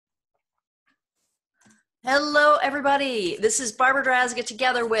Hello, everybody. This is Barbara Drazic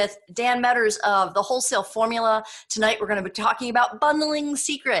together with Dan Meadors of the Wholesale Formula. Tonight, we're going to be talking about bundling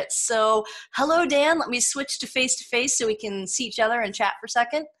secrets. So, hello, Dan. Let me switch to face so we can see each other and chat for a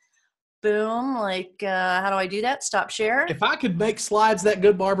second. Boom. How do I do that? Stop share. If I could make slides that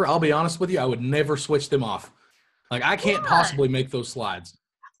good, Barbara, I'll be honest with you, I would never switch them off. Like, I can't What? possibly make those slides.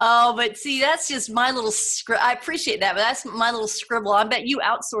 Oh, but see, that's just my little scribble. I appreciate that, but that's my little scribble. I bet you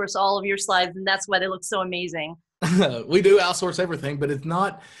outsource all of your slides, and that's why they look so amazing. We do outsource everything, but it's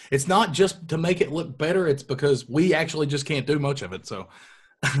not just to make it look better. It's because we actually just can't do much of it. So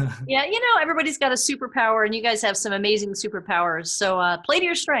Yeah, everybody's got a superpower, and you guys have some amazing superpowers. So play to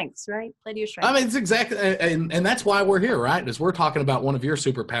your strengths, right? Play to your I strengths. mean, it's exactly, and that's why we're here, right? Is we're talking about one of your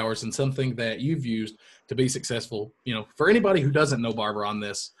superpowers and something that you've used to be successful. For anybody who doesn't know Barbara on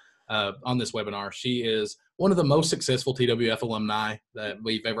this webinar, she is one of the most successful TWF alumni that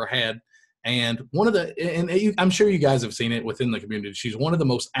we've ever had, and I'm sure you guys have seen it within the community. She's one of the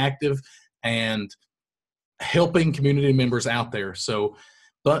most active and helping community members out there. So,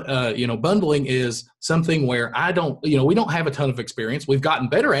 but bundling is something where we don't have a ton of experience. We've gotten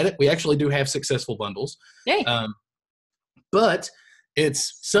better at it. We actually do have successful bundles, Yay. but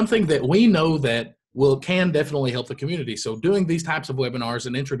it's something that we know that can definitely help the community. So doing these types of webinars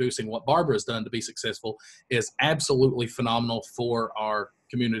and introducing what Barbara has done to be successful is absolutely phenomenal for our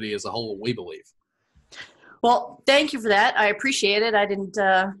community as a whole, we believe. Well, thank you for that. I appreciate it.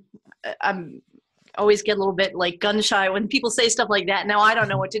 I'm always get a little bit like gun shy when people say stuff like that. Now I don't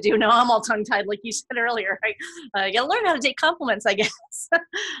know what to do. Now I'm all tongue tied, like you said earlier. I got to learn how to take compliments, I guess.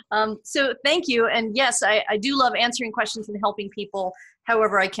 So thank you. And yes, I do love answering questions and helping people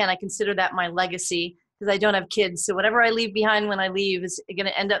however I can. I consider that my legacy because I don't have kids. So whatever I leave behind when I leave is going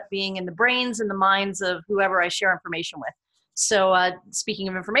to end up being in the brains and the minds of whoever I share information with. So speaking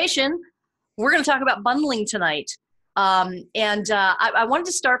of information, we're going to talk about bundling tonight. I wanted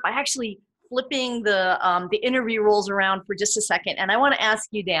to start by actually flipping the interview roles around for just a second. And I want to ask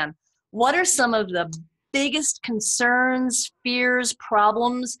you, Dan, what are some of the biggest concerns, fears,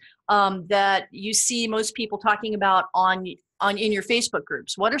 problems that you see most people talking about in your Facebook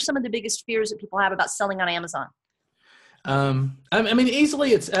groups? What are some of the biggest fears that people have about selling on Amazon? I mean,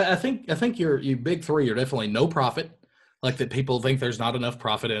 easily I think your big three are definitely no profit, like that people think there's not enough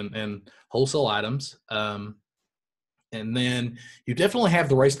profit in wholesale items. And then you definitely have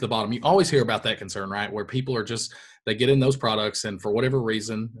the race to the bottom. You always hear about that concern, right? Where people are they get in those products and for whatever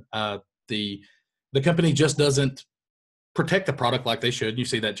reason, the company just doesn't protect the product like they should. You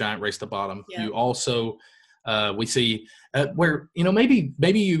see that giant race to the bottom. Yeah. You also, we see where,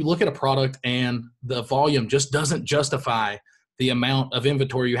 maybe you look at a product and the volume just doesn't justify the amount of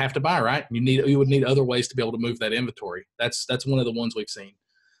inventory you have to buy, right? You would need other ways to be able to move that inventory. That's one of the ones we've seen.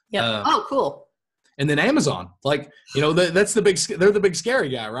 Yeah. Oh, cool. And then Amazon, they're the big scary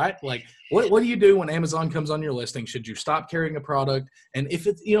guy, right? Like, what do you do when Amazon comes on your listing? Should you stop carrying a product? And if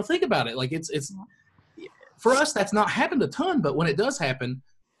it's, think about it, like it's for us, that's not happened a ton, but when it does happen,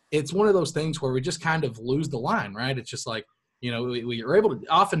 it's one of those things where we just kind of lose the line, right? It's just like, we are able to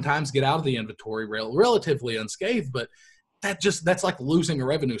oftentimes get out of the inventory relatively unscathed, but that's like losing a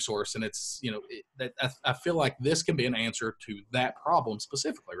revenue source. And it's, I feel like this can be an answer to that problem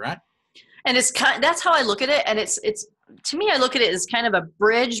specifically, right? And that's how I look at it. And it's to me, I look at it as kind of a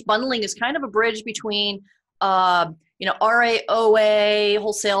bridge. Bundling is kind of a bridge between, RAOA,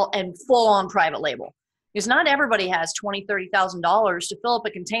 wholesale, and full-on private label. Because not everybody has $20,000, $30,000 to fill up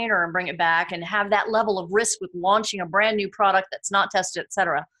a container and bring it back and have that level of risk with launching a brand new product that's not tested, et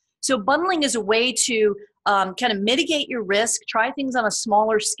cetera. So bundling is a way to kind of mitigate your risk, try things on a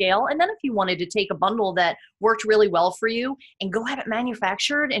smaller scale. And then if you wanted to take a bundle that worked really well for you and go have it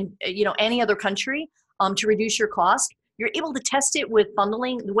manufactured in any other country to reduce your cost, you're able to test it with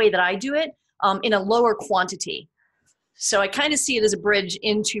bundling the way that I do it in a lower quantity. So I kind of see it as a bridge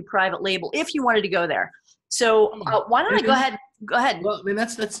into private label if you wanted to go there. So why don't I go ahead? Go ahead. Well, I mean,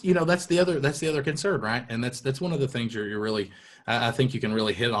 that's the other concern, right? And that's one of the things you're really, I think you can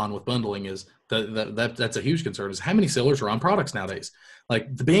really hit on with bundling is that's a huge concern is how many sellers are on products nowadays.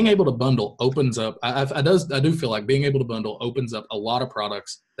 Like being able to bundle opens up. I do feel like being able to bundle opens up a lot of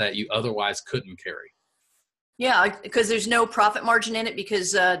products that you otherwise couldn't carry. Yeah, because there's no profit margin in it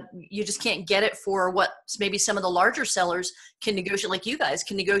because you just can't get it for what maybe some of the larger sellers can negotiate, like you guys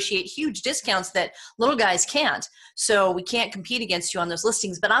can negotiate huge discounts that little guys can't. So we can't compete against you on those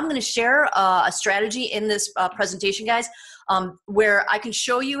listings. But I'm going to share a strategy in this presentation, guys, where I can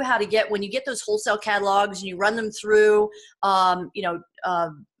show you how to get, when you get those wholesale catalogs and you run them through,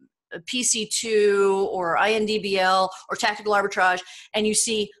 PC2 or INDBL or tactical arbitrage, and you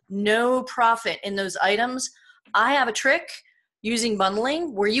see no profit in those items, I have a trick using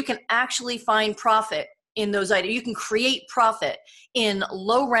bundling where you can actually find profit in those items. You can create profit in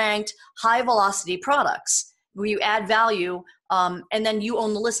low-ranked, high-velocity products where you add value, and then you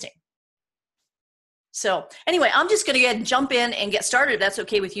own the listing. So anyway, I'm just going to go ahead and jump in and get started, if that's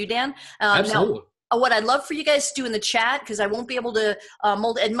okay with you, Dan. Absolutely. Now, what I'd love for you guys to do in the chat, because I won't be able to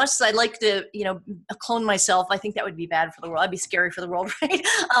mold as much as I'd like to, clone myself. I think that would be bad for the world. That'd be scary for the world, right?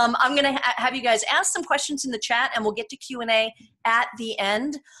 I'm going to have you guys ask some questions in the chat, and we'll get to Q&A at the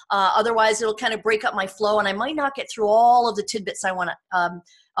end. Otherwise, it'll kind of break up my flow, and I might not get through all of the tidbits I want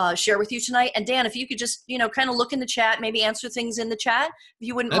to share with you tonight. And Dan, if you could just, kind of look in the chat, maybe answer things in the chat, if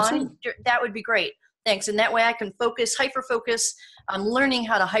you wouldn't mind, that would be great. Thanks. And that way I can hyper-focus. I'm learning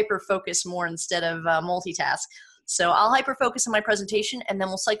how to hyper-focus more instead of multitask. So I'll hyper-focus on my presentation, and then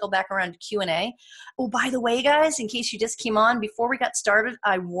we'll cycle back around to Q&A. Oh, by the way, guys, in case you just came on, before we got started,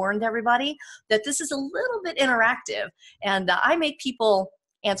 I warned everybody that this is a little bit interactive, and I make people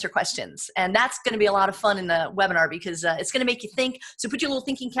answer questions. And that's going to be a lot of fun in the webinar because it's going to make you think. So put your little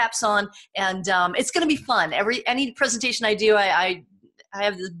thinking caps on, and it's going to be fun. Any presentation I do, I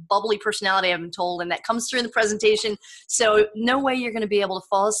have this bubbly personality, I've been told, and that comes through in the presentation. So no way you're going to be able to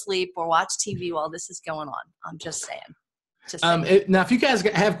fall asleep or watch TV while this is going on. I'm just saying. Now, if you guys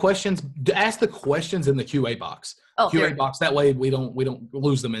have questions, ask the questions in the QA box. QA box. That way we don't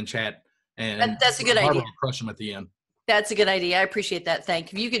lose them in chat. And that's a good idea. Will crush them at the end. That's a good idea. I appreciate that.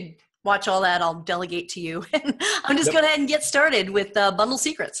 If you could watch all that, I'll delegate to you. I'm just going to go ahead and get started with bundle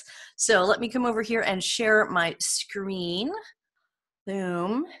secrets. So let me come over here and share my screen.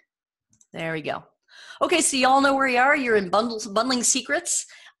 Boom. There we go. Okay, so you all know where you are. You're in Bundling Secrets.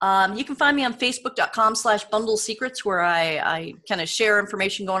 You can find me on facebook.com/bundle secrets, where I kind of share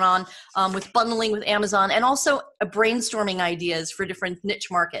information going on with bundling with Amazon, and also brainstorming ideas for different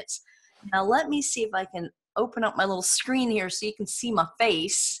niche markets. Now let me see if I can open up my little screen here so you can see my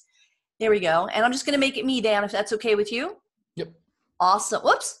face. There we go. And I'm just going to make it me, Dan, if that's okay with you. Yep. Awesome.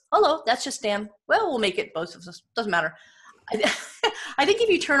 Whoops. Hello. That's just Dan. Well, we'll make it both of us. Doesn't matter. I think if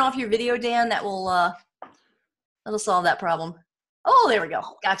you turn off your video, Dan, that'll solve that problem. Oh, there we go.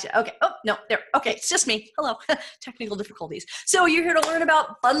 Gotcha. Okay. Oh, no, there. Okay, it's just me. Hello. Technical difficulties. So you're here to learn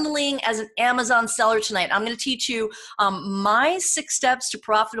about bundling as an Amazon seller tonight. I'm going to teach you my 6 steps to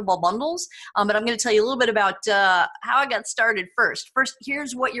profitable bundles, but I'm going to tell you a little bit about how I got started first. First,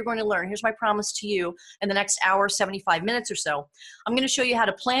 here's what you're going to learn. Here's my promise to you in the next hour, 75 minutes or so. I'm going to show you how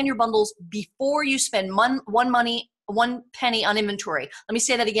to plan your bundles before you spend one penny on inventory. Let me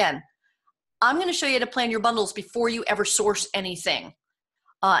say that again. I'm going to show you how to plan your bundles before you ever source anything.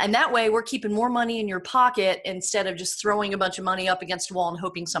 And that way we're keeping more money in your pocket instead of just throwing a bunch of money up against a wall and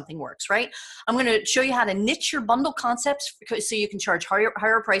hoping something works, right? I'm going to show you how to niche your bundle concepts so you can charge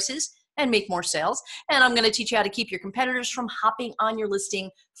higher prices and make more sales. And I'm going to teach you how to keep your competitors from hopping on your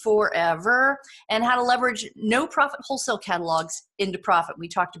listing forever, and how to leverage no profit wholesale catalogs into profit. We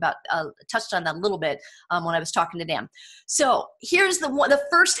touched on that a little bit when I was talking to Dan. So here's the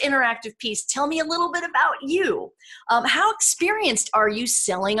first interactive piece. Tell me a little bit about you. How experienced are you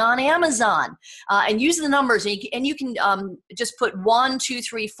selling on Amazon? And use the numbers, and you can just put 1, 2,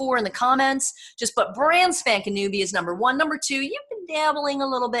 3, 4 in the comments. Just put brand spanking newbie as number 1. Number 2, you've been dabbling a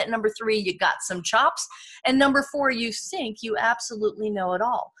little bit. Number 3, you got some chops. And number 4, you think you absolutely know it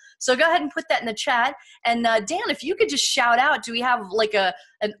all. So go ahead and put that in the chat. And Dan, if you could just shout out, do we have like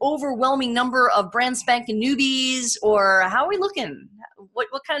an overwhelming number of brand spanking newbies, or how are we looking? What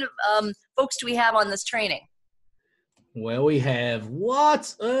kind of folks do we have on this training? Well, we have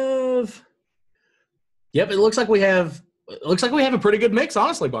lots of. Yep, it looks like we have a pretty good mix,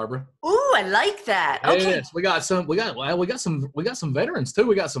 honestly, Barbara. Ooh, I like that. Okay. Yes, we got some veterans too.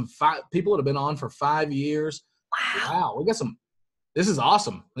 We got some people that have been on for 5 years. Wow, we got some. This is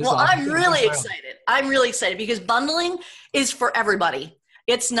awesome. I'm really excited. I'm really excited because bundling is for everybody.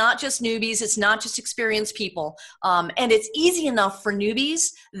 It's not just newbies. It's not just experienced people. And it's easy enough for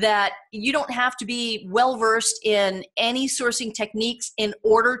newbies that you don't have to be well-versed in any sourcing techniques in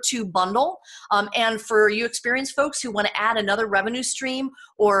order to bundle. And for you experienced folks who want to add another revenue stream,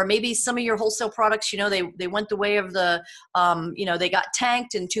 or maybe some of your wholesale products, they went the way of the, they got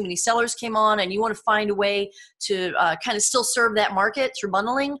tanked and too many sellers came on, and you want to find a way to kind of still serve that market through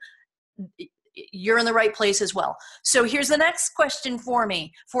bundling, you're in the right place as well. So here's the next question for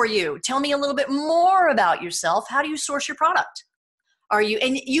you. Tell me a little bit more about yourself. How do you source your product? Are you,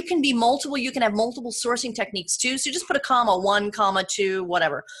 and you can be multiple, you can have multiple sourcing techniques too. So just put a comma, 1, comma 2,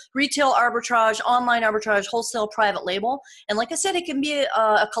 whatever. Retail arbitrage, online arbitrage, wholesale, private label. And like I said, it can be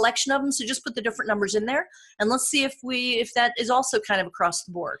a collection of them. So just put the different numbers in there and let's see if that is also kind of across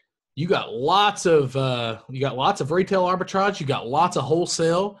the board. You got lots of retail arbitrage. You got lots of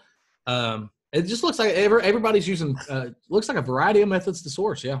wholesale. It just looks like everybody's using, looks like a variety of methods to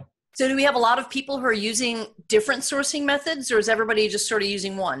source. Yeah. So do we have a lot of people who are using different sourcing methods, or is everybody just sort of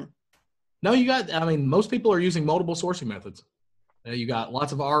using one? No, most people are using multiple sourcing methods. You got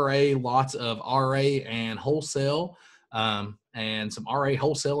lots of RA and wholesale, and some RA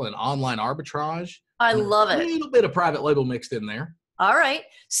wholesale and online arbitrage. I love it. A little bit of private label mixed in there. All right.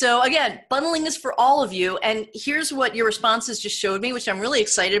 So again, bundling is for all of you. And here's what your responses just showed me, which I'm really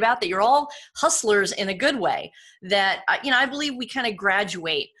excited about, that you're all hustlers in a good way. That, I believe we kind of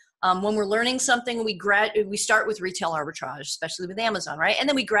graduate. When we're learning something, we start with retail arbitrage, especially with Amazon, right? And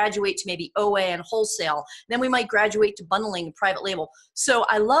then we graduate to maybe OA and wholesale. Then we might graduate to bundling and private label. So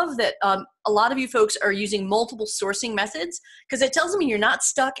I love that a lot of you folks are using multiple sourcing methods, because it tells me you're not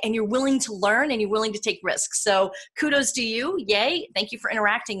stuck and you're willing to learn and you're willing to take risks. So kudos to you. Yay. Thank you for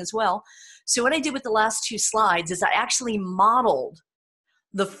interacting as well. So what I did with the last 2 slides is I actually modeled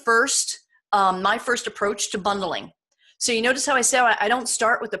the my first approach to bundling. So you notice how I say I don't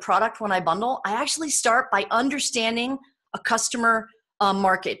start with the product when I bundle. I actually start by understanding a customer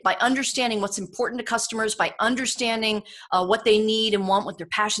market, by understanding what's important to customers, by understanding what they need and want, what their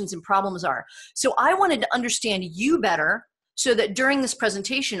passions and problems are. So I wanted to understand you better so that during this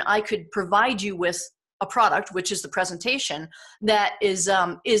presentation, I could provide you with a product, which is the presentation, that is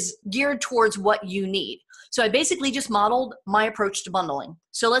geared towards what you need. So I basically just modeled my approach to bundling.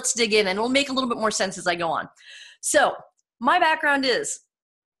 So let's dig in, and it'll make a little bit more sense as I go on. So my background is,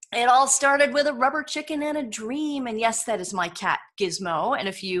 it all started with a rubber chicken and a dream. And yes, that is my cat, Gizmo. And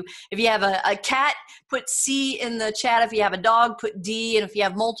if you have a cat, put C in the chat. If you have a dog, put D. And if you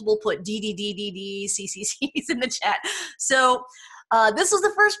have multiple, put D, D, D, D, D, C, C, C's in the chat. So this was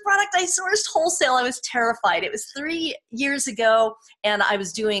the first product I sourced wholesale. I was terrified. It was 3 years ago, and I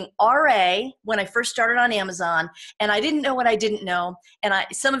was doing RA when I first started on Amazon, and I didn't know what I didn't know. And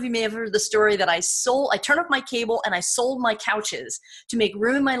some of you may have heard the story that I turned off my cable and I sold my couches to make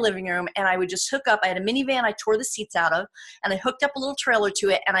room in my living room, and I would just hook up. I had a minivan I tore the seats out of, and I hooked up a little trailer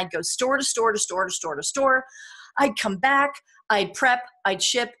to it, and I'd go store to store to store to store to store. I'd come back, I'd prep, I'd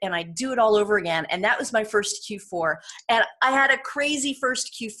ship, and I'd do it all over again. And that was my first Q4. And I had a crazy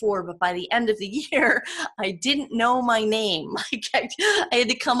first Q4, but by the end of the year, I didn't know my name. Like I had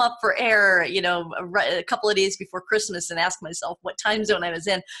to come up for air, a couple of days before Christmas and ask myself what time zone I was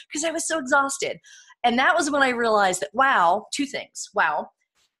in, because I was so exhausted. And that was when I realized that, wow, 2 things. Wow,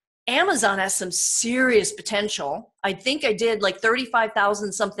 Amazon has some serious potential. I think I did like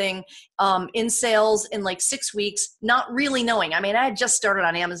 35,000 something in sales in like 6 weeks, not really knowing. I mean, I had just started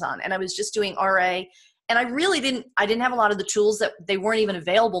on Amazon and I was just doing RA, and I didn't have a lot of the tools, that they weren't even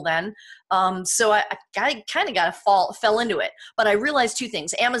available then. So I kind of fell into it. But I realized 2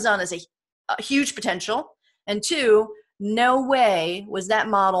 things. Amazon is a huge potential, and 2, no way was that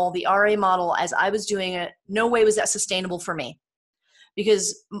model, the RA model as I was doing it, no way was that sustainable for me.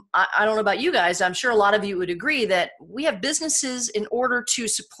 Because I don't know about you guys, I'm sure a lot of you would agree that we have businesses in order to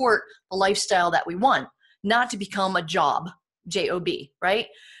support the lifestyle that we want, not to become a job, J-O-B, right?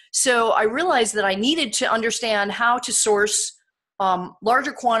 So I realized that I needed to understand how to source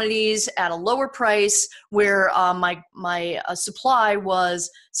larger quantities at a lower price, where my supply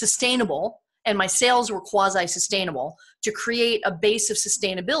was sustainable and my sales were quasi-sustainable, to create a base of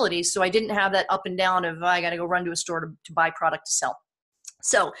sustainability, so I didn't have that up and down of I got to go run to a store to buy product to sell.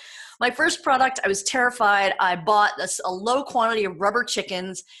 So my first product, I was terrified. I bought a low quantity of rubber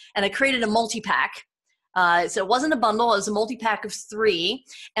chickens, and I created a multi-pack. So it wasn't a bundle, it was a multi-pack of 3.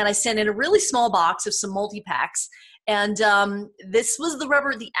 And I sent in a really small box of some multi-packs. And this was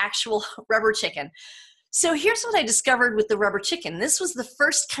the actual rubber chicken. So here's what I discovered with the rubber chicken. This was the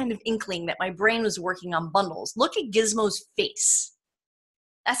first kind of inkling that my brain was working on bundles. Look at Gizmo's face.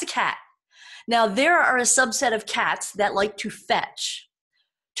 That's a cat. Now, there are a subset of cats that like to fetch.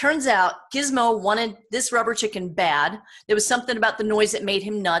 Turns out Gizmo wanted this rubber chicken bad. There was something about the noise that made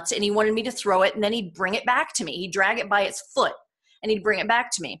him nuts, and he wanted me to throw it, and then he'd bring it back to me. He'd drag it by its foot, and he'd bring it back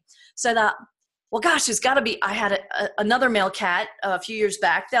to me. So I thought, well, gosh, there's got to be, I had another male cat a few years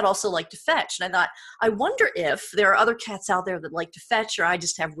back that also liked to fetch. And I thought, I wonder if there are other cats out there that like to fetch, or I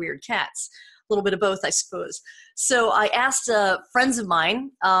just have weird cats. little bit of both, I suppose. So I asked friends of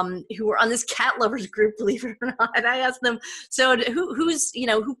mine who were on this cat lovers group, believe it or not, and I asked them, so whose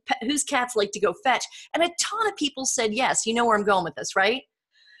cats like to go fetch? And a ton of people said yes. You know where I'm going with this, right?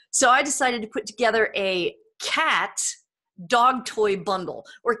 So I decided to put together a cat dog toy bundle,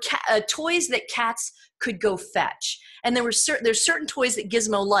 or toys that cats could go fetch. And there's certain toys that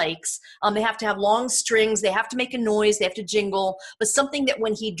Gizmo likes. They have to have long strings, they have to make a noise, they have to jingle, but something that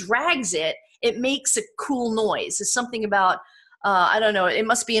when he drags it, it makes a cool noise. There's something about, I don't know, it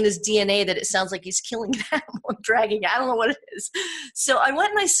must be in his DNA that it sounds like he's killing an animal, dragging it. I don't know what it is. So I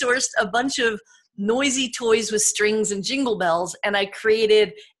went and I sourced a bunch of noisy toys with strings and jingle bells, and I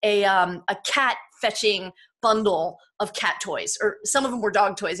created a cat fetching bundle of cat toys, or some of them were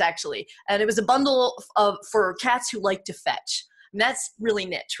dog toys actually, and it was a bundle for cats who like to fetch. And that's really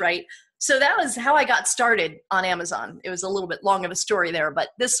niche, right? So that was how I got started on Amazon. It was a little bit long of a story there, but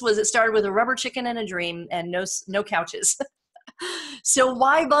it started with a rubber chicken and a dream and no couches. So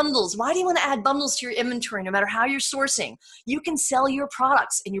why bundles? Why do you want to add bundles to your inventory no matter how you're sourcing? You can sell your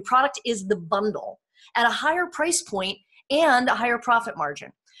products, and your product is the bundle at a higher price point and a higher profit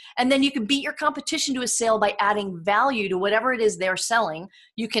margin. And then you can beat your competition to a sale by adding value to whatever it is they're selling.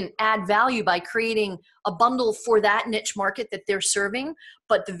 You can add value by creating a bundle for that niche market that they're serving,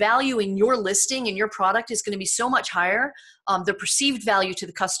 but the value in your listing and your product is going to be so much higher, the perceived value to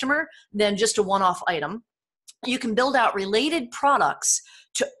the customer, than just a one-off item. You can build out related products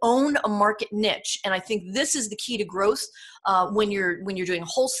to own a market niche. And I think this is the key to growth when you're doing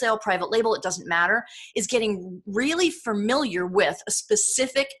wholesale, private label, it doesn't matter, is getting really familiar with a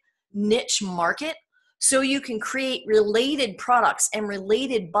specific niche market so you can create related products and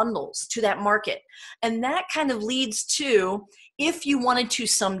related bundles to that market. And that kind of leads to, if you wanted to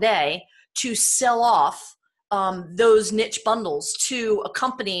someday, to sell off those niche bundles to a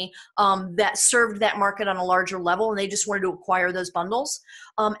company that served that market on a larger level, and they just wanted to acquire those bundles.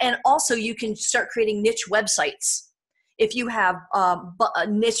 And also you can start creating niche websites if you have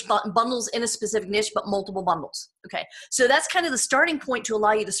niche bundles in a specific niche, but multiple bundles. Okay, so that's kind of the starting point to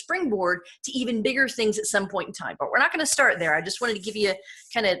allow you to springboard to even bigger things at some point in time. But we're not going to start there. I just wanted to give you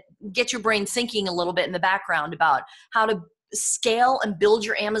kind of get your brain thinking a little bit in the background about how to scale and build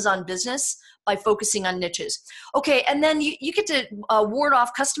your Amazon business by focusing on niches. Okay, and then you get to ward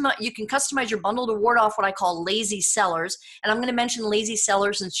off, you can customize your bundle to ward off what I call lazy sellers. And I'm going to mention lazy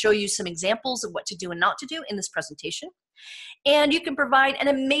sellers and show you some examples of what to do and not to do in this presentation. And you can provide an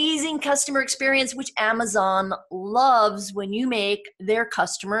amazing customer experience, which Amazon loves when you make their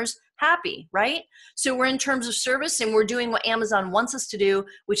customers happy, right? So we're in terms of service, and we're doing what Amazon wants us to do,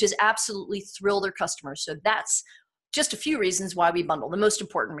 which is absolutely thrill their customers. So that's just a few reasons why we bundle, the most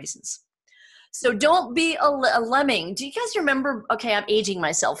important reasons. So don't be a lemming. Do you guys remember? Okay, I'm aging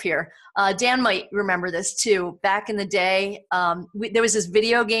myself here. Dan might remember this too. Back in the day, there was this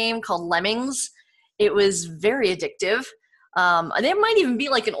video game called Lemmings. It was very addictive. And there might even be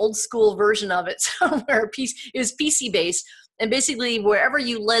like an old school version of it somewhere. It was PC based. And basically wherever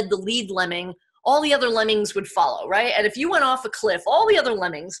you led the lead lemming, all the other lemmings would follow, right? And if you went off a cliff, all the other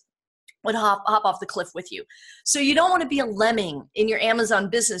lemmings would hop off the cliff with you. So you don't want to be a lemming in your Amazon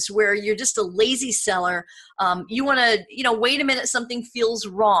business where you're just a lazy seller. You want to, wait a minute, something feels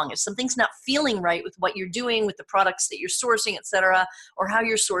wrong. If something's not feeling right with what you're doing, with the products that you're sourcing, et cetera, or how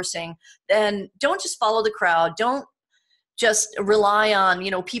you're sourcing, then don't just follow the crowd. Don't just rely on,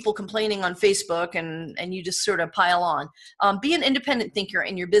 people complaining on Facebook and you just sort of pile on. Be an independent thinker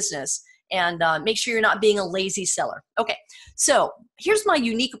in your business. And make sure you're not being a lazy seller. Okay, so here's my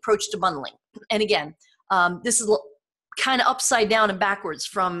unique approach to bundling. And again, this is kind of upside down and backwards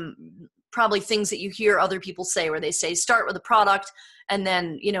from probably things that you hear other people say, where they say start with a product and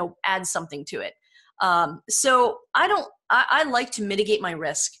then add something to it. So I like to mitigate my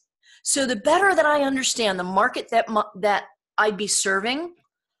risk. So the better that I understand the market that I'd be serving,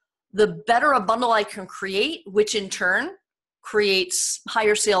 the better a bundle I can create, which in turn creates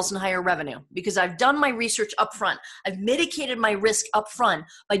higher sales and higher revenue, because I've done my research up front. I've mitigated my risk up front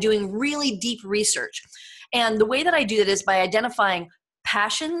by doing really deep research. And the way that I do that is by identifying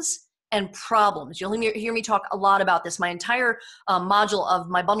passions and problems. You'll hear me talk a lot about this. My entire module of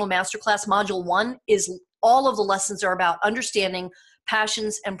my Bundle Masterclass, Module 1, is all of the lessons are about understanding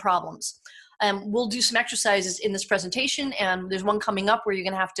passions and problems. We'll do some exercises in this presentation, and there's one coming up where you're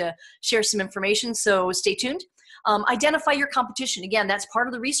going to have to share some information, so stay tuned. Identify your competition. Again, that's part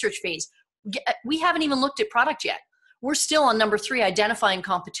of the research phase. We haven't even looked at product yet. We're still on number 3, identifying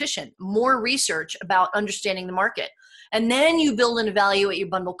competition. More research about understanding the market. And then you build and evaluate your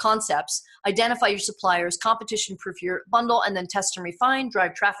bundle concepts, identify your suppliers, competition proof your bundle, and then test and refine,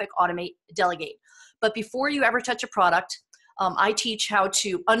 drive traffic, automate, delegate. But before you ever touch a product, I teach how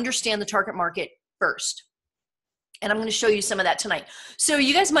to understand the target market first. And I'm going to show you some of that tonight. So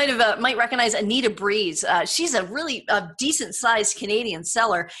you guys might recognize Anita Breeze. She's a really decent sized Canadian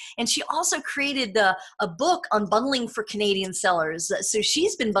seller. And she also created a book on bundling for Canadian sellers. So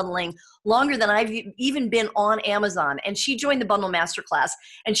she's been bundling longer than I've even been on Amazon. And she joined the Bundle Masterclass.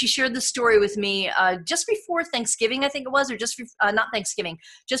 And she shared the story with me just before Thanksgiving, I think it was, or just not Thanksgiving,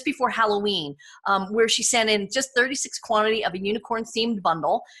 just before Halloween, where she sent in just 36 quantity of a unicorn themed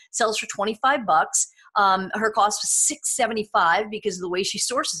bundle, sells for $25. Her cost was $6.75 because of the way she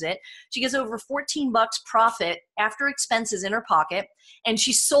sources it. She gets over $14 profit after expenses in her pocket, and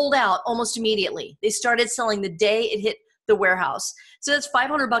she sold out almost immediately. They started selling the day it hit the warehouse. So that's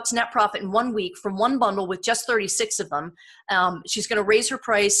 $500 net profit in 1 week from one bundle with just 36 of them. She's going to raise her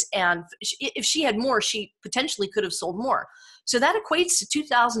price, and if she had more, she potentially could have sold more. So that equates to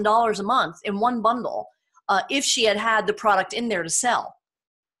 $2,000 a month in one bundle if she had had the product in there to sell.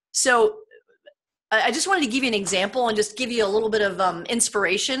 So I just wanted to give you an example and just give you a little bit of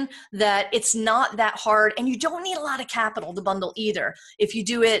inspiration that it's not that hard, and you don't need a lot of capital to bundle either if you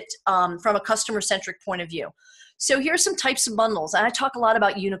do it from a customer-centric point of view. So here's some types of bundles. And I talk a lot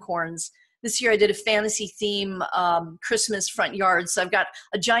about unicorns. This year I did a fantasy theme Christmas front yard. So I've got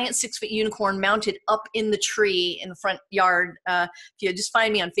a giant 6-foot unicorn mounted up in the tree in the front yard. If you just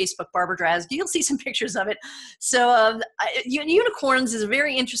find me on Facebook, Barbara Drazg, you'll see some pictures of it. So unicorns is a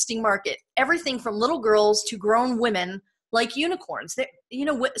very interesting market. Everything from little girls to grown women like unicorns.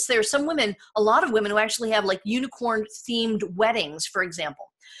 There are some women, a lot of women who actually have like unicorn themed weddings, for example.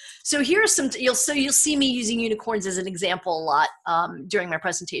 So here's some, you'll see me using unicorns as an example a lot during my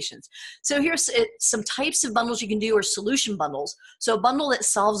presentations. So here's some types of bundles you can do, or solution bundles. So a bundle that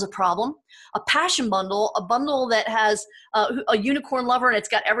solves a problem, a passion bundle, a bundle that has a unicorn lover and it's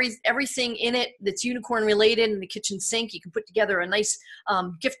got everything in it that's unicorn related in the kitchen sink. You can put together a nice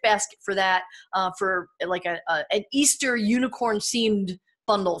gift basket for that, for like an Easter unicorn themed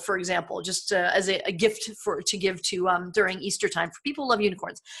bundle, for example, just as a gift to give to during Easter time for people who love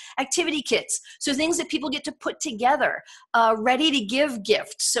unicorns. Activity kits, so things that people get to put together, ready to give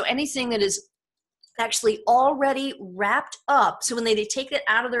gifts. So anything that is actually already wrapped up, so when they take it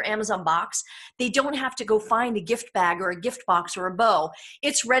out of their Amazon box, they don't have to go find a gift bag or a gift box or a bow.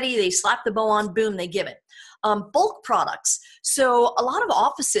 It's ready, they slap the bow on, boom, they give it. Bulk products. So a lot of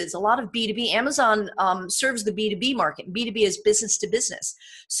offices, a lot of B2B, Amazon serves the B2B market. B2B is business to business.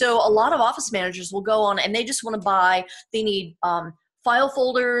 So a lot of office managers will go on and they just want to buy, they need file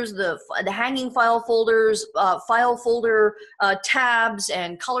folders, the hanging file folders, file folder tabs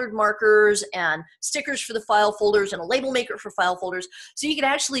and colored markers and stickers for the file folders and a label maker for file folders. So you can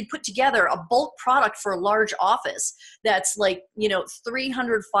actually put together a bulk product for a large office that's like,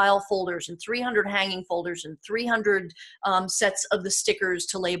 300 file folders and 300 hanging folders and 300 sets of the stickers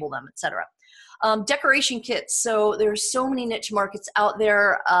to label them, etc. Decoration kits. So there's so many niche markets out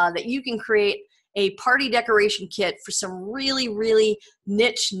there that you can create a party decoration kit for some really, really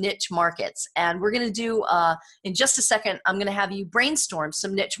niche markets. And we're going to do, in just a second, I'm going to have you brainstorm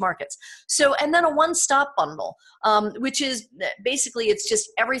some niche markets. So, and then a one-stop bundle, which is basically, it's just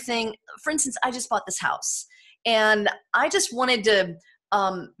everything. For instance, I just bought this house and I just wanted to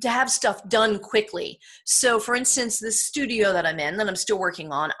have stuff done quickly. So for instance, this studio that I'm in, that I'm still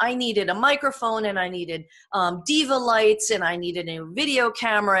working on, I needed a microphone and I needed diva lights and I needed a new video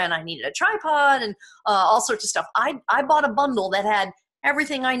camera and I needed a tripod and all sorts of stuff. I bought a bundle that had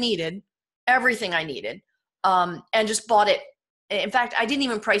everything I needed, and just bought it. In fact, I didn't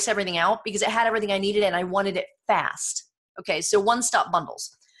even price everything out because it had everything I needed and I wanted it fast. Okay, so one-stop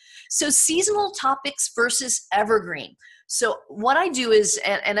bundles. So seasonal topics versus evergreen. So what I do is,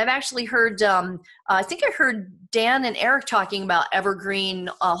 and I've actually heard, I think I heard Dan and Eric talking about evergreen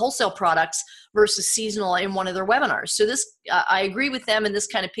wholesale products versus seasonal in one of their webinars. So this, I agree with them, and this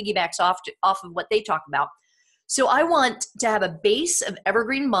kind of piggybacks off of what they talk about. So I want to have a base of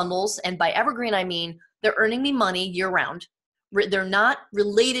evergreen bundles, and by evergreen I mean they're earning me money year-round. They're not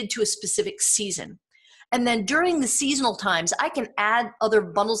related to a specific season. And then during the seasonal times, I can add other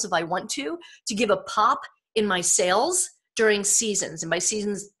bundles if I want to give a pop in my sales during seasons. And by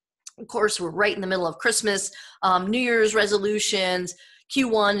seasons, of course, we're right in the middle of Christmas, New Year's resolutions.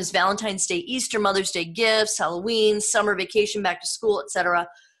 Q1 is Valentine's Day, Easter, Mother's Day gifts, Halloween, summer vacation, back to school, etc.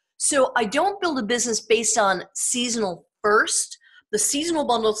 So I don't build a business based on seasonal first. The seasonal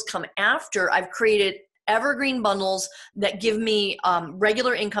bundles come after I've created evergreen bundles that give me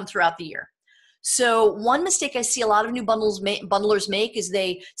regular income throughout the year. So one mistake I see a lot of new bundlers make is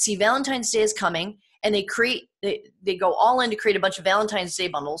they see Valentine's Day is coming and they go all in to create a bunch of Valentine's Day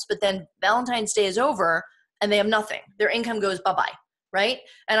bundles, but then Valentine's Day is over and they have nothing. Their income goes bye-bye, right?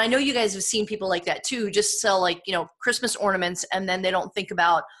 And I know you guys have seen people like that too, just sell like, Christmas ornaments, and then they don't think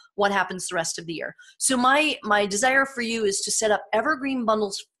about what happens the rest of the year. So my desire for you is to set up evergreen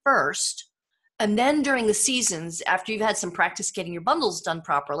bundles first, and then during the seasons, after you've had some practice getting your bundles done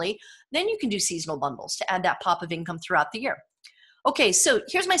properly, then you can do seasonal bundles to add that pop of income throughout the year. Okay, so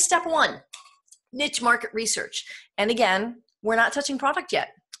here's my step one, niche market research. And again, we're not touching product yet.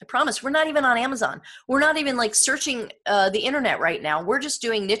 I promise. We're not even on Amazon. We're not even like searching the internet right now. We're just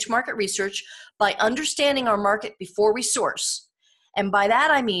doing niche market research by understanding our market before we source. And by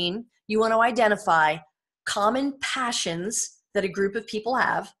that, I mean, you want to identify common passions that a group of people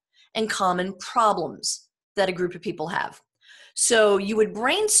have and common problems that a group of people have. So you would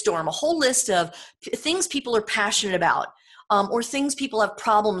brainstorm a whole list of things people are passionate about, or things people have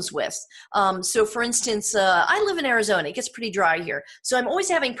problems with. So for instance, I live in Arizona. It gets pretty dry here. So I'm always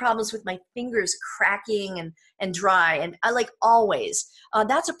having problems with my fingers cracking and dry, and I like always.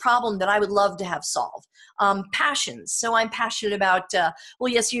 That's a problem that I would love to have solved. Passions. So I'm passionate about,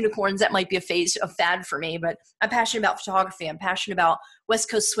 well, yes, unicorns, that might be a fad for me, but I'm passionate about photography. I'm passionate about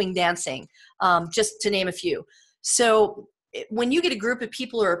West Coast swing dancing, just to name a few. So when you get a group of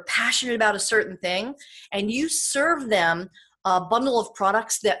people who are passionate about a certain thing and you serve them a bundle of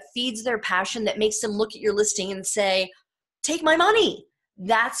products that feeds their passion, that makes them look at your listing and say, take my money,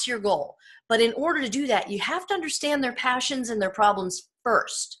 that's your goal. But in order to do that, you have to understand their passions and their problems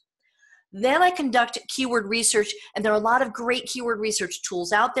first. Then I conduct keyword research, and there are a lot of great keyword research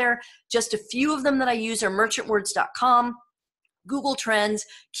tools out there. Just a few of them that I use are merchantwords.com, Google Trends,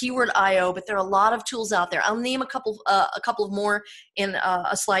 Keyword.io, but there are a lot of tools out there. I'll name a couple of more in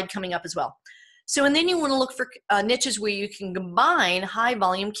a slide coming up as well. So, and then you want to look for niches where you can combine high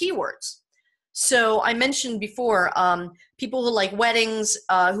volume keywords. So I mentioned before, people who like weddings,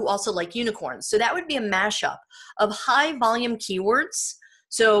 who also like unicorns. So that would be a mashup of high volume keywords.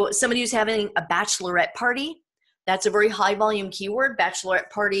 So somebody who's having a bachelorette party, that's a very high volume keyword, bachelorette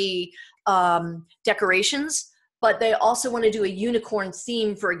party decorations. But they also want to do a unicorn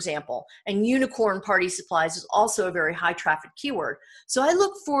theme, for example, and unicorn party supplies is also a very high traffic keyword. So I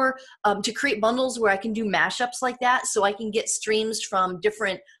look for, to create bundles where I can do mashups like that, so I can get streams from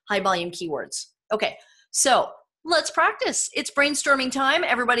different high volume keywords. Okay, so let's practice. It's brainstorming time.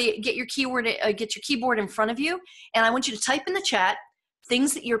 Everybody get your keyboard in front of you, and I want you to type in the chat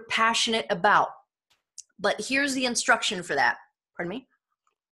things that you're passionate about. But here's the instruction for that. Pardon me.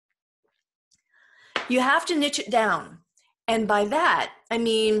 You have to niche it down. And by that, I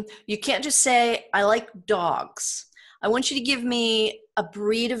mean, you can't just say, I like dogs. I want you to give me a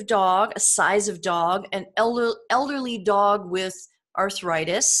breed of dog, a size of dog, an elderly dog with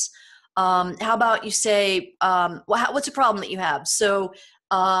arthritis. How about you say, what's a problem that you have? So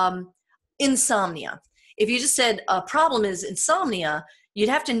insomnia. If you just said a problem is insomnia, you'd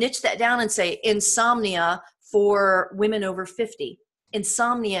have to niche that down and say insomnia for women over 50,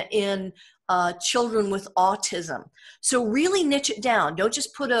 insomnia in children with autism. So really niche it down. Don't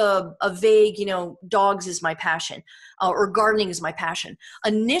just put a vague, dogs is my passion, or gardening is my passion. A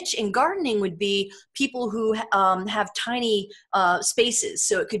niche in gardening would be people who have tiny spaces.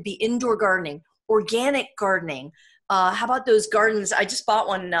 So it could be indoor gardening, organic gardening. How about those gardens? I just bought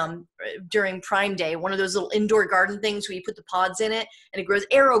one during Prime Day, one of those little indoor garden things where you put the pods in it and it grows.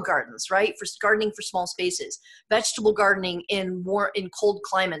 Aero gardens, right? For gardening for small spaces. Vegetable gardening in cold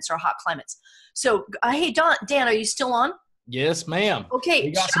climates or hot climates. So, hey, Dan, are you still on? Yes, ma'am. Okay.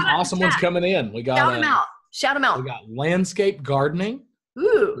 We got some awesome ones coming in. We got shout them out. Shout them out. We got landscape gardening.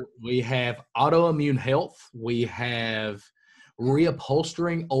 Ooh. We have autoimmune health. We have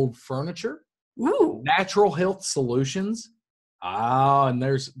reupholstering old furniture. Ooh. Natural health solutions. And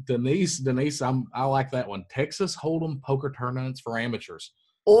there's Denise. I like that one. Texas Hold'em poker tournaments for amateurs.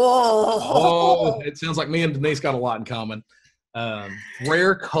 Oh, it sounds like me and Denise got a lot in common.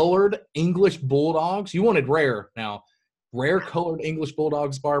 Rare colored English bulldogs. You wanted rare. Now, rare colored English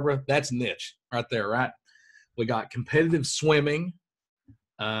bulldogs, Barbara, that's niche right there, right? We got competitive swimming,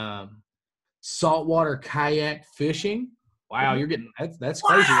 saltwater kayak fishing. Wow, you're getting that's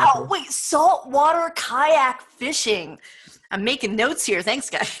crazy. Wow, wait, saltwater kayak fishing. I'm making notes here. Thanks,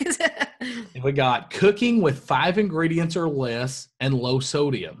 guys. And we got cooking with 5 ingredients or less and low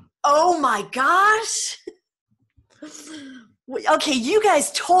sodium. Oh my gosh. Okay, you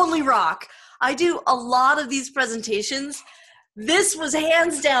guys totally rock. I do a lot of these presentations. This was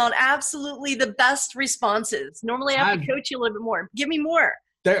hands down absolutely the best responses. Normally I have to coach you a little bit more. Give me more.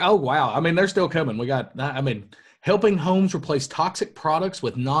 Oh, wow. I mean, they're still coming. We got, I mean, helping homes replace toxic products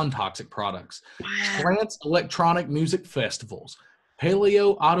with non-toxic products. Wow. Trance electronic music festivals.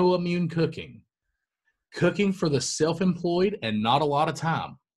 Paleo autoimmune cooking. Cooking for the self-employed and not a lot of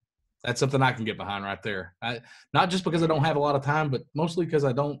time. That's something I can get behind right there. Not just because I don't have a lot of time, but mostly because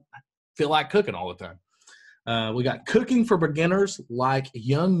I don't feel like cooking all the time. We got cooking for beginners like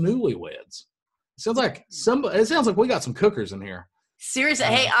young newlyweds. It sounds like we got some cookers in here. Seriously,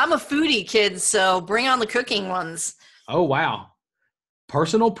 hey, I'm a foodie kid, so bring on the cooking ones. Oh, wow.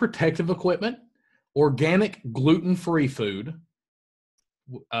 Personal protective equipment, organic gluten-free food,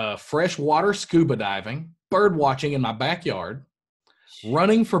 freshwater scuba diving, bird watching in my backyard,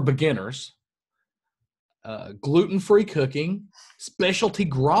 running for beginners, gluten-free cooking, specialty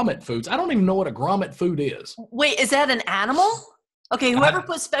grommet foods. I don't even know what a grommet food is. Wait, is that an animal? Okay, whoever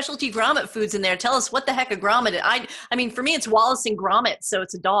put specialty grommet foods in there, tell us what the heck a grommet is. I mean, for me, it's Wallace and Gromit, so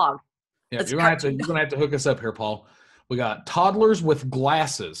it's a dog. Yeah, you're gonna have to hook us up here, Paul. We got toddlers with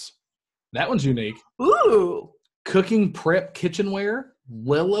glasses. That one's unique. Ooh. Cooking prep kitchenware,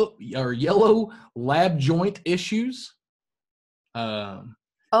 yellow lab joint issues.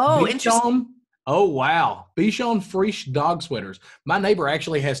 Interesting. Oh, wow. Bichon Frisch dog sweaters. My neighbor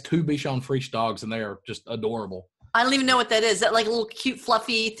actually has 2 Bichon Frisch dogs, and they are just adorable. I don't even know what that is. Is that like a little cute,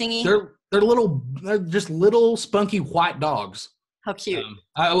 fluffy thingy? They're just little spunky white dogs. How cute.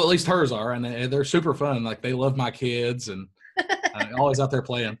 Well, at least hers are, and they're super fun. Like, they love my kids, and always out there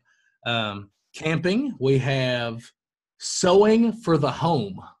playing. Camping, we have sewing for the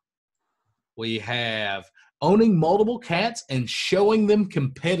home. We have owning multiple cats and showing them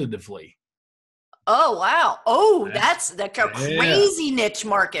competitively. Oh, wow. Oh, that's a crazy niche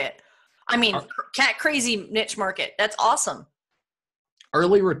market. I mean, cat crazy niche market. That's awesome.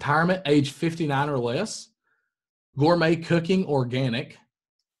 Early retirement, age 59 or less. Gourmet cooking, organic.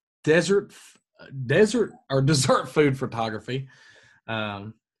 Dessert food photography.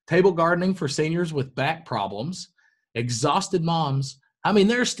 Table gardening for seniors with back problems. Exhausted moms. I mean,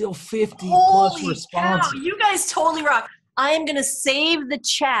 there's still 50 plus responses. Cow, you guys totally rock. I am going to save the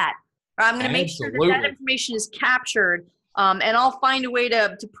chat. I'm going to make sure that information is captured. And I'll find a way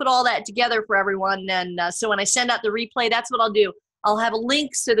to put all that together for everyone. And so when I send out the replay, that's what I'll do. I'll have a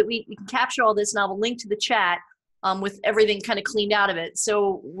link so that we can capture all this, and I'll have a link to the chat with everything kind of cleaned out of it.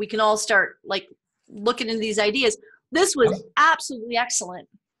 So we can all start like looking into these ideas. This was absolutely excellent.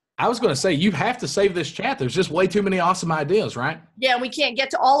 I was going to say, you have to save this chat. There's just way too many awesome ideas, right? Yeah, we can't get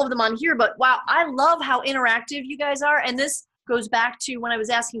to all of them on here, but wow, I love how interactive you guys are. And this goes back to when I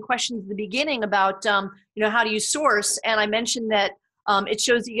was asking questions at the beginning about, how do you source? And I mentioned that it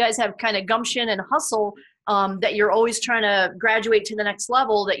shows that you guys have kind of gumption and hustle, that you're always trying to graduate to the next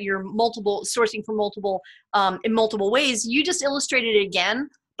level, that you're sourcing from in multiple ways. You just illustrated it again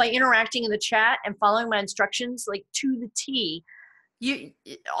by interacting in the chat and following my instructions like to the T.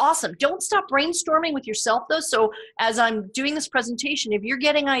 Awesome. Don't stop brainstorming with yourself though. So as I'm doing this presentation, if you're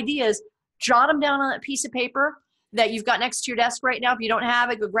getting ideas, jot them down on that piece of paper that you've got next to your desk right now. If you don't have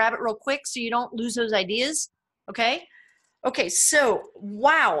it, go grab it real quick so you don't lose those ideas. Okay. So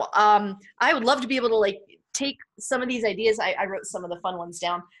wow. I would love to be able to take some of these ideas. I wrote some of the fun ones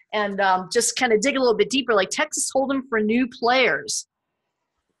down and just kind of dig a little bit deeper, like Texas Hold'em for new players.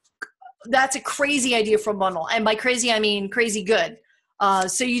 That's a crazy idea for a bundle. And by crazy, I mean crazy good.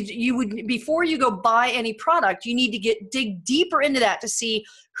 So you would, before you go buy any product, you need to dig deeper into that to see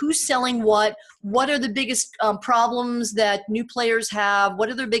who's selling what are the biggest problems that new players have, what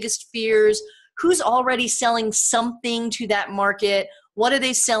are their biggest fears, who's already selling something to that market, what are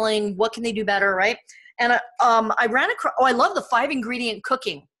they selling, what can they do better, right? And I ran across, I love the 5-ingredient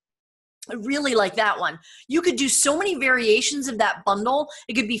cooking. I really like that one. You could do so many variations of that bundle.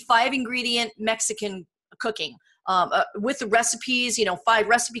 It could be 5-ingredient Mexican cooking. With the recipes, 5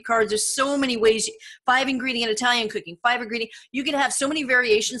 recipe cards. There's so many ways. 5-ingredient Italian cooking, 5-ingredient. You can have so many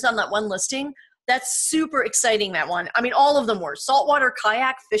variations on that one listing. That's super exciting, that one. I mean, all of them were. Saltwater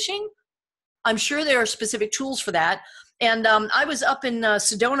kayak fishing. I'm sure there are specific tools for that. And I was up in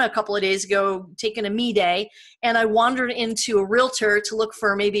Sedona a couple of days ago taking a me day, and I wandered into a realtor to look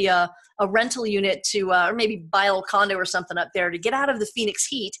for maybe a rental unit or maybe buy a little condo or something up there to get out of the Phoenix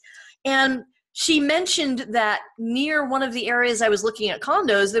heat. And she mentioned that near one of the areas I was looking at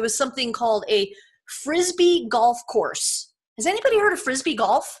condos, there was something called a Frisbee golf course. Has anybody heard of Frisbee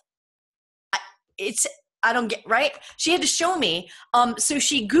golf? I don't get, right? She had to show me. So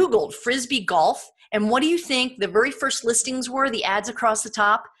she Googled Frisbee golf. And what do you think the very first listings were, the ads across the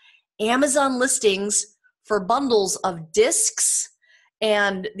top? Amazon listings for bundles of discs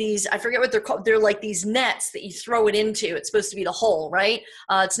and these, I forget what they're called. They're like these nets that you throw it into. It's supposed to be the hole, right?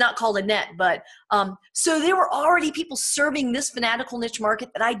 It's not called a net, but so there were already people serving this fanatical niche market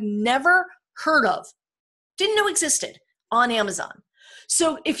that I'd never heard of, didn't know existed on Amazon.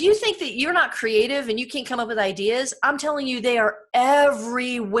 So if you think that you're not creative and you can't come up with ideas, I'm telling you, they are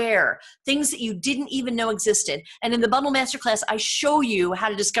everywhere. Things that you didn't even know existed. And in the Bundle Masterclass, I show you how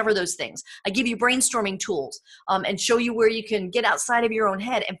to discover those things. I give you brainstorming tools and show you where you can get outside of your own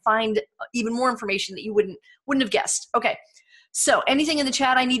head and find even more information that you wouldn't have guessed. Okay, so anything in the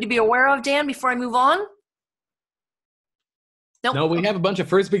chat I need to be aware of, Dan, before I move on? Nope. No, we have a bunch of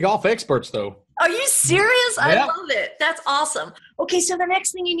Frisbee golf experts, though. Are you serious? Yeah. I love it. That's awesome. Okay, so the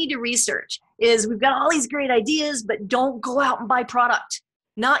next thing you need to research is, we've got all these great ideas, but don't go out and buy product.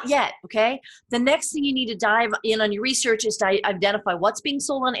 Not yet, okay? The next thing you need to dive in on your research is to identify what's being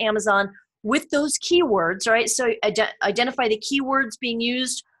sold on Amazon with those keywords, right? So identify the keywords being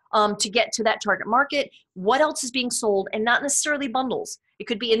used to get to that target market. What else is being sold, and not necessarily bundles. It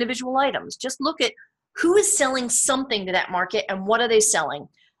could be individual items. Just look at who is selling something to that market and what are they selling.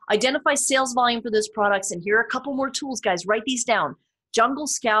 Identify sales volume for those products. And here are a couple more tools, guys. Write these down. Jungle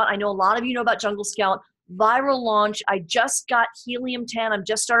Scout. I know a lot of you know about Jungle Scout. Viral launch. I just got Helium 10. I've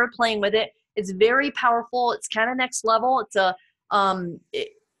just started playing with it. It's very powerful. It's kind of next level. It's a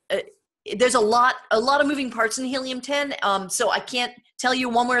there's a lot of moving parts in Helium 10. So I can't tell you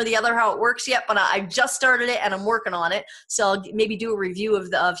one way or the other how it works yet, but I just started it and I'm working on it. So I'll maybe do a review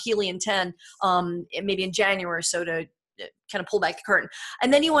of Helium 10 maybe in January or so to kind of pull back the curtain.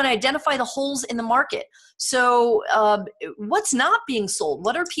 And then you want to identify the holes in the market. So what's not being sold?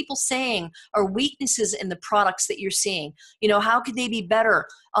 What are people saying are weaknesses in the products that you're seeing? You know, how could they be better?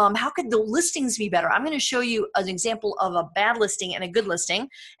 How could the listings be better? I'm going to show you an example of a bad listing and a good listing.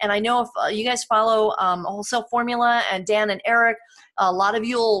 And I know if you guys follow Wholesale Formula and Dan and Eric, a lot of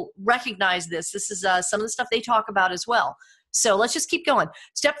you will recognize this. This is some of the stuff they talk about as well. So let's just keep going.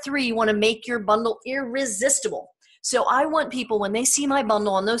 Step 3, you want to make your bundle irresistible. So I want people, when they see my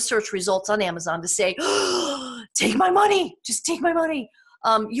bundle on those search results on Amazon, to say, oh, take my money, just take my money.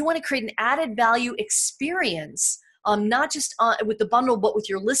 You want to create an added value experience, not just with the bundle, but with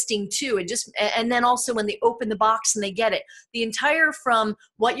your listing too. And then also when they open the box and they get it, the entire, from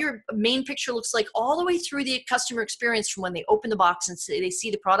what your main picture looks like all the way through the customer experience, from when they open the box and they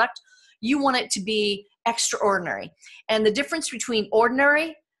see the product, you want it to be extraordinary. And the difference between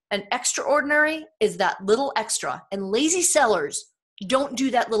ordinary and extraordinary is that little extra. And lazy sellers don't do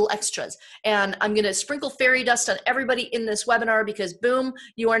that little extras. And I'm going to sprinkle fairy dust on everybody in this webinar, because boom,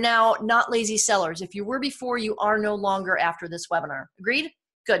 you are now not lazy sellers. If you were before, you are no longer after this webinar. Agreed?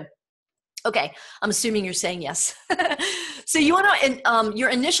 Good. Okay, I'm assuming you're saying yes. So you want to, your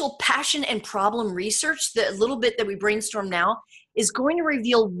initial passion and problem research, the little bit that we brainstorm now, is going to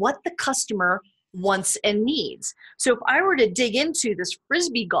reveal what the customer wants and needs. So if I were to dig into this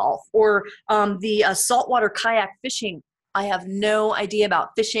Frisbee golf or the saltwater kayak fishing, I have no idea about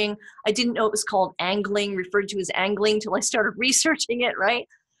fishing. I didn't know it was called angling, referred to as angling, till I started researching it, right?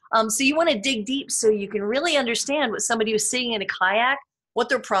 So you want to dig deep so you can really understand what somebody who's sitting in a kayak, what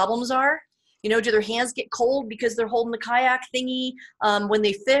their problems are. You know, do their hands get cold because they're holding the kayak thingy when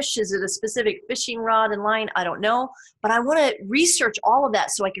they fish? Is it a specific fishing rod and line? I don't know. But I want to research all of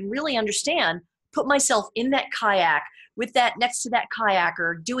that so I can really understand, put myself in that kayak with that, next to that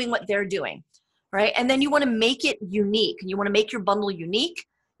kayaker, doing what they're doing, right? And then you want to make it unique. You want to make your bundle unique.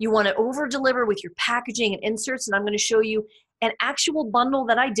 You want to over deliver with your packaging and inserts. And I'm going to show you an actual bundle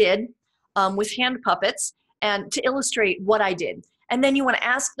that I did with hand puppets, and to illustrate what I did. And then you want to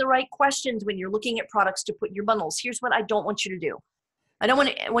ask the right questions when you're looking at products to put in your bundles. Here's what I don't want you to do. I don't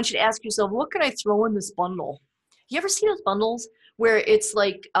want you to ask yourself, what can I throw in this bundle? You ever see those bundles where it's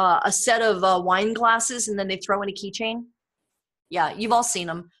like a set of wine glasses and then they throw in a keychain? Yeah, you've all seen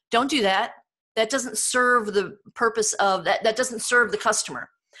them. Don't do that. That doesn't serve the purpose of that. That doesn't serve the customer.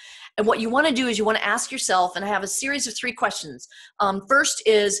 And what you want to do is you want to ask yourself, and I have a series of 3 questions. First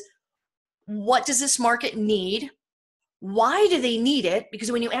is, what does this market need? Why do they need it?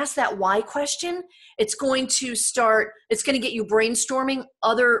 Because when you ask that why question, it's going to get you brainstorming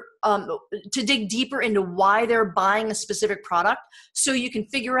to dig deeper into why they're buying a specific product, so you can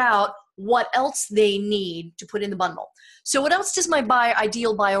figure out what else they need to put in the bundle. So what else does my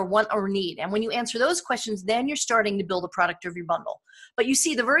ideal buyer want or need? And when you answer those questions, then you're starting to build a product of your bundle. But you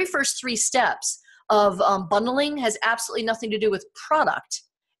see, the very first 3 steps of bundling has absolutely nothing to do with product.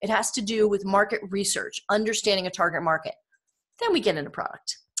 It has to do with market research, understanding a target market. Then we get into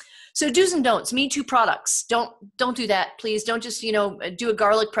product. So do's and don'ts, Me Too products. Don't do that, please. Don't just, do a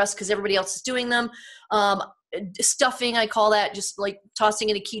garlic press because everybody else is doing them. stuffing, I call that, just like tossing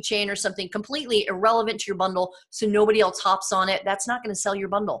in a keychain or something completely irrelevant to your bundle so nobody else hops on it. That's not going to sell your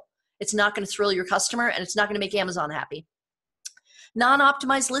bundle. It's not going to thrill your customer, and it's not going to make Amazon happy.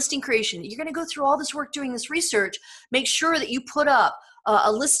 Non-optimized listing creation. You're going to go through all this work doing this research. Make sure that you put up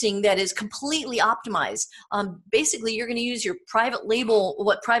a listing that is completely optimized. Basically, you're going to use your private label,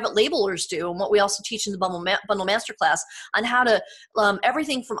 what private labelers do, and what we also teach in the Bundle Masterclass on how to,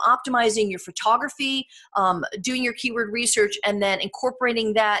 everything from optimizing your photography, doing your keyword research, and then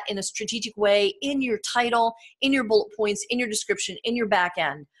incorporating that in a strategic way in your title, in your bullet points, in your description, in your back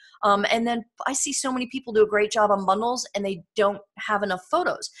end. And then I see so many people do a great job on bundles and they don't have enough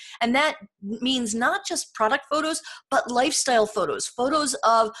photos. And that means not just product photos, but lifestyle photos, photos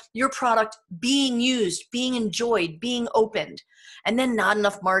of your product being used, being enjoyed, being opened, and then not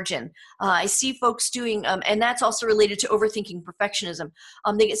enough margin. I see folks doing, and that's also related to overthinking perfectionism.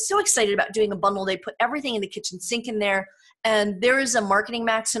 They get so excited about doing a bundle, they put everything in the kitchen sink in there. And there is a marketing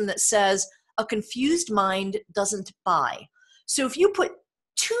maxim that says, a confused mind doesn't buy. So if you put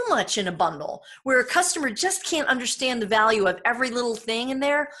too much in a bundle where a customer just can't understand the value of every little thing in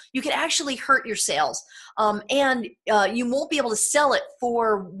there, you can actually hurt your sales. And you won't be able to sell it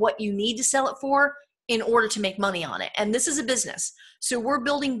for what you need to sell it for in order to make money on it. And this is a business. So we're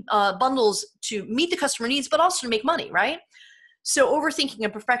building bundles to meet the customer needs, but also to make money, right? So overthinking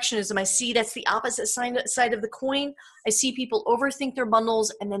and perfectionism, I see that's the opposite side of the coin. I see people overthink their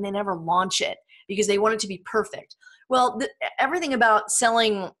bundles and then they never launch it because they want it to be perfect. Well, everything about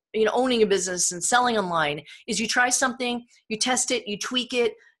selling, owning a business and selling online is you try something, you test it, you tweak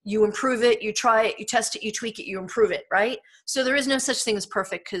it, you improve it, you try it, you test it, you tweak it, you improve it, right? So there is no such thing as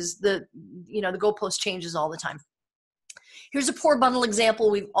perfect because the goalpost changes all the time. Here's a poor bundle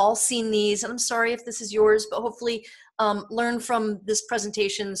example. We've all seen these, and I'm sorry if this is yours, but hopefully learn from this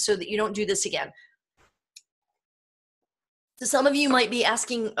presentation so that you don't do this again. So some of you might be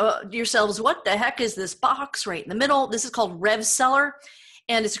asking yourselves, what the heck is this box right in the middle? This is called RevSeller,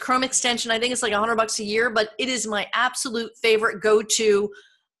 and it's a Chrome extension. I think it's like $100 a year, but it is my absolute favorite go-to.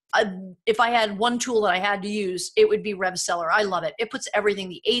 If I had one tool that I had to use, it would be RevSeller. I love it. It puts everything,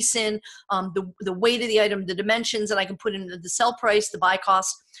 the ASIN, the weight of the item, the dimensions, and I can put in the sell price, the buy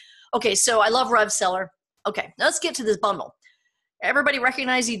cost. Okay, so I love RevSeller. Okay, now let's get to this bundle. Everybody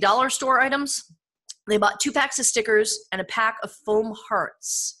recognize the dollar store items? They bought 2 packs of stickers and a pack of foam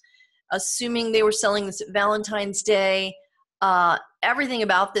hearts, assuming they were selling this at Valentine's Day. Everything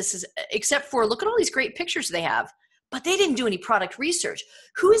about this is, except for, look at all these great pictures they have, but they didn't do any product research.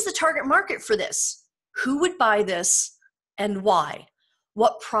 Who is the target market for this? Who would buy this and why?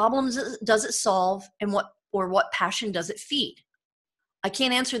 What problems does it solve and what passion does it feed? I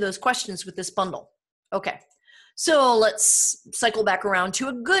can't answer those questions with this bundle. Okay. So let's cycle back around to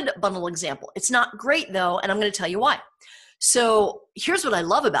a good bundle example. It's not great though, and I'm going to tell you why. So here's what I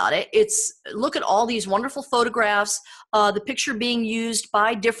love about it. Look at all these wonderful photographs, the picture being used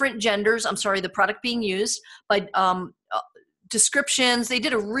by different genders. I'm sorry, the product being used by descriptions. They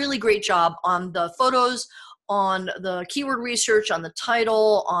did a really great job on the photos, on the keyword research, on the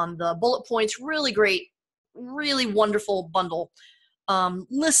title, on the bullet points. Really great, really wonderful bundle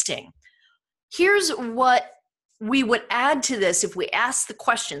listing. Here's what we would add to this if we ask the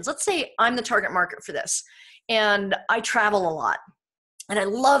questions. Let's say I'm the target market for this and I travel a lot and I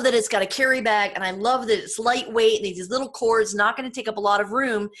love that it's got a carry bag and I love that it's lightweight and these little cords, not going to take up a lot of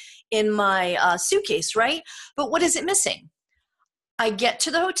room in my suitcase, right? But what is it missing? I get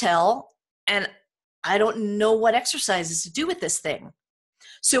to the hotel and I don't know what exercises to do with this thing.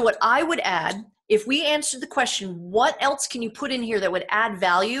 So what I would add, if we answered the question, what else can you put in here that would add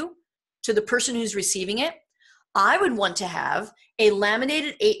value to the person who's receiving it? I would want to have a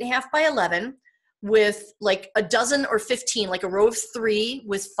laminated 8.5 by 11 with like a dozen or 15, like a row of 3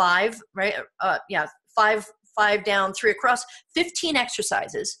 with 5, right? Five down, 3 across, 15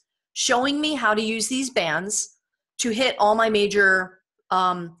 exercises showing me how to use these bands to hit all my major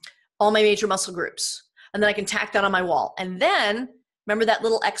muscle groups. And then I can tack that on my wall. And then remember that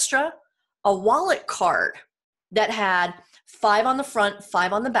little extra, a wallet card that had 5 on the front,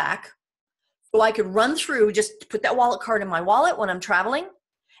 5 on the back. So I could run through, just put that wallet card in my wallet when I'm traveling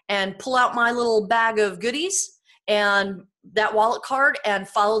and pull out my little bag of goodies and that wallet card and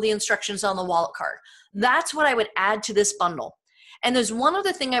follow the instructions on the wallet card. That's what I would add to this bundle. And there's one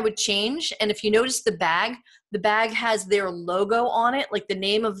other thing I would change. And if you notice the bag has their logo on it, like the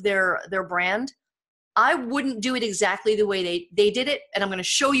name of their brand. I wouldn't do it exactly the way they did it. And I'm going to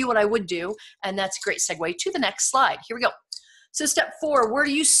show you what I would do. And that's a great segue to the next slide. Here we go. So step 4, where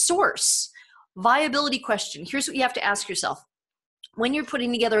do you source? Viability question. Here's what you have to ask yourself. When you're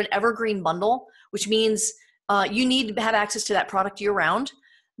putting together an evergreen bundle, which means You need to have access to that product year round.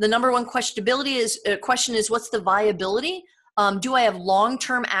 The number one question is what's the viability? Do I have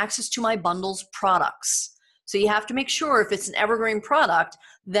long-term access to my bundles products? So you have to make sure if it's an evergreen product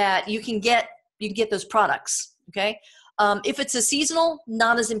that you can get those products. Okay. If it's a seasonal,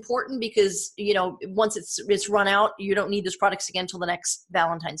 not as important because, you know, once it's run out, you don't need those products again until the next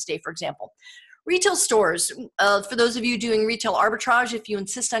Valentine's Day, for example. Retail stores, for those of you doing retail arbitrage, if you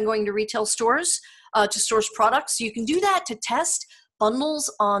insist on going to retail stores to source products, you can do that to test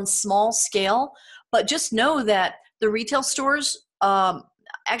bundles on small scale, but just know that the retail stores,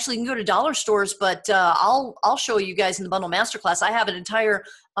 actually you can go to dollar stores, but I'll show you guys in the bundle masterclass. I have an entire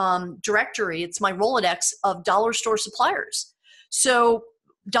directory. It's my Rolodex of dollar store suppliers. So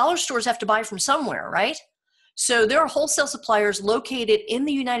dollar stores have to buy from somewhere, right? So there are wholesale suppliers located in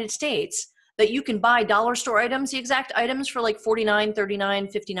the United States that you can buy dollar store items, the exact items, for like 49, 39,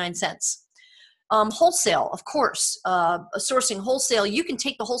 59 cents. Wholesale, of course, sourcing wholesale, you can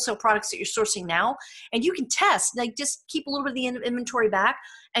take the wholesale products that you're sourcing now and you can test, like just keep a little bit of the inventory back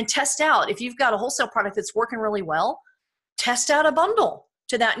and test out. If you've got a wholesale product that's working really well, test out a bundle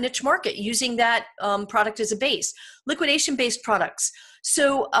to that niche market using that product as a base. Liquidation-based products.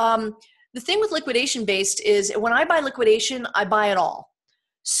 So the thing with liquidation-based is when I buy liquidation, I buy it all.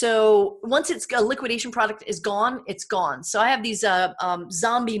 So once a liquidation product is gone, it's gone. So I have these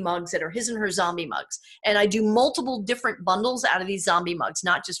zombie mugs that are his and her zombie mugs. And I do multiple different bundles out of these zombie mugs,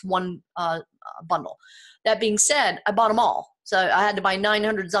 not just one bundle. That being said, I bought them all. So I had to buy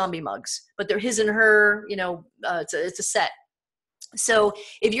 900 zombie mugs, but they're his and her, you know, it's a set. So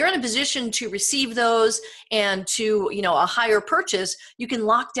if you're in a position to receive those and to, you know, a higher purchase, you can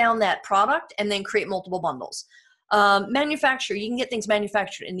lock down that product and then create multiple bundles. Manufacture, you can get things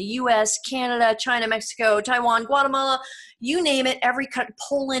manufactured in the US, Canada, China, Mexico, Taiwan, Guatemala, you name it, every country,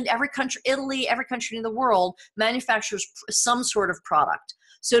 Poland, every country, Italy, every country in the world manufactures some sort of product.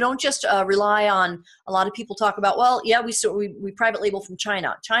 So don't just rely on, a lot of people talk about, well, yeah, we private label from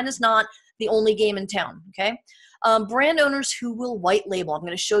China. China's not the only game in town, okay? Brand owners who will white label. I'm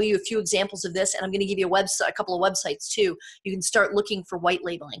going to show you a few examples of this, and I'm going to give you a couple of websites too. You can start looking for white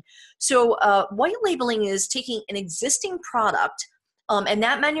labeling. So white labeling is taking an existing product, and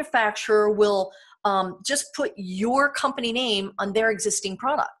that manufacturer will just put your company name on their existing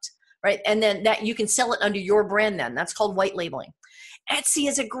product, right? And then that you can sell it under your brand then. That's called white labeling. Etsy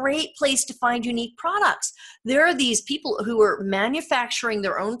is a great place to find unique products. There are these people who are manufacturing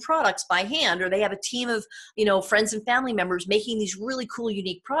their own products by hand, or they have a team of, you know, friends and family members making these really cool,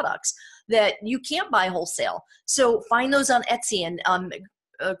 unique products that you can't buy wholesale. So find those on Etsy and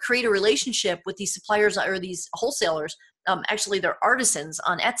create a relationship with these suppliers or these wholesalers. Actually, they're artisans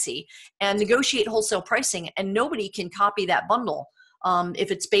on Etsy, and negotiate wholesale pricing, and nobody can copy that bundle. If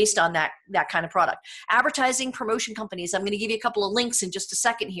it's based on that kind of product. Advertising, promotion companies. I'm going to give you a couple of links in just a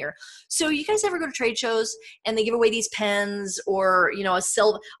second here. So you guys ever go to trade shows and they give away these pens or, you know,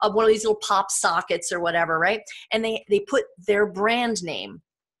 one of these little pop sockets or whatever, right? And they put their brand name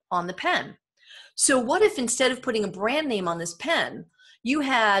on the pen. So what if instead of putting a brand name on this pen, you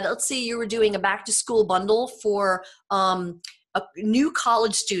had, let's say you were doing a back to school bundle for new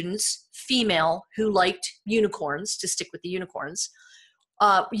college students, female, who liked unicorns, to stick with the unicorns.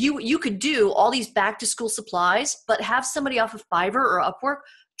 You could do all these back to school supplies, but have somebody off of Fiverr or Upwork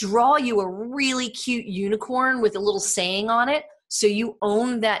draw you a really cute unicorn with a little saying on it. So you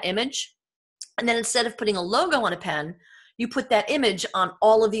own that image. And then instead of putting a logo on a pen, you put that image on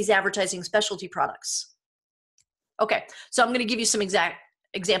all of these advertising specialty products. Okay, so I'm going to give you some exact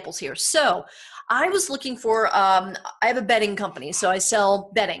examples here. So I was looking for, I have a bedding company, so I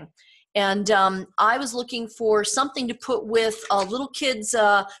sell bedding. And I was looking for something to put with a little kid's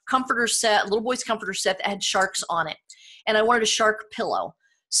comforter set, little boy's comforter set that had sharks on it. And I wanted a shark pillow.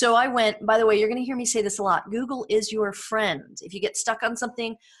 So I went, by the way, you're going to hear me say this a lot. Google is your friend. If you get stuck on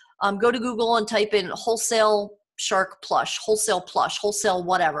something, go to Google and type in wholesale shark plush, wholesale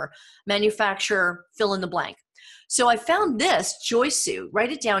whatever, manufacturer, fill in the blank. So I found this, Joissu,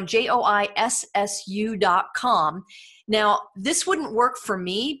 write it down, JOISSU.com. Now, this wouldn't work for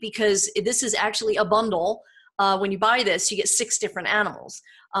me because this is actually a bundle. When you buy this, you get 6 different animals.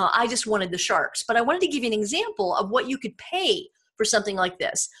 I just wanted the sharks, but I wanted to give you an example of what you could pay for something like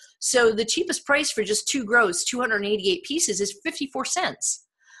this. So the cheapest price for just 2 grows, 288 pieces, is 54 cents.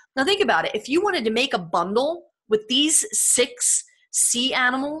 Now think about it. If you wanted to make a bundle with these 6 sea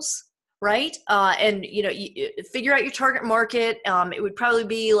animals, right? And you know, you figure out your target market. It would probably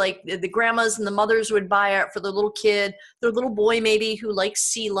be like the grandmas and the mothers would buy it for their little kid, their little boy maybe who likes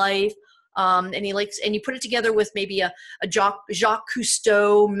sea life. And you put it together with maybe a Jacques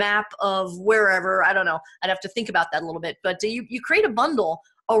Cousteau map of wherever, I don't know, I'd have to think about that a little bit, but you create a bundle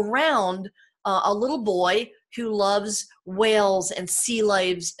around a little boy who loves whales and sea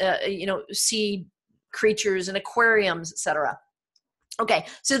lives, sea creatures and aquariums, etc. Okay,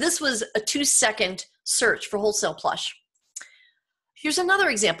 so this was a 2-second search for wholesale plush. Here's another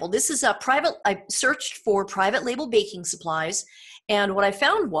example. This is I searched for private label baking supplies, and what I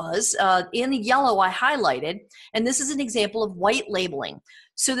found was in yellow I highlighted, and this is an example of white labeling.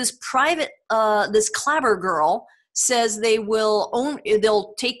 So this this Clabber girl says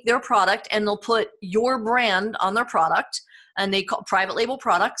they'll take their product and they'll put your brand on their product, and they call private label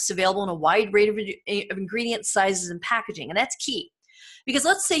products available in a wide range of ingredients, sizes, and packaging, and that's key. Because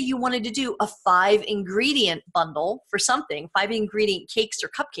let's say you wanted to do a 5-ingredient bundle for something, 5-ingredient cakes or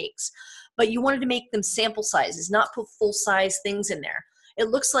cupcakes, but you wanted to make them sample sizes, not put full-size things in there. It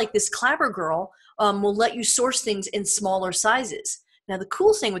looks like this Clabber girl will let you source things in smaller sizes. Now, the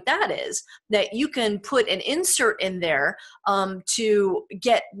cool thing with that is that you can put an insert in there to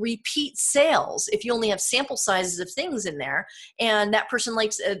get repeat sales if you only have sample sizes of things in there, and that person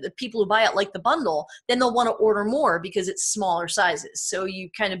likes, the people who buy it like the bundle, then they'll want to order more because it's smaller sizes. So you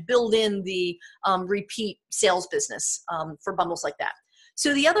kind of build in the repeat sales business for bundles like that.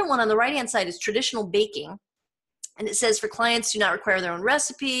 So the other one on the right-hand side is traditional baking. And it says for clients do not require their own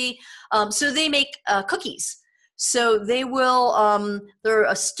recipe. So they make cookies. So they will, they're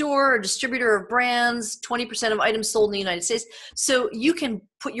a store, a distributor of brands, 20% of items sold in the United States. So you can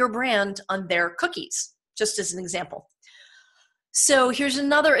put your brand on their cookies, just as an example. So here's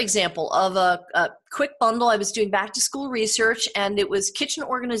another example of a quick bundle. I was doing back to school research, and it was kitchen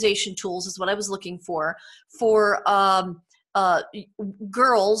organization tools is what I was looking for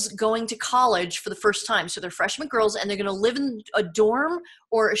girls going to college for the first time. So they're freshman girls, and they're going to live in a dorm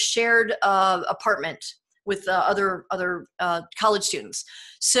or a shared apartment with other college students.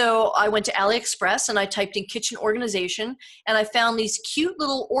 So I went to AliExpress and I typed in kitchen organization, and I found these cute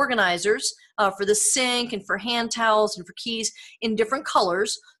little organizers for the sink and for hand towels and for keys in different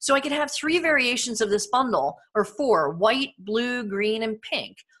colors. So I could have 3 variations of this bundle, or 4, white, blue, green, and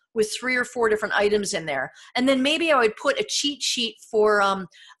pink, with 3 or 4 different items in there. And then maybe I would put a cheat sheet for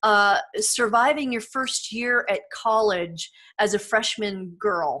surviving your first year at college as a freshman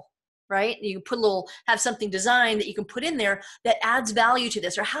girl. Right? You can have something designed that you can put in there that adds value to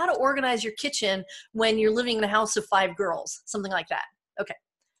this, or how to organize your kitchen when you're living in a house of 5 girls, something like that. Okay,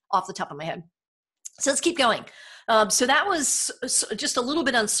 off the top of my head. So let's keep going. So that was just a little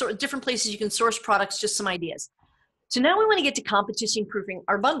bit on different places you can source products, just some ideas. So now we want to get to competition proofing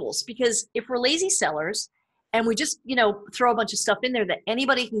our bundles, because if we're lazy sellers and we just, throw a bunch of stuff in there that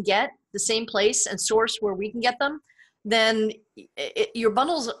anybody can get the same place and source where we can get them, then your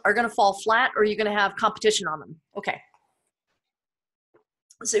bundles are going to fall flat, or you're going to have competition on them. Okay.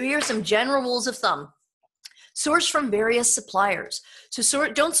 So here's some general rules of thumb. Source from various suppliers.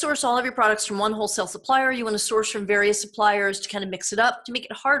 So don't source all of your products from one wholesale supplier. You want to source from various suppliers to kind of mix it up, to make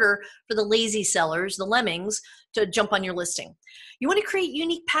it harder for the lazy sellers, the lemmings, to jump on your listing. You want to create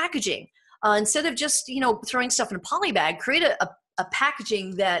unique packaging. Instead of just, throwing stuff in a poly bag, create a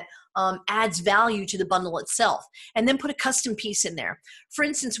packaging that adds value to the bundle itself, and then put a custom piece in there. For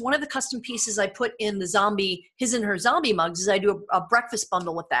instance, one of the custom pieces I put in the his and her zombie mugs is I do a breakfast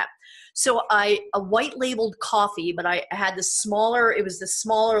bundle with that. So a white labeled coffee, but I had the smaller,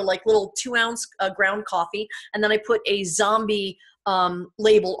 like little 2-ounce ground coffee, and then I put a zombie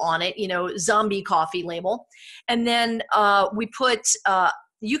label on it, zombie coffee label. And then we put,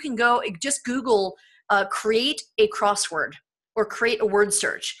 you can just Google create a crossword, or create a word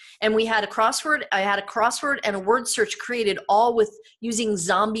search. And I had a crossword and a word search created, all with using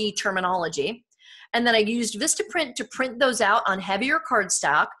zombie terminology. And then I used Vistaprint to print those out on heavier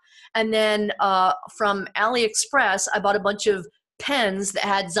cardstock. And then from AliExpress, I bought a bunch of pens that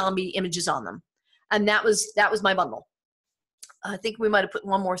had zombie images on them. And that was my bundle. I think we might have put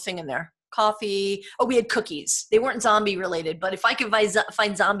one more thing in there. Coffee. Oh, we had cookies. They weren't zombie related, but if I could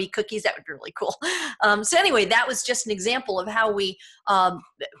find zombie cookies, that would be really cool. So anyway, that was just an example of how we,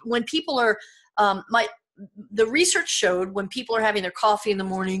 when people are, the research showed when people are having their coffee in the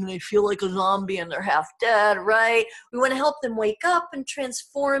morning, they feel like a zombie and they're half dead, right? We want to help them wake up and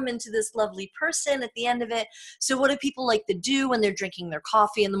transform into this lovely person at the end of it. So what do people like to do when they're drinking their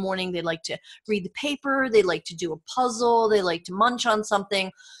coffee in the morning? They like to read the paper. They like to do a puzzle. They like to munch on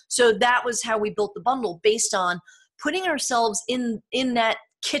something. So that was how we built the bundle, based on putting ourselves in that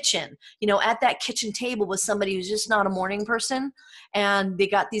kitchen. You know, at that kitchen table was somebody who's just not a morning person, and they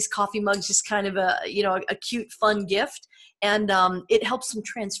got these coffee mugs, just kind of a, you know, a cute, fun gift. And it helps them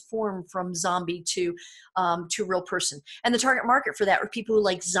transform from zombie to real person. And the target market for that are people who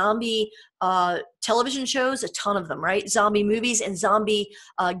like zombie television shows, a ton of them, right? Zombie movies and zombie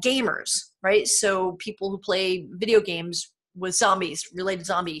gamers, right? So people who play video games with zombies, related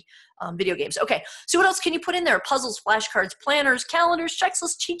zombie video games. Okay, so what else can you put in there? Puzzles, flashcards, planners, calendars,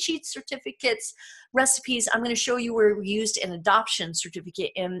 checklists, cheat sheets, certificates, recipes. I'm going to show you where we used an adoption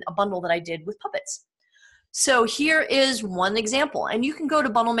certificate in a bundle that I did with puppets. So here is one example, and you can go to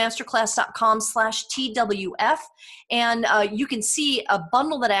bundlemasterclass.com/TWF, and you can see a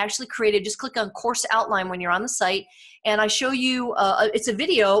bundle that I actually created. Just click on course outline when you're on the site, and I show you, it's a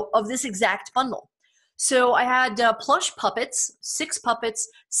video of this exact bundle. So I had plush puppets, 6 puppets,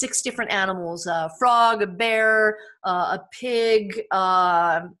 6 different animals, a frog, a bear, a pig,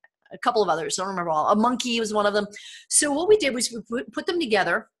 a couple of others, I don't remember all. A monkey was one of them. So what we did was we put them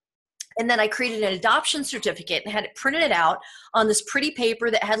together, and then I created an adoption certificate and had it printed out on this pretty paper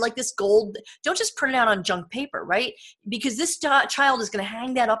that had like this gold. Don't just print it out on junk paper, right? Because this child is going to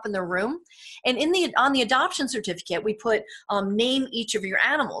hang that up in their room. And on the adoption certificate, we put name each of your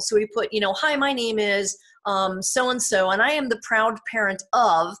animals. So we put, you know, hi, my name is so-and-so, and I am the proud parent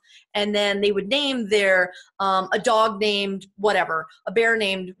of, and then they would name their, a dog named whatever, a bear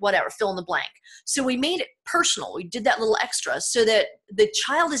named whatever, fill in the blank. So we made it personal. We did that little extra so that the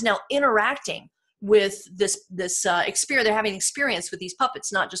child is now interacting with this experience. They're having experience with these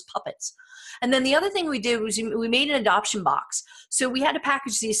puppets, not just puppets. And then the other thing we did was we made an adoption box. So we had to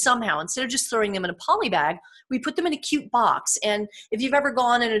package these somehow. Instead of just throwing them in a poly bag, we put them in a cute box. And if you've ever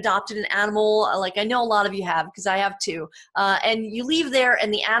gone and adopted an animal, like I know a lot of you have, because I have too, and you leave there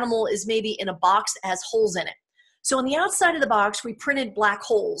and the animal is maybe in a box that has holes in it. So on the outside of the box, we printed black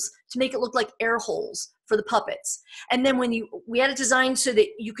holes to make it look like air holes for the puppets. And then we had it designed so that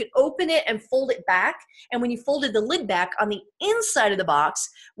you could open it and fold it back. And when you folded the lid back, on the inside of the box,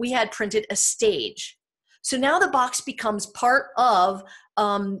 we had printed a stage. So now the box becomes part of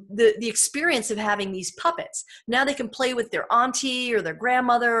the experience of having these puppets. Now they can play with their auntie or their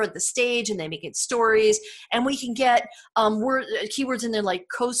grandmother at the stage, and they make it stories. And we can get keywords in there like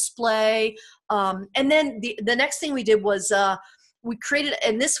cosplay. And then the next thing we did was we created,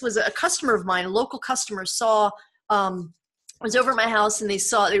 and this was a customer of mine, a local customer saw, was over at my house, and they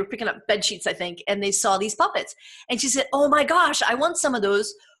were picking up bed sheets, I think, and they saw these puppets. And she said, oh my gosh, I want some of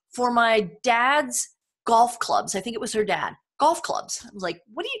those for my dad's golf clubs. I think it was her dad. Golf clubs. I was like,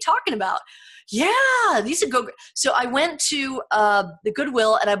 what are you talking about? Yeah, these would go. So I went to the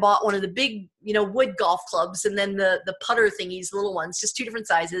Goodwill and I bought one of the big, you know, wood golf clubs, and then the putter thingies, little ones, just 2 different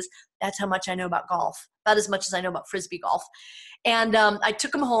sizes. That's how much I know about golf. About as much as I know about Frisbee golf. And I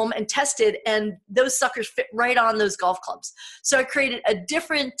took them home and tested, and those suckers fit right on those golf clubs. So I created a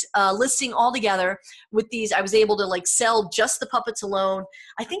different listing altogether with these. I was able to like sell just the puppets alone.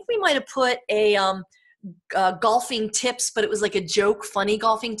 I think we might have put a golfing tips, but it was like a joke, funny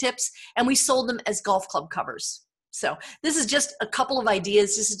golfing tips, and we sold them as golf club covers. So this is just a couple of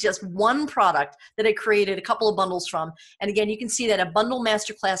ideas. This is just one product that I created a couple of bundles from. And again, you can see that at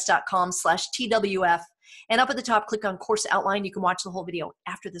bundlemasterclass.com/TWF. And up at the top, click on course outline. You can watch the whole video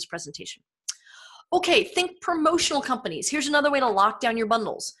after this presentation. Okay, think promotional companies. Here's another way to lock down your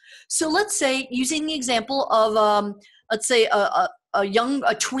bundles. So let's say, using the example of, let's say a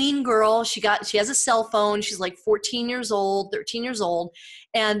tween girl, she has a cell phone, she's like 14 years old, 13 years old,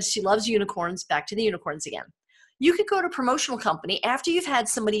 and she loves unicorns. Back to the unicorns again. You could go to a promotional company after you've had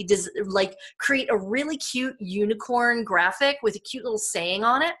somebody create a really cute unicorn graphic with a cute little saying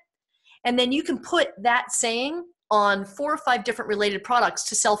on it, and then you can put that saying on 4 or 5 different related products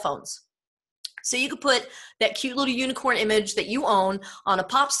to cell phones. So you could put that cute little unicorn image that you own on a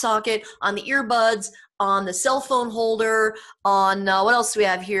pop socket, on the earbuds, on the cell phone holder, on what else do we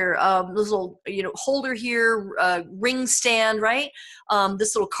have here? This little holder here, ring stand, right?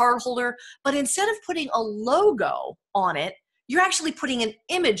 This little card holder. But instead of putting a logo on it, you're actually putting an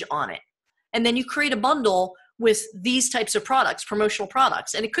image on it. And then you create a bundle with these types of products, promotional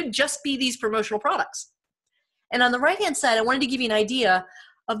products. And it could just be these promotional products. And on the right-hand side, I wanted to give you an idea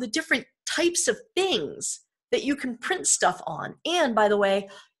of the different types of things that you can print stuff on. And by the way,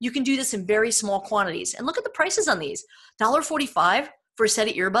 you can do this in very small quantities. And look at the prices on these. $1.45 for a set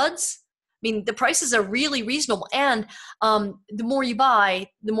of earbuds. I mean, the prices are really reasonable. And the more you buy,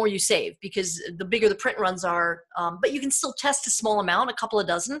 the more you save, because the bigger the print runs are. But you can still test a small amount, a couple of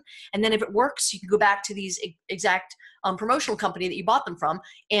dozen. And then if it works, you can go back to these exact promotional company that you bought them from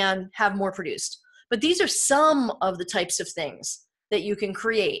and have more produced. But these are some of the types of things that you can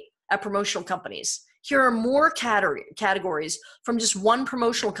create at promotional companies. Here are more categories from just one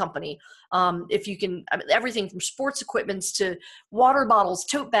promotional company. If you can, I mean, everything from sports equipments to water bottles,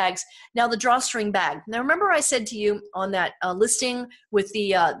 tote bags, now the drawstring bag. Now, remember I said to you on that listing with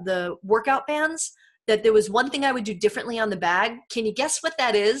the workout bands that there was one thing I would do differently on the bag. Can you guess what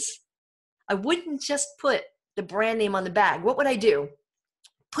that is? I wouldn't just put the brand name on the bag. What would I do?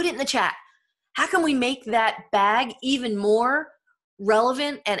 Put it in the chat. How can we make that bag even more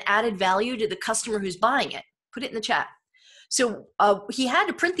relevant and added value to the customer who's buying it? Put it in the chat. So he had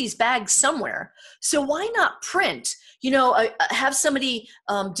to print these bags somewhere. So why not print, have somebody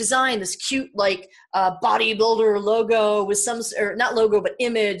design this cute like bodybuilder logo with some, or not logo, but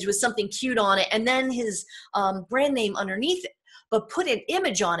image with something cute on it, and then his brand name underneath it. But put an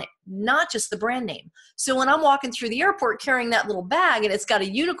image on it, not just the brand name. So when I'm walking through the airport carrying that little bag and it's got a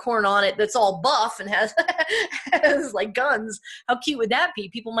unicorn on it that's all buff and has like guns, how cute would that be?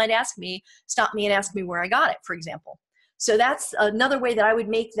 People might stop me and ask me where I got it, for example. So that's another way that I would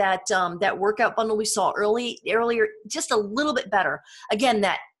make that that workout bundle we saw earlier just a little bit better. Again,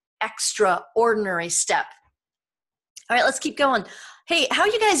 that extraordinary step. All right, let's keep going. Hey, how are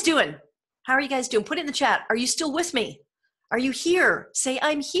you guys doing? How are you guys doing? Put it in the chat. Are you still with me? Are you here? Say,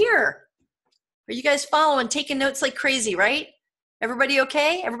 I'm here. Are you guys following, taking notes like crazy, right? Everybody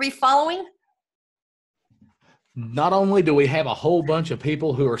okay? Everybody following? Not only do we have a whole bunch of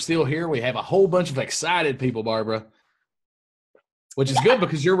people who are still here, we have a whole bunch of excited people, Barbara, which is good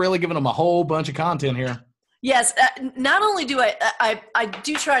because you're really giving them a whole bunch of content here. Yes, not only do I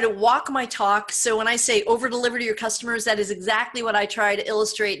do try to walk my talk. So when I say over deliver to your customers, that is exactly what I try to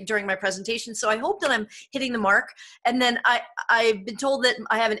illustrate during my presentation. So I hope that I'm hitting the mark. And then I've been told that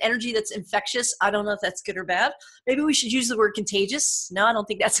I have an energy that's infectious. I don't know if that's good or bad. Maybe we should use the word contagious. No, I don't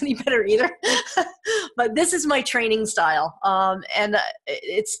think that's any better either. But this is my training style. And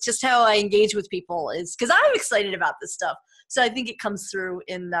it's just how I engage with people, is because I'm excited about this stuff. So I think it comes through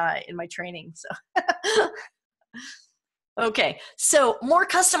in my training. So, okay. So more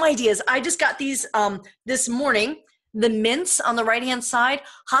custom ideas. I just got these this morning. The mints on the right-hand side,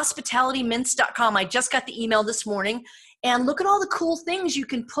 hospitalitymints.com. I just got the email this morning, and look at all the cool things you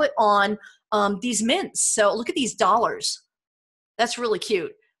can put on these mints. So look at these dollars. That's really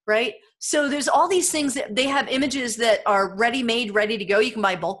cute, right? So there's all these things that they have images that are ready-made, ready to go. You can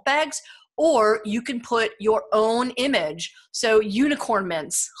buy bulk bags, or you can put your own image. So unicorn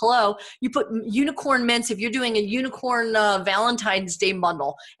mints, hello. You put unicorn mints if you're doing a unicorn Valentine's Day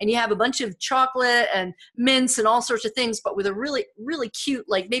bundle, and you have a bunch of chocolate and mints and all sorts of things, but with a really, really cute,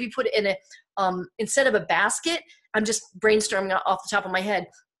 like maybe put it in a, instead of a basket, I'm just brainstorming off the top of my head.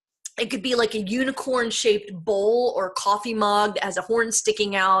 It could be like a unicorn shaped bowl or coffee mug that has a horn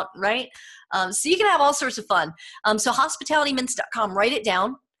sticking out, right? So you can have all sorts of fun. So hospitalitymints.com, write it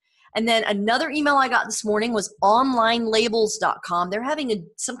down. And then another email I got this morning was onlinelabels.com. They're having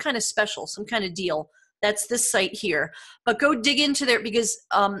some kind of special, some kind of deal. That's this site here. But go dig into their website,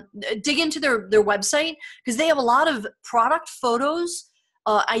 because they have a lot of product photos,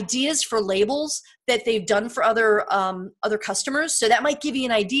 ideas for labels that they've done for other customers. So that might give you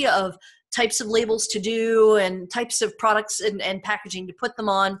an idea of types of labels to do and types of products and packaging to put them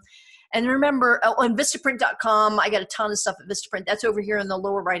on. And remember, on Vistaprint.com, I got a ton of stuff at Vistaprint. That's over here in the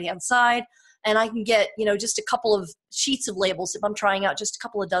lower right-hand side. And I can get, just a couple of sheets of labels if I'm trying out just a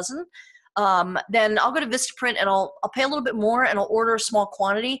couple of dozen. Then I'll go to Vistaprint and I'll pay a little bit more and I'll order a small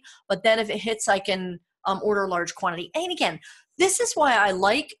quantity. But then if it hits, I can order a large quantity. And again, this is why I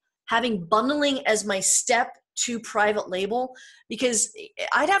like having bundling as my step to private label, because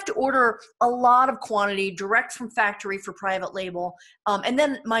I'd have to order a lot of quantity direct from factory for private label. And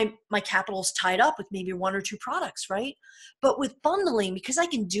then my capital's tied up with maybe one or two products, right? But with bundling, because I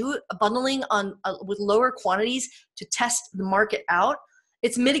can do a bundling on with lower quantities to test the market out,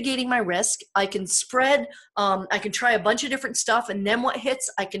 it's mitigating my risk. I can spread, I can try a bunch of different stuff, and then what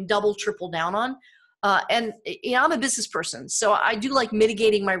hits, I can double, triple down on. And I'm a business person, so I do like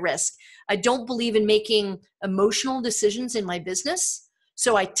mitigating my risk. I don't believe in making emotional decisions in my business.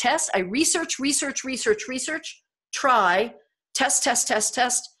 So I test, I research, try, test,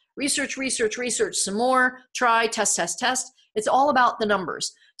 research, some more, try, test. It's all about the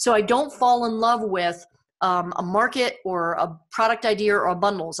numbers. So I don't fall in love with a market or a product idea or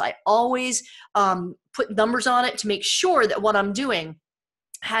bundles. I always put numbers on it to make sure that what I'm doing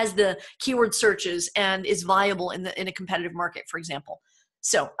has the keyword searches and is viable in a competitive market, for example.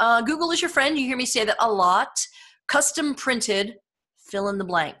 So Google is your friend. You hear me say that a lot. Custom printed, fill in the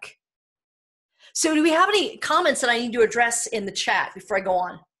blank. So do we have any comments that I need to address in the chat before I go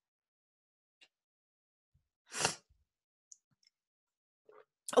on?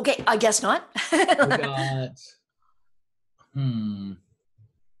 Okay, I guess not. We got, hmm,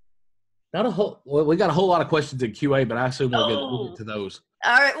 not a whole, well, we got a whole lot of questions in QA, but I assume we'll get Oh, to those.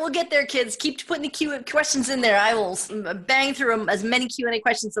 all right, we'll get there, kids. Keep putting the questions in there. I will bang through them, as many Q&A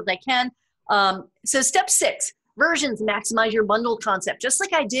questions as I can. So step 6, versions, maximize your bundle concept. Just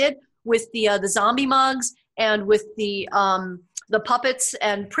like I did with the zombie mugs and with the puppets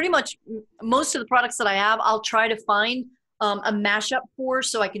and pretty much most of the products that I have, I'll try to find a mashup for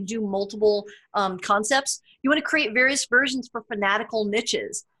so I can do multiple concepts. You want to create various versions for fanatical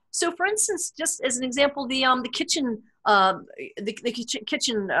niches. So for instance, just as an example, the kitchen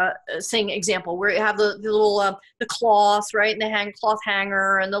kitchen thing example where you have the little the cloth, right, and the cloth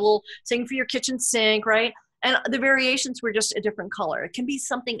hanger and the little thing for your kitchen sink, right, and the variations were just a different color. It can be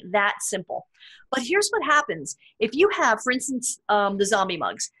something that simple. But here's what happens if you have, for instance, the zombie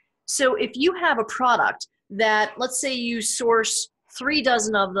mugs. So if you have a product that, let's say you source 3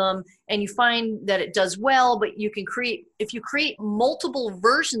 dozen of them and you find that it does well, but you can create, if you create multiple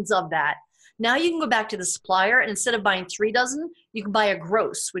versions of that, now you can go back to the supplier and instead of buying 3 dozen, you can buy a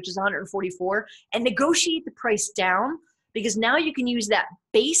gross, which is 144, and negotiate the price down, because now you can use that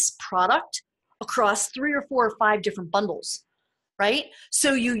base product across 3 or 4 or 5 different bundles, right?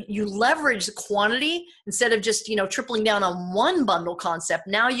 So you leverage the quantity instead of just, tripling down on one bundle concept.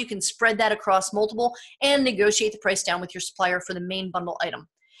 Now you can spread that across multiple and negotiate the price down with your supplier for the main bundle item.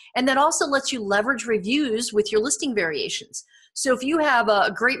 And that also lets you leverage reviews with your listing variations. So if you have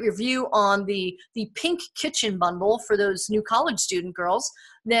a great review on the pink kitchen bundle for those new college student girls,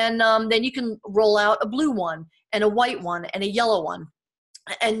 then you can roll out a blue one and a white one and a yellow one,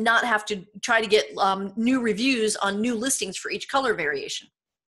 and not have to try to get new reviews on new listings for each color variation.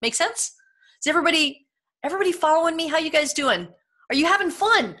 Make sense? Is everybody following me? How you guys doing? Are you having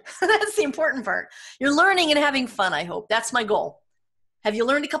fun? That's the important part. You're learning and having fun, I hope. That's my goal. Have you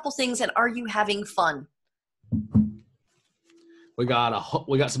learned a couple things, and are you having fun? We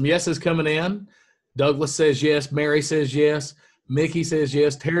got some yeses coming in. Douglas says yes. Mary says yes. Mickey says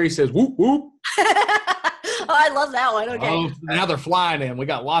yes. Terry says whoop, whoop. Oh, I love that one. Okay. Oh, now they're flying in. We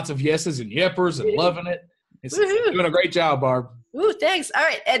got lots of yeses and yeppers and loving it. It's doing a great job, Barb. Ooh, thanks. All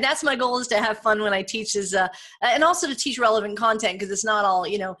right. And that's my goal, is to have fun when I teach, and also to teach relevant content, because it's not all,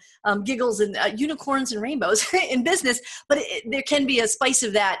 giggles and unicorns and rainbows in business, but there can be a spice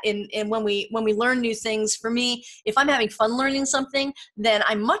of that in when we learn new things. For me, if I'm having fun learning something, then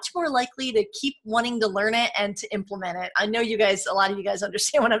I'm much more likely to keep wanting to learn it and to implement it. I know a lot of you guys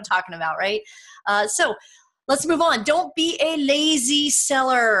understand what I'm talking about, right? So let's move on. Don't be a lazy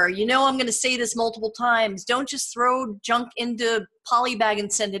seller. I'm going to say this multiple times. Don't just throw junk into polybag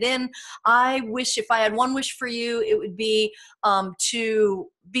and send it in. I wish, if I had one wish for you, it would be to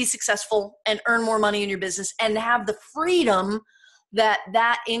be successful and earn more money in your business and have the freedom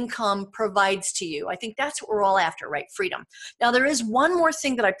that income provides to you. I think that's what we're all after, right? Freedom. Now, there is one more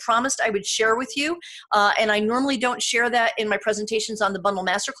thing that I promised I would share with you, and I normally don't share that in my presentations on the Bundle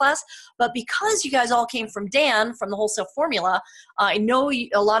Masterclass, but because you guys all came from Dan, from the Wholesale Formula, I know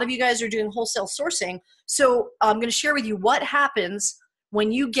a lot of you guys are doing wholesale sourcing, so I'm going to share with you what happens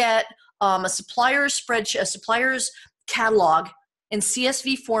when you get a supplier's spreadsheet, a supplier's catalog in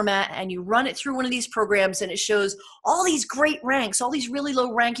CSV format, and you run it through one of these programs, and it shows all these great ranks, all these really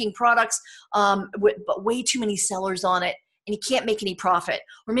low ranking products, but way too many sellers on it, and you can't make any profit.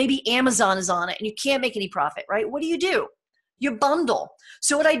 Or maybe Amazon is on it and you can't make any profit, right? What do? You bundle.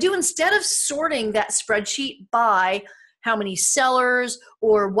 So what I do, instead of sorting that spreadsheet by how many sellers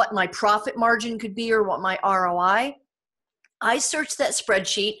or what my profit margin could be or what my ROI, I search that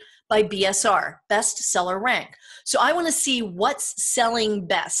spreadsheet by BSR, best seller rank. So I want to see what's selling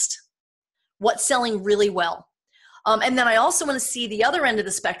best, what's selling really well. And then I also want to see the other end of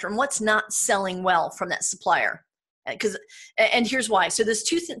the spectrum, what's not selling well from that supplier. And here's why. So there's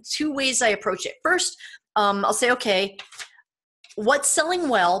two ways I approach it. First, I'll say, okay, what's selling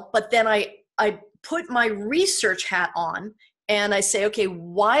well, but then I put my research hat on and I say, okay,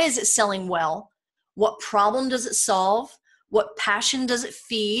 why is it selling well? What problem does it solve? What passion does it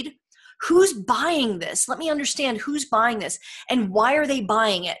feed? Who's buying this? Let me understand who's buying this and why are they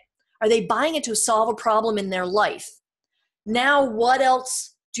buying it? Are they buying it to solve a problem in their life? Now, what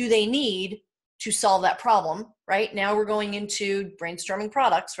else do they need to solve that problem, right? Now we're going into brainstorming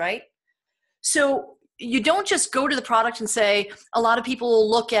products, right? So you don't just go to the product and say, a lot of people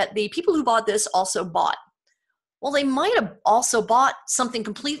look at the people who bought this also bought. Well, they might have also bought something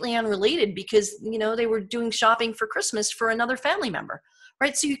completely unrelated because, they were doing shopping for Christmas for another family member,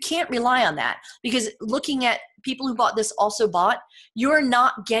 right? So you can't rely on that, because looking at people who bought this also bought, you're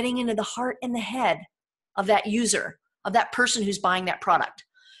not getting into the heart and the head of that user, of that person who's buying that product.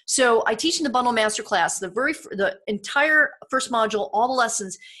 So I teach in the bundle masterclass, the entire first module, all the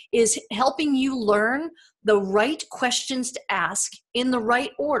lessons is helping you learn the right questions to ask in the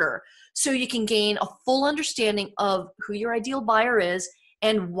right order so you can gain a full understanding of who your ideal buyer is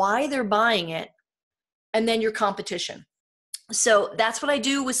and why they're buying it, and then your competition. So that's what I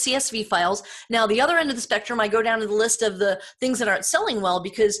do with CSV files. Now, the other end of the spectrum, I go down to the list of the things that aren't selling well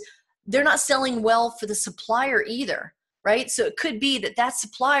because they're not selling well for the supplier either, right? So it could be that that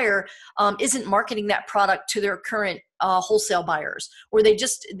supplier isn't marketing that product to their current wholesale buyers, or they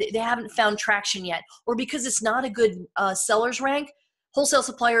haven't found traction yet, or because it's not a good seller's rank, wholesale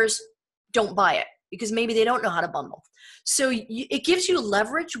suppliers don't buy it because maybe they don't know how to bundle. So it gives you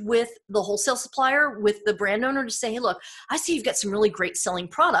leverage with the wholesale supplier, with the brand owner, to say, hey, look, I see you've got some really great selling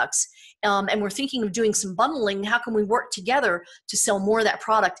products, and we're thinking of doing some bundling. How can we work together to sell more of that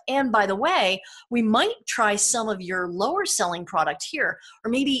product? And by the way, we might try some of your lower selling product here.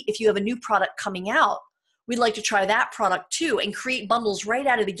 Or maybe if you have a new product coming out, we'd like to try that product too and create bundles right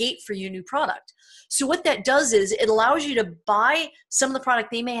out of the gate for your new product. So what that does is it allows you to buy some of the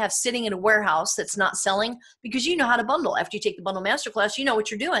product they may have sitting in a warehouse that's not selling because you know how to bundle. After you take the bundle masterclass, you know what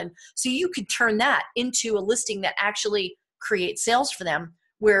you're doing. So you could turn that into a listing that actually creates sales for them,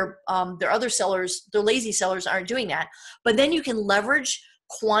 where their other sellers, their lazy sellers, aren't doing that. But then you can leverage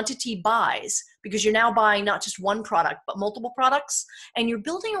quantity buys because you're now buying not just one product, but multiple products. And you're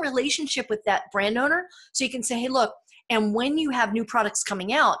building a relationship with that brand owner. So you can say, hey, look, and when you have new products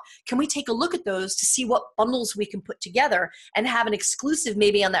coming out, can we take a look at those to see what bundles we can put together and have an exclusive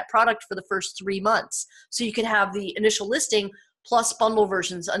maybe on that product for the first 3 months? So you can have the initial listing plus bundle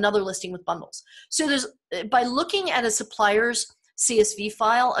versions, another listing with bundles. So by looking at a supplier's CSV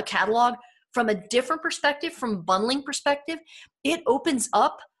file, a catalog, from a different perspective, from a bundling perspective, it opens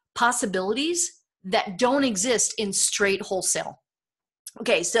up possibilities that don't exist in straight wholesale.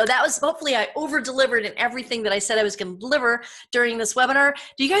 Okay, so that was, hopefully I over-delivered in everything that I said I was going to deliver during this webinar.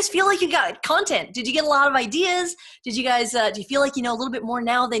 Do you guys feel like you got content? Did you get a lot of ideas? Did you guys, do you feel like you know a little bit more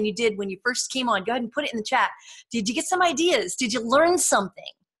now than you did when you first came on? Go ahead and put it in the chat. Did you get some ideas? Did you learn something?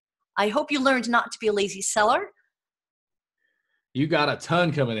 I hope you learned not to be a lazy seller. You got a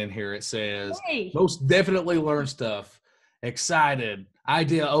ton coming in here. It says, Hey. Most definitely learn stuff. Excited.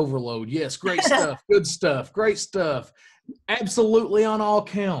 Idea overload. Yes, great stuff. Good stuff. Great stuff. Absolutely on all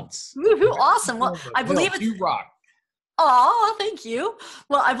counts. Woohoo, awesome. Well, I believe it's, you rock. Oh, thank you.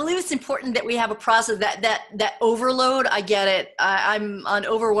 Well, I believe it's important that we have a process that overload. I get it. I'm on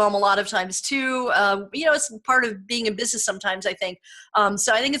overwhelm a lot of times too. You know, it's part of being in business sometimes, I think.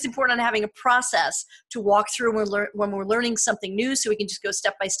 So I think it's important on having a process to walk through when we're learning something new, so we can just go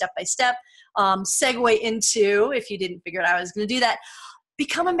step by step by step. Segue into, if you didn't figure out I was going to do that,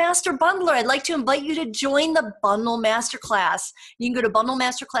 become a master bundler. I'd like to invite you to join the Bundle Masterclass. You can go to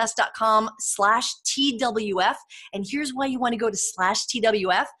bundlemasterclass.com/TWF. And here's why you want to go to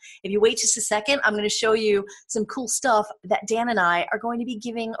 /TWF. If you wait just a second, I'm going to show you some cool stuff that Dan and I are going to be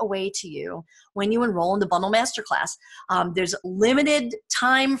giving away to you when you enroll in the Bundle Masterclass. There's limited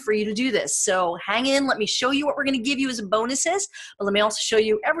time for you to do this. So hang in. Let me show you what we're going to give you as bonuses. But let me also show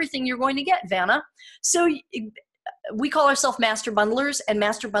you everything you're going to get, Vanna. So we call ourselves master bundlers and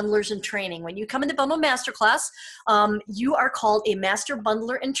master bundlers in training. When you come into Bundle Masterclass, you are called a master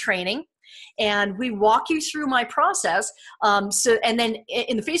bundler in training. And we walk you through my process. And then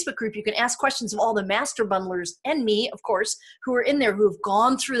in the Facebook group, you can ask questions of all the master bundlers and me, of course, who are in there, who have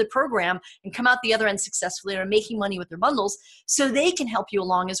gone through the program and come out the other end successfully and are making money with their bundles, so they can help you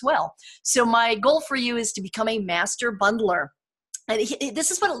along as well. So my goal for you is to become a master bundler. And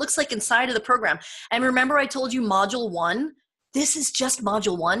this is what it looks like inside of the program. And remember, I told you Module 1. This is just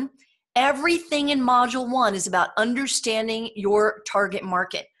Module 1. Everything in Module 1 is about understanding your target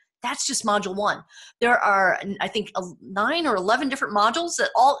market. That's just Module 1. There are, I think, 9 or 11 different modules that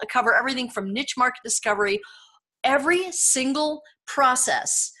all cover everything from niche market discovery, every single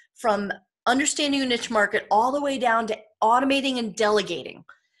process from understanding a niche market all the way down to automating and delegating.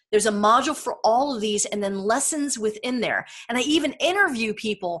 There's a module for all of these, and then lessons within there. And I even interview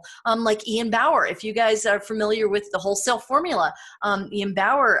people like Ian Bauer. If you guys are familiar with the wholesale formula, Ian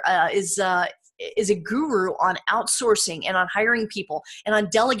Bauer is a guru on outsourcing and on hiring people and on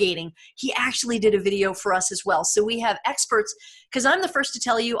delegating. He actually did a video for us as well. So we have experts, because I'm the first to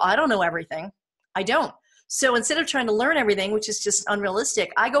tell you I don't know everything. I don't. So instead of trying to learn everything, which is just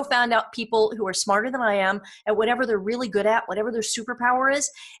unrealistic, I go find out people who are smarter than I am at whatever they're really good at, whatever their superpower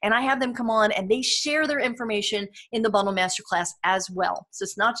is, and I have them come on and they share their information in the Bundle Masterclass as well. So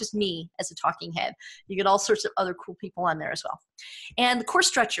it's not just me as a talking head. You get all sorts of other cool people on there as well. And the course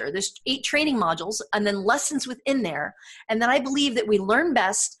structure, there's 8 training modules and then lessons within there. And then I believe that we learn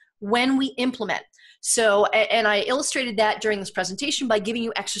best when we implement. So, and I illustrated that during this presentation by giving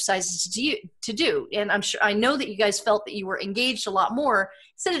you exercises to do. And I know that you guys felt that you were engaged a lot more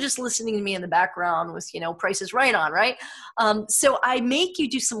instead of just listening to me in the background with, Price is Right on, right? So I make you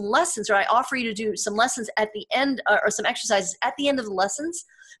do some lessons, or I offer you to do some lessons at the end, or some exercises at the end of the lessons,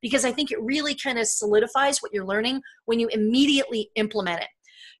 because I think it really kind of solidifies what you're learning when you immediately implement it.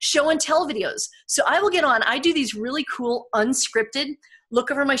 Show and tell videos. So I will get on, I do these really cool unscripted, look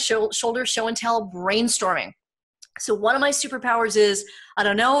over my shoulder, show and tell brainstorming. So one of my superpowers is, I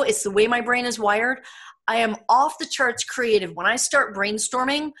don't know, it's the way my brain is wired. I am off the charts creative. When I start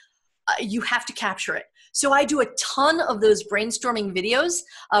brainstorming, you have to capture it. So I do a ton of those brainstorming videos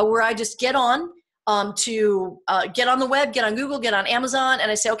where I just get on get on the web, get on Google, get on Amazon, and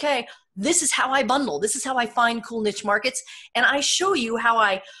I say, okay, this is how I bundle. This is how I find cool niche markets. And I show you how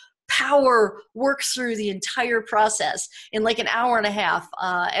I power work through the entire process in like an hour and a half.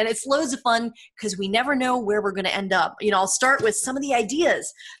 And it's loads of fun because we never know where we're going to end up. I'll start with some of the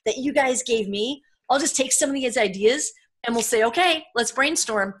ideas that you guys gave me. I'll just take some of these ideas and we'll say, okay, let's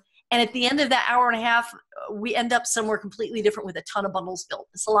brainstorm. And at the end of that hour and a half, we end up somewhere completely different with a ton of bundles built.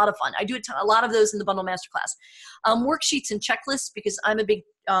 It's a lot of fun. I do a lot of those in the Bundle Masterclass. Worksheets and checklists, because I'm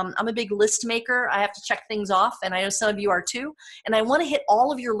a big list maker. I have to check things off, and I know some of you are too. And I want to hit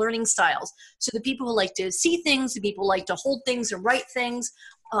all of your learning styles. So the people who like to see things, the people who like to hold things and write things,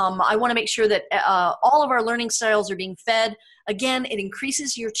 I want to make sure that all of our learning styles are being fed. Again, it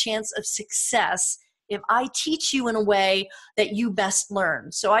increases your chance of success if I teach you in a way that you best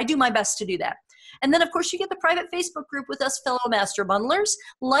learn. So I do my best to do that. And then, of course, you get the private Facebook group with us fellow master bundlers,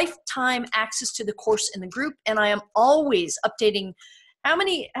 lifetime access to the course in the group, and I am always updating. How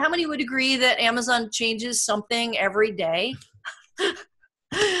many would agree that Amazon changes something every day?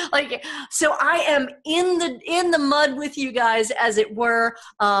 So I am in the mud with you guys, as it were.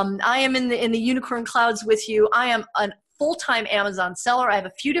 I am in the unicorn clouds with you. I am a full-time Amazon seller. I have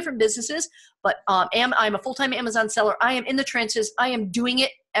a few different businesses, but I'm a full-time Amazon seller. I am in the trenches. I am doing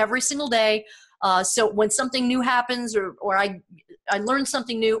it every single day. So when something new happens or I learn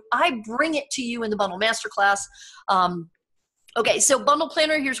something new, I bring it to you in the Bundle Masterclass. Okay, so Bundle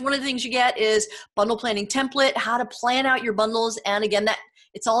Planner, here's one of the things you get is Bundle Planning Template, how to plan out your bundles. And again,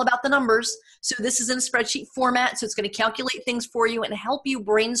 it's all about the numbers. So this is in a spreadsheet format, so it's going to calculate things for you and help you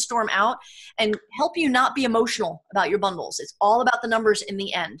brainstorm out and help you not be emotional about your bundles. It's all about the numbers in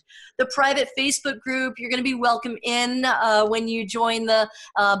the end. The private Facebook group, you're going to be welcome in when you join the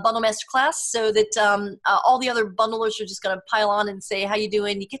Bundle Masterclass, so that all the other bundlers are just going to pile on and say, how you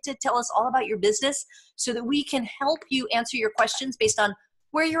doing? You get to tell us all about your business so that we can help you answer your questions based on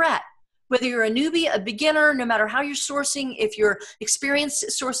where you're at. Whether you're a newbie, a beginner, no matter how you're sourcing, if you're experienced at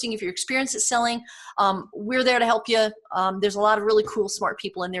sourcing, if you're experienced at selling, we're there to help you. There's a lot of really cool, smart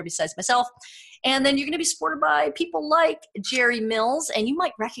people in there besides myself. And then you're going to be supported by people like Jerry Mills, and you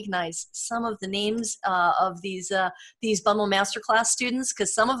might recognize some of the names of these Bundle Masterclass students,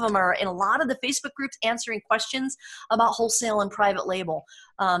 because some of them are in a lot of the Facebook groups answering questions about wholesale and private label.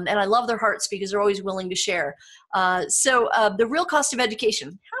 And I love their hearts because they're always willing to share. So the real cost of education.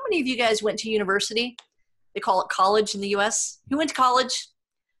 How many of you guys went to university? They call it college in the US. Who went to college?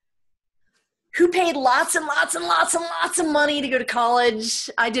 Who paid lots and lots and lots and lots of money to go to college?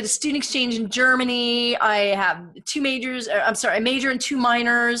 I did a student exchange in Germany. I have a major and 2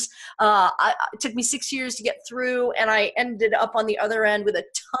 minors. It took me 6 years to get through, and I ended up on the other end with a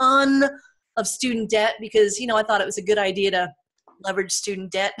ton of student debt because, I thought it was a good idea to leverage student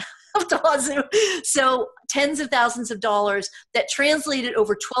debt up to wazoo. So tens of thousands of dollars that translated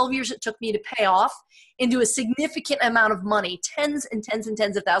over 12 years it took me to pay off into a significant amount of money, tens and tens and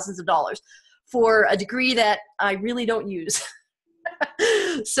tens of thousands of dollars, for a degree that I really don't use.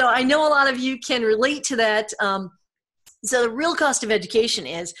 So I know a lot of you can relate to that. So the real cost of education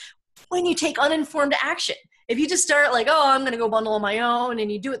is when you take uninformed action. If you just start like, oh, I'm going to go bundle on my own,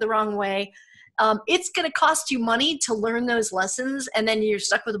 and you do it the wrong way, it's going to cost you money to learn those lessons, and then you're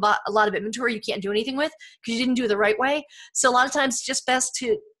stuck with a lot of inventory you can't do anything with because you didn't do it the right way. So a lot of times it's just best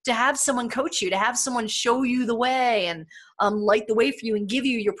to have someone coach you, to have someone show you the way and light the way for you and give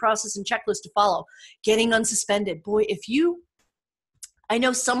you your process and checklist to follow. Getting unsuspended. Boy, I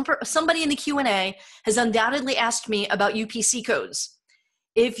know somebody in the Q&A has undoubtedly asked me about UPC codes.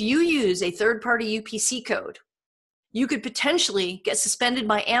 If you use a third-party UPC code, you could potentially get suspended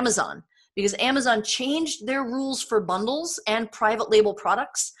by Amazon, because Amazon changed their rules for bundles and private label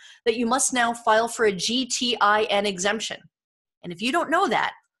products that you must now file for a GTIN exemption. And if you don't know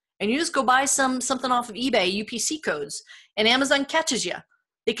that, and you just go buy something off of eBay, UPC codes, and Amazon catches you,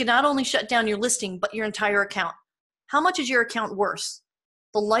 they can not only shut down your listing, but your entire account. How much is your account worth?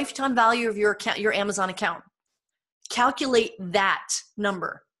 the lifetime value of your account, your Amazon account. Calculate that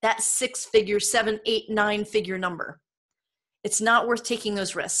number, that 6-figure, 7, 8, 9-figure number. It's not worth taking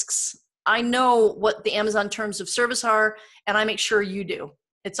those risks. I know what the Amazon terms of service are, and I make sure you do.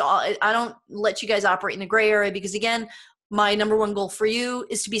 It's all, I don't let you guys operate in the gray area, because again, my number one goal for you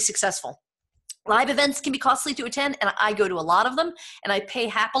is to be successful. Live events can be costly to attend, and I go to a lot of them, and I pay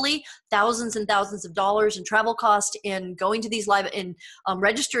happily thousands and thousands of dollars in travel cost in going to these live, in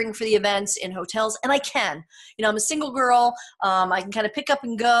registering for the events, in hotels, and I can. You know, I'm a single girl. I can kind of pick up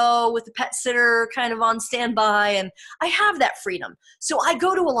and go with the pet sitter kind of on standby, and I have that freedom. So I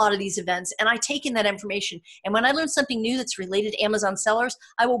go to a lot of these events, and I take in that information, and when I learn something new that's related to Amazon sellers,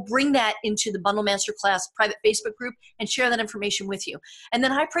 I will bring that into the Bundle Masterclass private Facebook group and share that information with you. And then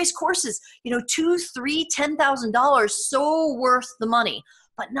high price courses, you know, $2,000, $3,000, $10,000, so worth the money.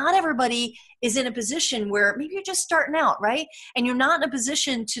 But not everybody is in a position where maybe you're just starting out, right? And you're not in a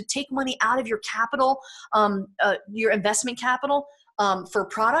position to take money out of your capital, your investment capital for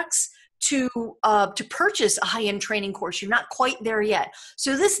products to purchase a high-end training course. You're not quite there yet.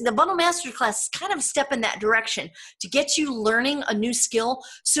 So the Bundle Masterclass is kind of a step in that direction to get you learning a new skill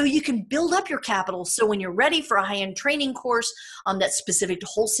so you can build up your capital. So when you're ready for a high-end training course that's specific to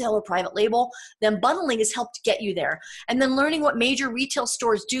wholesale or private label, then bundling has helped get you there. And then learning what major retail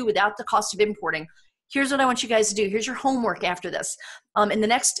stores do without the cost of importing. Here's what I want you guys to do. Here's your homework after this. In the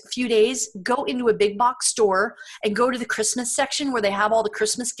next few days, go into a big box store and go to the Christmas section where they have all the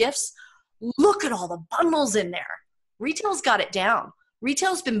Christmas gifts. Look at all the bundles in there. Retail's got it down.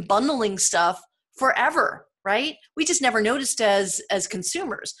 Retail's been bundling stuff forever, right? We just never noticed as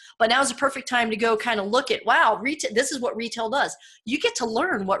consumers. But now's the perfect time to go kind of look at, wow, retail, this is what retail does. You get to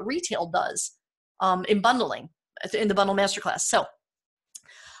learn what retail does in bundling, in the Bundle Masterclass. So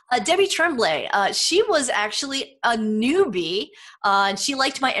Debbie Tremblay, she was actually a newbie, and she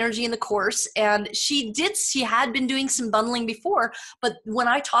liked my energy in the course, and she had been doing some bundling before, but when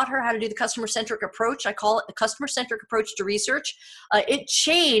I taught her how to do the customer-centric approach, I call it the customer-centric approach to research, it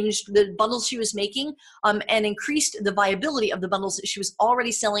changed the bundles she was making and increased the viability of the bundles that she was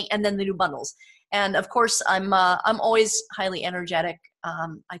already selling, and then the new bundles. And of course, I'm always highly energetic.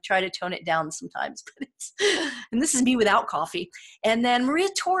 I try to tone it down sometimes, but and this is me without coffee. And then Maria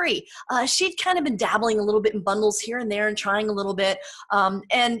Torrey, she'd kind of been dabbling a little bit in bundles here and there and trying a little bit.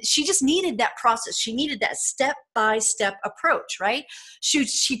 And she just needed that process. She needed that step-by-step approach, right?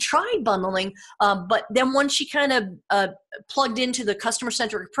 She tried bundling, but then once she kind of plugged into the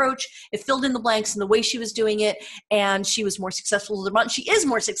customer-centric approach, it filled in the blanks in the way she was doing it, and she was more successful with her bundling. She is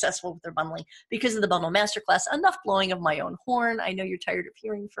more successful with her bundling because of the Bundle Masterclass. Enough blowing of my own horn. I know you're tired of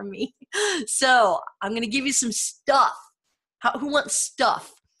hearing from me. So I'm going to give you some stuff. Who wants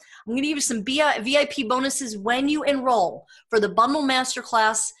stuff? I'm going to give you some VIP bonuses when you enroll for the Bundle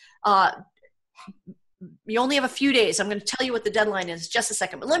Masterclass. You only have a few days. I'm going to tell you what the deadline is in just a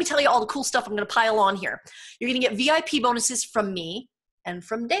second. But let me tell you all the cool stuff I'm going to pile on here. You're going to get VIP bonuses from me and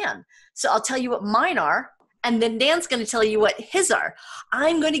from Dan. So I'll tell you what mine are, and then Dan's going to tell you what his are.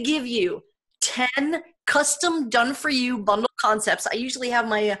 I'm going to give you 10 custom done-for-you bundle concepts. I usually have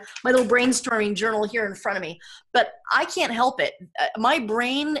my little brainstorming journal here in front of me, but I can't help it. My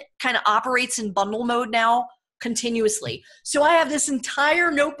brain kind of operates in bundle mode now continuously. So I have this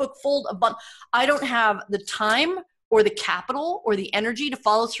entire notebook full of bundles. I don't have the time or the capital or the energy to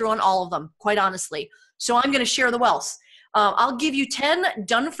follow through on all of them, quite honestly. So I'm going to share the wealth. I'll give you 10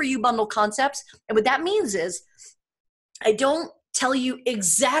 done-for-you bundle concepts, and what that means is I don't tell you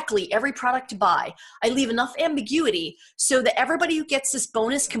exactly every product to buy. I leave enough ambiguity so that everybody who gets this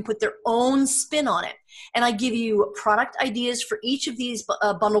bonus can put their own spin on it. And I give you product ideas for each of these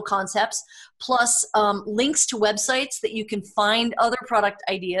bundle concepts, plus links to websites that you can find other product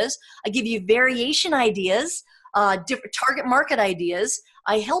ideas. I give you variation ideas, different target market ideas.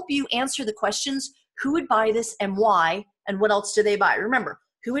 I help you answer the questions, who would buy this and why, and what else do they buy? Remember,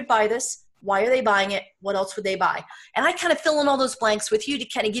 who would buy this? Why are they buying it? What else would they buy? And I kind of fill in all those blanks with you to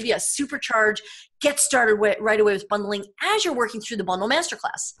kind of give you a supercharge, get started right away with bundling as you're working through the Bundle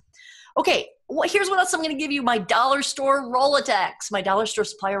Masterclass. Okay, here's what else I'm going to give you, my dollar store Rolodex, my dollar store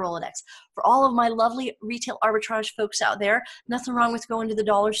supplier Rolodex. For all of my lovely retail arbitrage folks out there, nothing wrong with going to the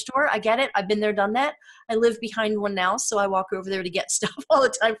dollar store. I get it. I've been there, done that. I live behind one now, so I walk over there to get stuff all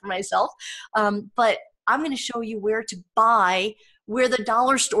the time for myself. But I'm going to show you where to buy, where the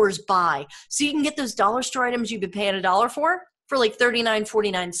dollar stores buy. So you can get those dollar store items you've been paying $1 for like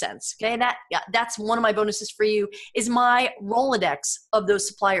 39.49 cents. Okay, that's one of my bonuses for you, is my Rolodex of those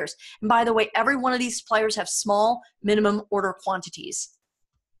suppliers. And by the way, every one of these suppliers have small minimum order quantities.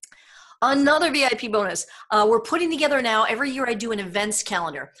 Another VIP bonus. We're putting together now, every year I do an events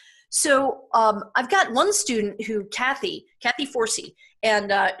calendar. So I've got one student who, Kathy Forsey,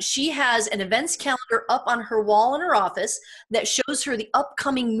 and she has an events calendar up on her wall in her office that shows her the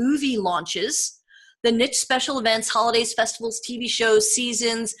upcoming movie launches, the niche special events, holidays, festivals, TV shows,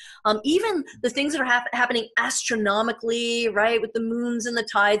 seasons, even the things that are happening astronomically, right, with the moons and the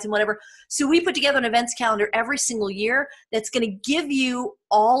tides and whatever. So we put together an events calendar every single year that's going to give you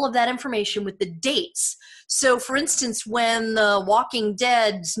all of that information with the dates. So for instance, when The Walking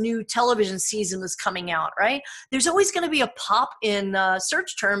Dead's new television season was coming out, right, there's always going to be a pop in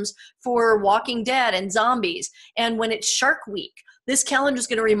search terms for Walking Dead and zombies. And when it's Shark Week, this calendar is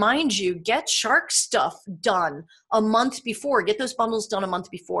going to remind you, get shark stuff done a month before. Get those bundles done a month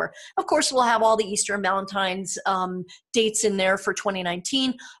before. Of course, we'll have all the Easter and Valentine's dates in there for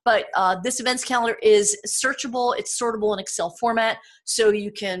 2019. But this events calendar is searchable. It's sortable in Excel format. So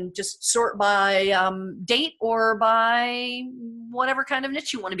you can just sort by date or by whatever kind of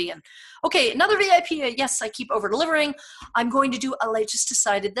niche you want to be in. Okay, another VIP. Yes, I keep over delivering. I'm going to do, I just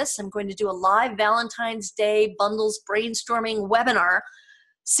decided this. I'm going to do a live Valentine's Day bundles brainstorming webinar.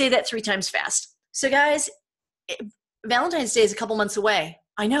 Say that 3 times fast. So guys, Valentine's Day is a couple months away.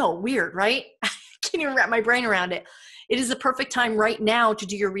 I know, weird, right? I can't even wrap my brain around it. It is the perfect time right now to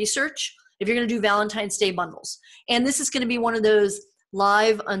do your research if you're going to do Valentine's Day bundles. And this is going to be one of those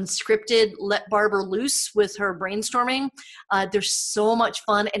live, unscripted, let Barbara loose with her brainstorming. There's so much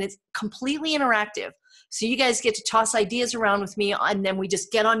fun, and it's completely interactive. So you guys get to toss ideas around with me, and then we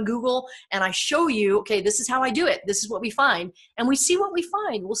just get on Google, and I show you, okay, this is how I do it. This is what we find, and we see what we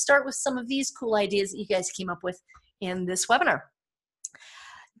find. We'll start with some of these cool ideas that you guys came up with in this webinar.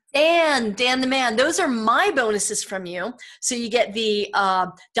 Dan the man, those are my bonuses from you. So you get the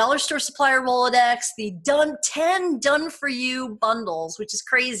Dollar Store Supplier Rolodex, the 10 done for you bundles, which is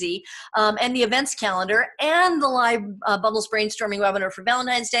crazy, and the events calendar, and the live bundles brainstorming webinar for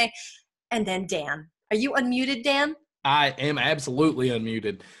Valentine's Day. And then Dan, are you unmuted, Dan? I am absolutely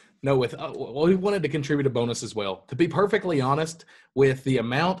unmuted. No, well, we wanted to contribute a bonus as well. To be perfectly honest, with the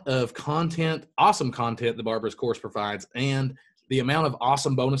amount of content, awesome content that Barbara's course provides, and the amount of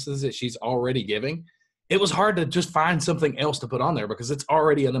awesome bonuses that she's already giving, it was hard to just find something else to put on there because it's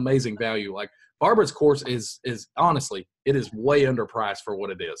already an amazing value. Like Barbara's course is honestly, it is way underpriced for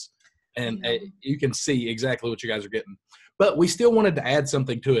what it is. And you can see exactly what you guys are getting. But we still wanted to add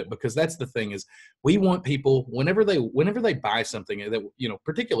something to it because that's the thing is we want people, whenever they buy something that, you know,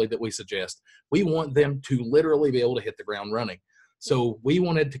 particularly that we suggest, we want them to literally be able to hit the ground running. So we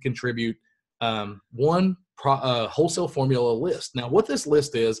wanted to contribute one wholesale formula list. Now, what this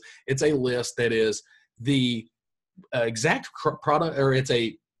list is, it's a list that is the exact product, or it's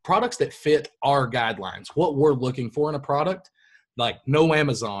a products that fit our guidelines, what we're looking for in a product, like no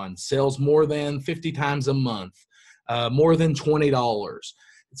Amazon, sells more than 50 times a month, more than $20.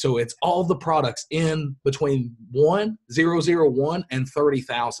 So it's all the products in between 1,001 and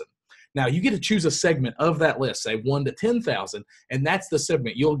 30,000. Now you get to choose a segment of that list, say 1 to 10,000, and that's the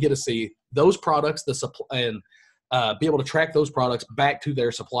segment. You'll get to see those products, and be able to track those products back to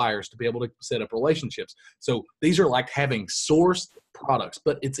their suppliers to be able to set up relationships. So these are like having sourced products,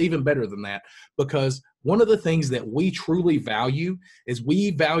 but it's even better than that because one of the things that we truly value is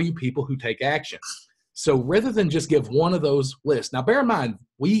we value people who take action. So rather than just give one of those lists, now bear in mind,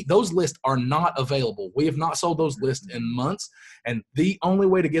 those lists are not available. We have not sold those lists in months, and the only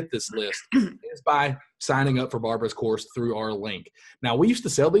way to get this list is by signing up for Barbara's course through our link. Now, we used to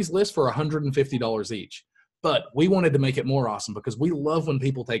sell these lists for $150 each, but we wanted to make it more awesome because we love when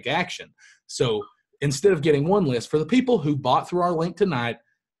people take action. So instead of getting one list, for the people who bought through our link tonight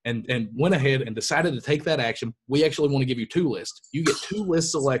and went ahead and decided to take that action, we actually want to give you 2 lists. You get 2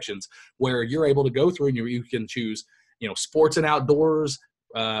 list selections where you're able to go through and you can choose, you know, sports and outdoors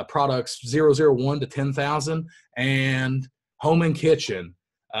products 001 to 10,000 and home and kitchen,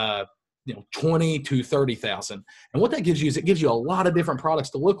 20 to 30,000. And what that gives you is it gives you a lot of different products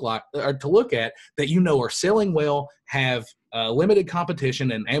to look at that you know are selling well, have limited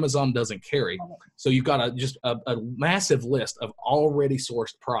competition, and Amazon doesn't carry. So you've got a massive list of already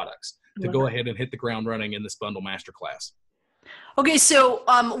sourced products to go ahead and hit the ground running in this bundle masterclass. Okay, so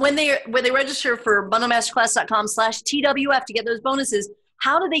when they register for bundlemasterclass.com/TWF to get those bonuses,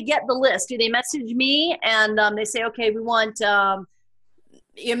 how do they get the list? Do they message me and they say, okay, we want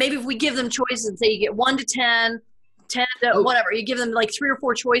maybe if we give them choices and say you get 1 to 10 to whatever, you give them like 3 or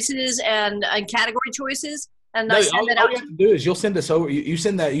 4 choices and category choices. and No, I send it all out you have to do is you'll send us over. You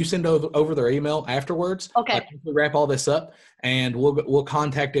send over their email afterwards. Okay. Like we wrap all this up, and we'll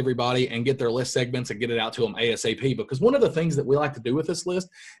contact everybody and get their list segments and get it out to them ASAP. Because one of the things that we like to do with this list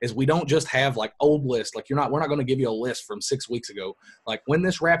is we don't just have like old lists. Like we're not going to give you a list from 6 weeks ago. Like when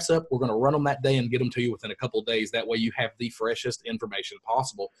this wraps up, we're going to run them that day and get them to you within a couple of days. That way you have the freshest information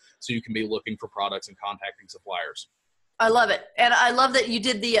possible, so you can be looking for products and contacting suppliers. I love it. And I love that you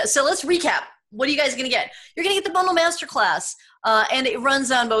did so let's recap. What are you guys going to get? You're going to get the Bundle Masterclass, and it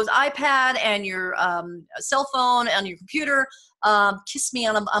runs on both iPad and your cell phone and your computer. Kiss Me,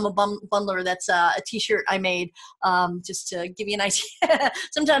 I'm a bundler. That's a t-shirt I made just to give you an idea.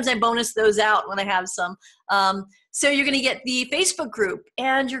 Sometimes I bonus those out when I have some. So you're going to get the Facebook group,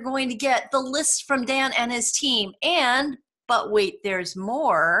 and you're going to get the list from Dan and his team. But wait, there's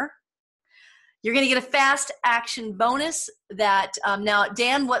more. You're going to get a fast action bonus that now,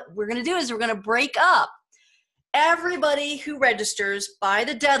 Dan, what we're going to do is we're going to break up everybody who registers by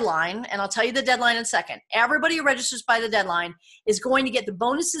the deadline, and I'll tell you the deadline in a second. Everybody who registers by the deadline is going to get the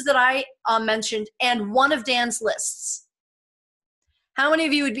bonuses that I mentioned and one of Dan's lists. How many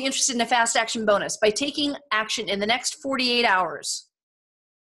of you would be interested in a fast action bonus by taking action in the next 48 hours?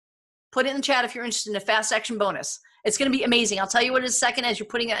 Put it in the chat if you're interested in a fast action bonus. It's going to be amazing. I'll tell you what in a second as you're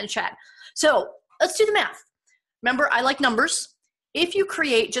putting that in chat. So let's do the math. Remember, I like numbers. If you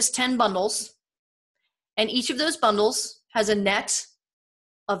create just 10 bundles, and each of those bundles has a net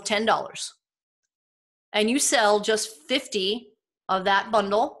of $10, and you sell just 50 of that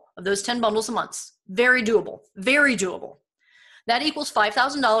bundle, of those 10 bundles a month, very doable, very doable. That equals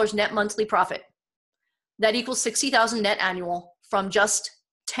 $5,000 net monthly profit. That equals $60,000 net annual from just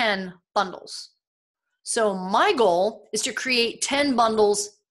 10 bundles. So my goal is to create 10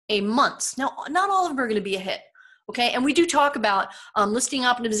 bundles a month. Now, not all of them are going to be a hit, okay? And we do talk about listing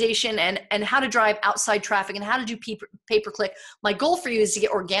optimization and how to drive outside traffic and how to do pay-per-click. My goal for you is to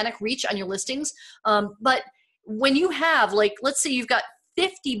get organic reach on your listings. But when you have, like, let's say you've got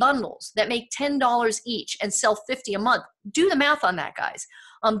 50 bundles that make $10 each and sell 50 a month, do the math on that, guys.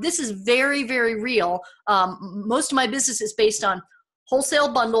 This is very, very real. Most of my business is based on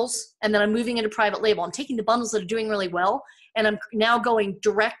wholesale bundles, and then I'm moving into private label. I'm taking the bundles that are doing really well, and I'm now going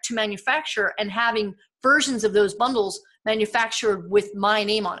direct to manufacturer and having versions of those bundles manufactured with my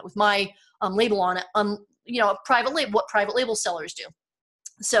name on it, with my label on it. Private label, what private label sellers do.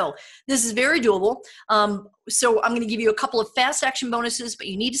 So this is very doable. So I'm going to give you a couple of fast action bonuses, but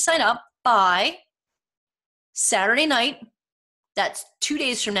you need to sign up by Saturday night. That's 2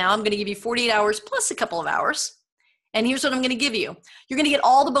 days from now. I'm going to give you 48 hours plus a couple of hours. And here's what I'm going to give you. You're going to get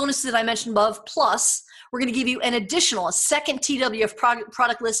all the bonuses that I mentioned above, plus we're going to give you an additional, a second TWF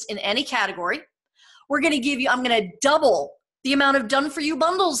product list in any category. We're going to give you, I'm going to double the amount of done-for-you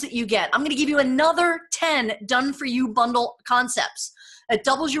bundles that you get. I'm going to give you another 10 done-for-you bundle concepts. It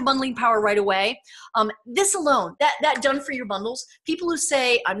doubles your bundling power right away. This alone, that done-for-you bundles, people who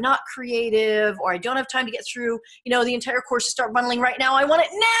say, I'm not creative, or I don't have time to get through, the entire course to start bundling right now. I want it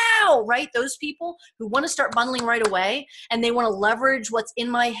now, right? Those people who want to start bundling right away, and they want to leverage what's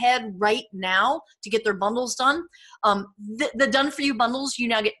in my head right now to get their bundles done. The done-for-you bundles, you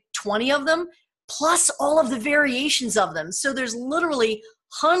now get 20 of them, plus all of the variations of them. So there's literally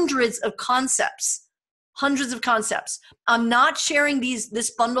hundreds of concepts. I'm not sharing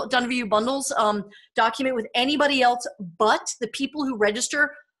this bundle, done-for-you bundles document with anybody else but the people who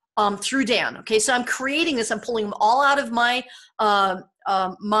register through Dan. Okay, so I'm creating this. I'm pulling them all out of my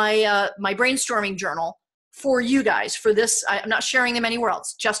my brainstorming journal for you guys. For this, I'm not sharing them anywhere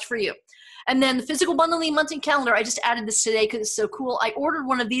else, just for you. And then the physical bundling monthly calendar, I just added this today because it's so cool. I ordered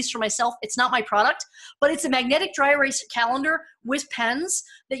one of these for myself. It's not my product, but it's a magnetic dry erase calendar with pens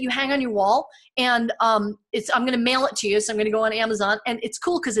that you hang on your wall. And I'm going to mail it to you. So I'm going to go on Amazon. And it's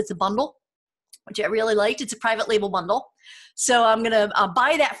cool because it's a bundle, which I really liked. It's a private label bundle. So I'm going to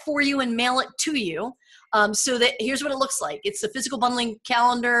buy that for you and mail it to you. So that here's what it looks like. It's a physical bundling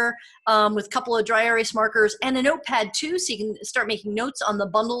calendar with a couple of dry erase markers and a notepad too, so you can start making notes on the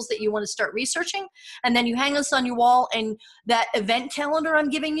bundles that you want to start researching. And then you hang this on your wall, and that event calendar I'm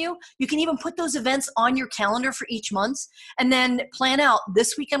giving you, you can even put those events on your calendar for each month, and then plan out,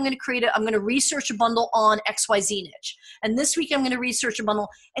 this week I'm going to research a bundle on XYZ niche. And this week I'm going to research a bundle,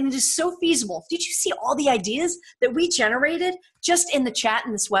 and it is so feasible. Did you see all the ideas that we generated just in the chat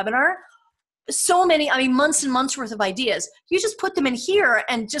in this webinar? So many, months and months worth of ideas. You just put them in here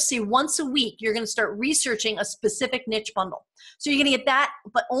and just say once a week, you're going to start researching a specific niche bundle. So you're going to get that,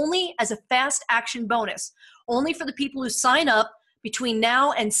 but only as a fast action bonus, only for the people who sign up between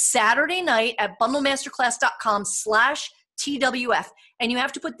now and Saturday night at bundlemasterclass.com/TWF. TWF. And you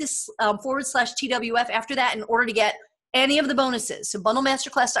have to put this /TWF after that in order to get any of the bonuses. So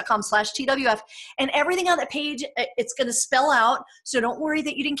bundlemasterclass.com/TWF, and everything on that page, it's going to spell out. So don't worry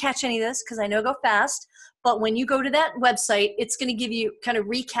that you didn't catch any of this, because I know go fast. But when you go to that website, it's going to give you kind of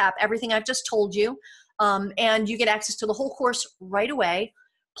recap everything I've just told you. And you get access to the whole course right away,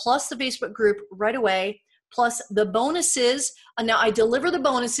 plus the Facebook group right away, plus the bonuses. Now I deliver the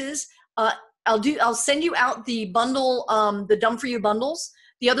bonuses. I'll send you out the bundle, the Dumb For You bundles.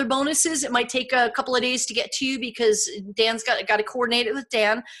 The other bonuses, it might take a couple of days to get to you because Dan's got to coordinate it with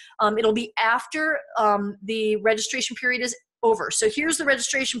Dan. It'll be after the registration period is over. So here's the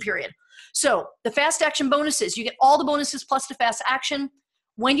registration period. So the fast action bonuses, you get all the bonuses plus the fast action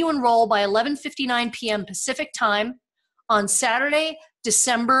when you enroll by 11:59 p.m. Pacific time on Saturday,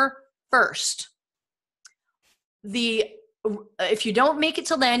 December 1st. If you don't make it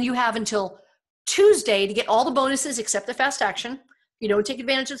till then, you have until Tuesday to get all the bonuses except the fast action. If you don't take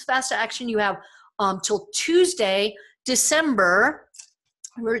advantage of the fast action, you have till Tuesday, December,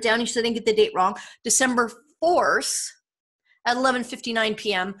 I wrote it down so I didn't get the date wrong, December 4th at 11:59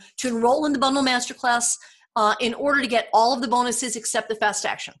 p.m. to enroll in the Bundle Masterclass in order to get all of the bonuses except the fast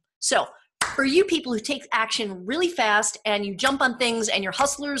action. So for you people who take action really fast and you jump on things and you're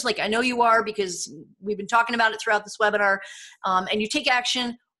hustlers, like I know you are because we've been talking about it throughout this webinar, and you take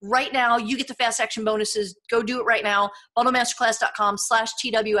action right now, you get the fast action bonuses. Go do it right now.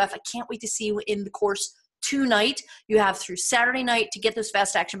 bundlemasterclass.com/TWF. I can't wait to see you in the course tonight. You have through Saturday night to get those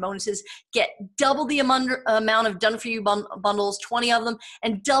fast action bonuses. Get double the amount of done for you bundles, 20 of them,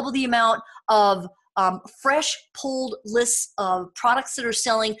 and double the amount of fresh pulled lists of products that are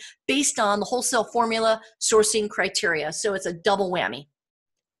selling based on the wholesale formula sourcing criteria. So it's a double whammy.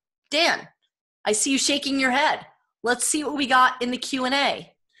 Dan, I see you shaking your head. Let's see what we got in the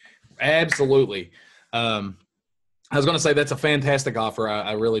Q&A. Absolutely. I was going to say that's a fantastic offer.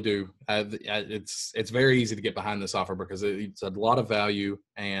 I really do. It's very easy to get behind this offer because it's a lot of value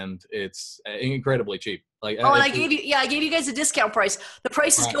and it's incredibly cheap. Like, and I gave you guys a discount price. The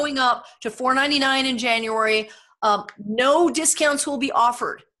price is going up to $4.99 in January. No discounts will be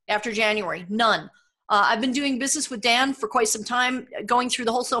offered after January. None. I've been doing business with Dan for quite some time. Going through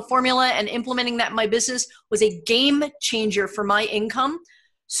the wholesale formula and implementing that in my business was a game changer for my income.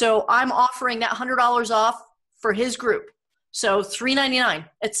 So I'm offering that $100 off for his group. So $3.99.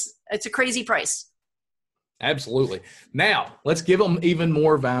 It's a crazy price. Absolutely. Now, let's give them even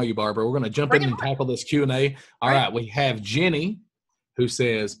more value, Barbara. We're going to jump in and tackle this Q&A. All right. We have Jenny who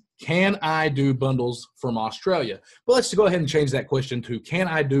says, can I do bundles from Australia? Well, let's go ahead and change that question to, can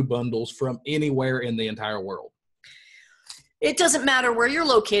I do bundles from anywhere in the entire world? It doesn't matter where you're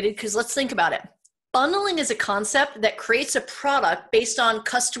located because let's think about it. Bundling is a concept that creates a product based on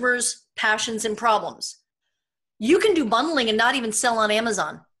customers' passions and problems. You can do bundling and not even sell on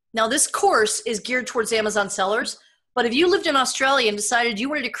Amazon. Now, this course is geared towards Amazon sellers, but if you lived in Australia and decided you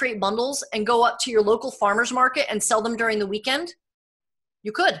wanted to create bundles and go up to your local farmer's market and sell them during the weekend,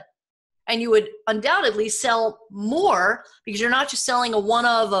 you could. And you would undoubtedly sell more because you're not just selling a one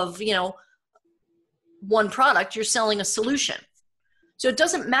product, you're selling a solution. So it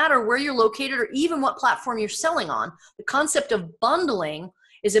doesn't matter where you're located or even what platform you're selling on. The concept of bundling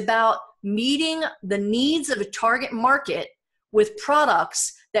is about meeting the needs of a target market with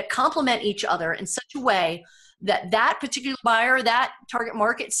products that complement each other in such a way that that particular buyer, that target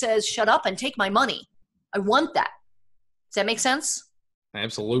market says, shut up and take my money. I want that. Does that make sense?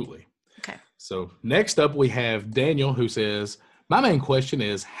 Absolutely. Okay. So next up we have Daniel who says, my main question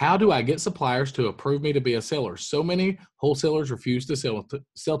is, how do I get suppliers to approve me to be a seller? So many wholesalers refuse to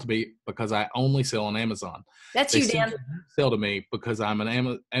sell to me because I only sell on Amazon. That's they you, Dan. Sell to me because I'm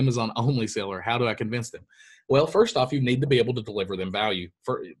an Amazon only seller. How do I convince them? Well, first off, you need to be able to deliver them value.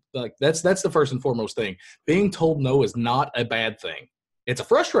 That's the first and foremost thing. Being told no is not a bad thing. It's a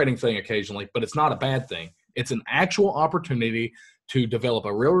frustrating thing occasionally, but it's not a bad thing. It's an actual opportunity to develop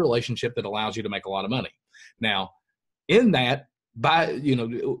a real relationship that allows you to make a lot of money. Now, in that,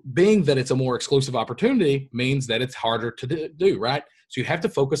 being that it's a more exclusive opportunity means that it's harder to do, right? So you have to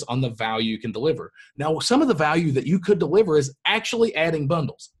focus on the value you can deliver. Now, some of the value that you could deliver is actually adding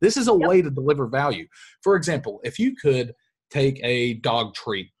bundles. This is a way to deliver value. For example, if you could take a dog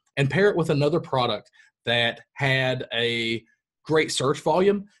treat and pair it with another product that had a great search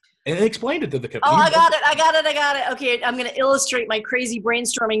volume and explain it to the company. Oh, I got it. Okay, I'm going to illustrate my crazy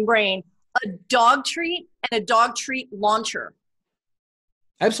brainstorming brain. A dog treat and a dog treat launcher.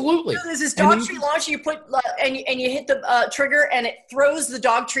 Absolutely. So there's this dog treat launcher you put and you hit the trigger and it throws the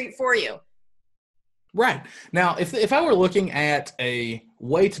dog treat for you. Right. Now, if I were looking at a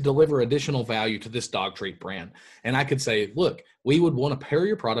way to deliver additional value to this dog treat brand, and I could say, look, we would want to pair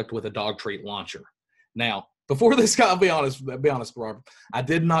your product with a dog treat launcher. Now, before this guy, I'll be honest, Robert, I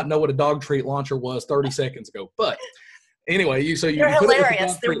did not know what a dog treat launcher was 30 seconds ago. But anyway, you They're put it with the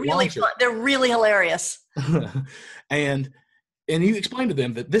hilarious. dog They're treat really launcher. fun. They're really hilarious. and And you explain to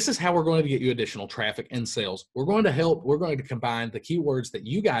them that this is how we're going to get you additional traffic and sales. We're going to combine the keywords that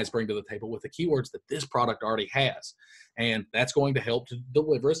you guys bring to the table with the keywords that this product already has. And that's going to help to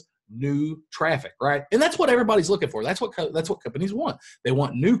deliver us new traffic, right? And that's what everybody's looking for. That's what companies want. They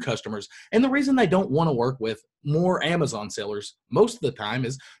want new customers. And the reason they don't want to work with more Amazon sellers most of the time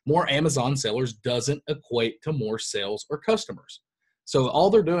is more Amazon sellers doesn't equate to more sales or customers. So all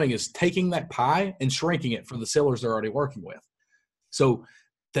they're doing is taking that pie and shrinking it for the sellers they're already working with. So,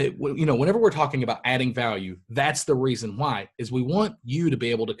 whenever we're talking about adding value, that's the reason why, is we want you to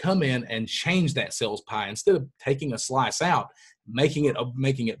be able to come in and change that sales pie instead of taking a slice out, making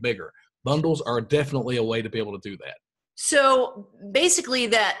it bigger. Bundles are definitely a way to be able to do that. So basically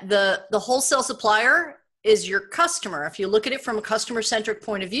that the wholesale supplier is your customer. If you look at it from a customer-centric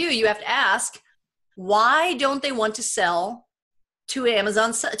point of view, you have to ask, why don't they want to sell to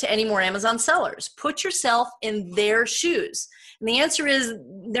any more Amazon sellers? Put yourself in their shoes. And the answer is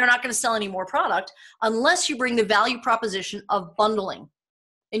they're not going to sell any more product unless you bring the value proposition of bundling.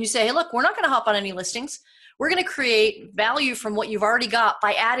 And you say, hey, look, we're not going to hop on any listings. We're going to create value from what you've already got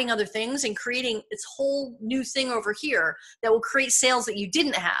by adding other things and creating this whole new thing over here that will create sales that you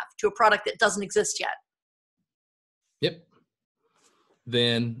didn't have to a product that doesn't exist yet. Yep.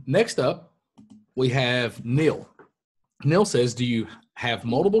 Then next up, we have Neil. Neil says, do you have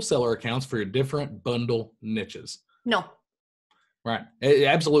multiple seller accounts for your different bundle niches? No. Right.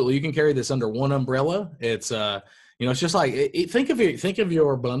 Absolutely. You can carry this under one umbrella. It's, it's just like, think of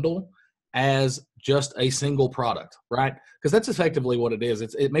your bundle as just a single product, right? Because that's effectively what it is.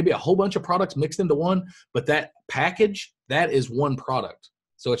 It may be a whole bunch of products mixed into one, but that package, that is one product.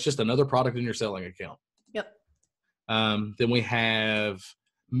 So it's just another product in your selling account. Yep. Then we have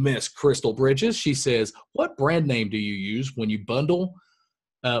Miss Crystal Bridges. She says, what brand name do you use when you bundle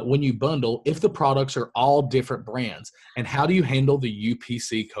if the products are all different brands? And how do you handle the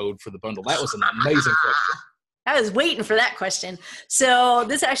UPC code for the bundle? That was an amazing question. I was waiting for that question. So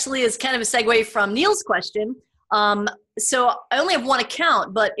this actually is kind of a segue from Neil's question. So I only have one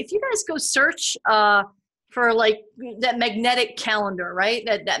account, but if you guys go search for like that magnetic calendar, right?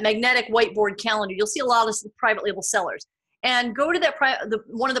 That magnetic whiteboard calendar, you'll see a lot of private label sellers. And go to that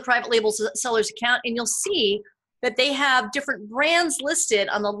one of the private label sellers account, and you'll see that they have different brands listed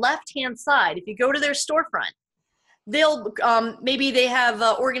on the left-hand side. If you go to their storefront, they'll maybe they have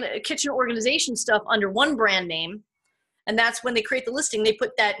kitchen organization stuff under one brand name, and that's when they create the listing. They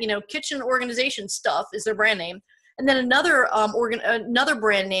put that kitchen organization stuff is their brand name, and then another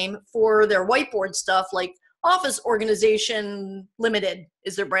brand name for their whiteboard stuff, like Office Organization Limited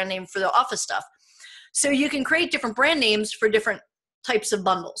is their brand name for the office stuff. So you can create different brand names for different types of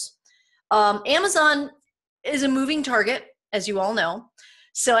bundles. Amazon is a moving target, as you all know.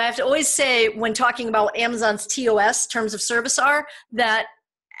 So I have to always say, when talking about what Amazon's TOS, terms of service, are, that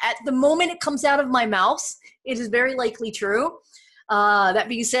at the moment it comes out of my mouth, it is very likely true. That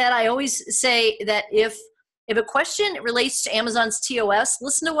being said, I always say that if a question relates to Amazon's TOS,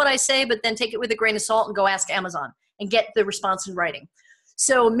 listen to what I say, but then take it with a grain of salt and go ask Amazon and get the response in writing.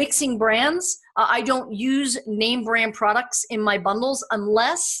 So mixing brands, I don't use name brand products in my bundles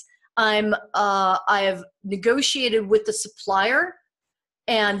unless I have negotiated with the supplier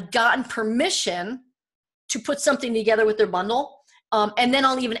and gotten permission to put something together with their bundle. And then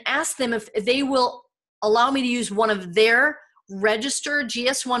I'll even ask them if they will allow me to use one of their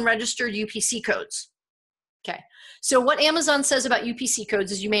GS1 registered UPC codes. Okay. So what Amazon says about UPC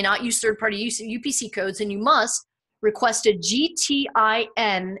codes is you may not use third-party UPC codes, and you must request a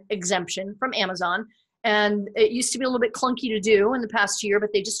GTIN exemption from Amazon. And it used to be a little bit clunky to do in the past year, but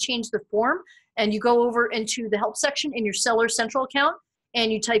they just changed the form. And you go over into the help section in your Seller Central account,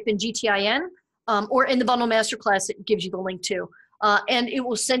 and you type in GTIN, or in the Bundle Masterclass, it gives you the link too. And it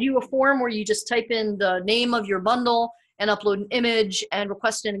will send you a form where you just type in the name of your bundle and upload an image and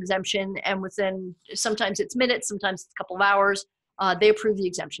request an exemption. And within, sometimes it's minutes, sometimes it's a couple of hours, they approve the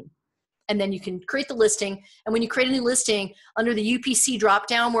exemption. And then you can create the listing. And when you create a new listing, under the UPC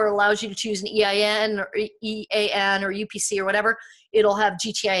dropdown where it allows you to choose an EIN or EAN or UPC or whatever, it'll have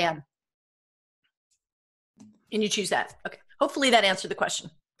GTIN. And you choose that. Okay. Hopefully that answered the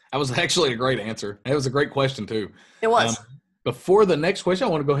question. That was actually a great answer. It was a great question too. It was. Before the next question,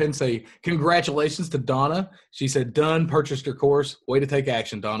 I want to go ahead and say congratulations to Donna. She said, done, purchased her course. Way to take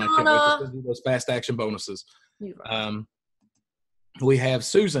action, Donna. Can't wait to send you those fast action bonuses. We have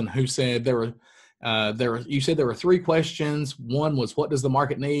Susan, who said you said there were 3 questions. One was, what does the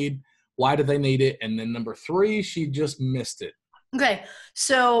market need? Why do they need it? And then number 3, she just missed it. Okay,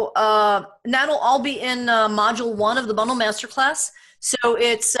 so that'll all be in module 1 of the bundle masterclass. So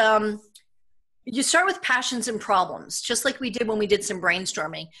it's you start with passions and problems, just like we did when we did some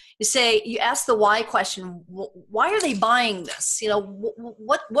brainstorming. You ask the why question. Why are they buying this? You know,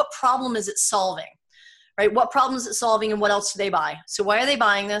 what problem is it solving? Right? What problem is it solving, and what else do they buy? So why are they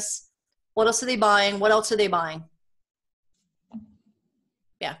buying this? What else are they buying? What else are they buying?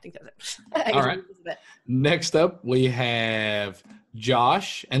 Yeah, I think that's it. All right. Next up, we have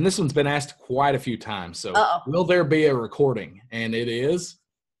Josh, and this one's been asked quite a few times. So will there be a recording? And it is?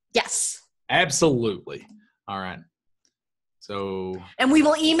 Yes. Absolutely. All right. So. And we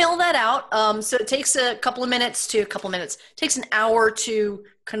will email that out. So it takes a couple of minutes. It takes an hour to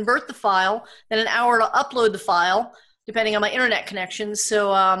convert the file, then an hour to upload the file, depending on my internet connection.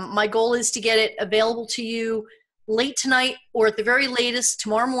 So my goal is to get it available to you late tonight, or at the very latest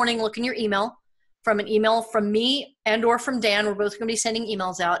tomorrow morning. Look in your email from an email from me and or from Dan. We're both going to be sending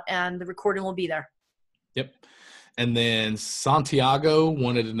emails out, and the recording will be there. Yep. And then Santiago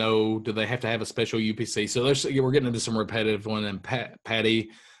wanted to know, do they have to have a special UPC? So we're getting into some repetitive one. And Patty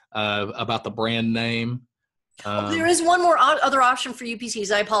about the brand name. There is one more other option for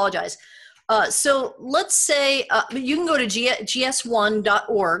UPCs. I apologize. So let's say you can go to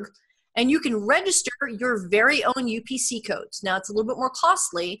gs1.org and you can register your very own UPC codes. Now, it's a little bit more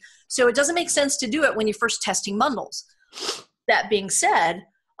costly, so it doesn't make sense to do it when you're first testing bundles. That being said,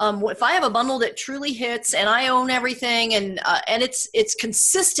 if I have a bundle that truly hits and I own everything and it's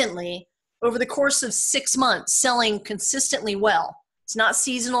consistently over the course of 6 months selling consistently well, it's not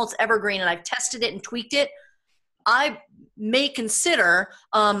seasonal, it's evergreen, and I've tested it and tweaked it, I may consider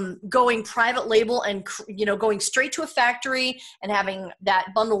going private label and going straight to a factory and having that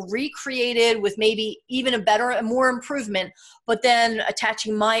bundle recreated with maybe even a better and more improvement, but then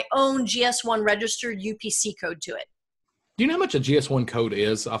attaching my own GS1 registered UPC code to it. Do you know how much a GS1 code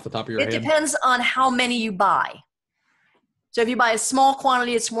is off the top of your head? It depends on how many you buy. So if you buy a small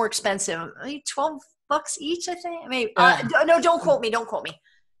quantity, it's more expensive. Maybe $12 each, I think. Maybe. No, don't quote me. Don't quote me.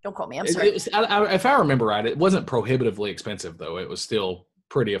 I'm sorry. If I remember right, it wasn't prohibitively expensive, though. It was still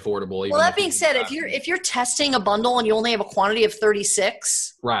pretty affordable. Well, that being said, if you're testing a bundle and you only have a quantity of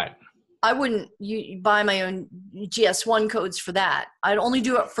 36, right? I wouldn't buy my own GS1 codes for that. I'd only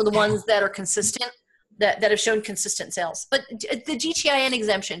do it for the ones that are consistent, that have shown consistent sales. But the GTIN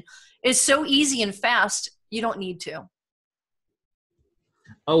exemption is so easy and fast, you don't need to.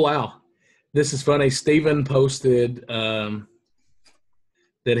 Oh, wow. This is funny. Steven posted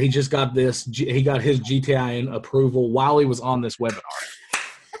that he just got he got his GTIN approval while he was on this webinar.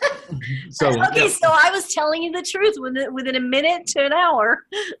 So I was telling you the truth within a minute to an hour.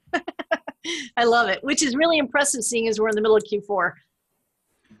 I love it, which is really impressive seeing as we're in the middle of Q4.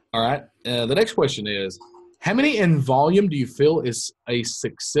 All right. The next question is, how many in volume do you feel is a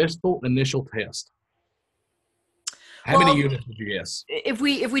successful initial test? How many units would you guess? If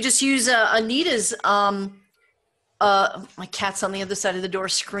we just use Anita's, my cat's on the other side of the door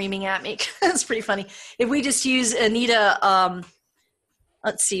screaming at me. That's pretty funny. If we just use Anita,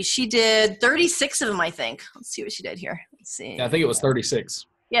 let's see, she did 36 of them, I think. Let's see what she did here. Let's see. Yeah, I think it was 36.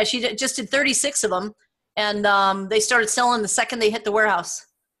 Yeah, she just did 36 of them, and they started selling the second they hit the warehouse.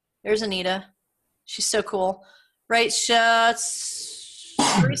 There's Anita. She's so cool. Right? Very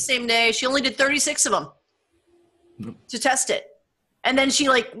same day. She only did 36 of them to test it. And then she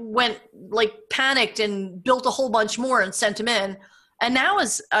panicked and built a whole bunch more and sent them in. And now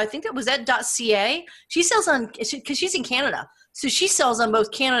I think it was at .ca. She sells because she's in Canada. So she sells on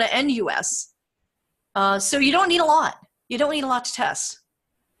both Canada and US. So you don't need a lot. You don't need a lot to test.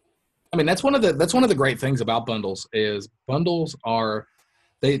 I mean, that's one of the great things about bundles is bundles are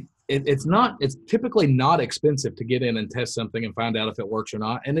it's typically not expensive to get in and test something and find out if it works or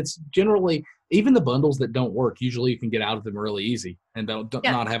not. And it's generally, even the bundles that don't work, usually you can get out of them really easy and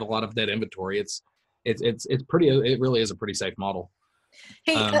not have a lot of dead inventory. It really is a pretty safe model.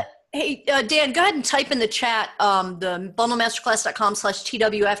 Hey, Dan, go ahead and type in the chat the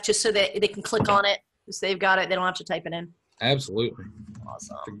bundlemasterclass.com/TWF just so that they can click on it. So they've got it. They don't have to type it in. Absolutely.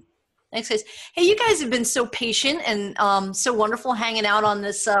 Awesome. Thanks, guys. Hey, you guys have been so patient and so wonderful hanging out on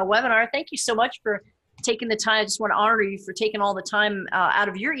this webinar. Thank you so much for taking the time. I just want to honor you for taking all the time out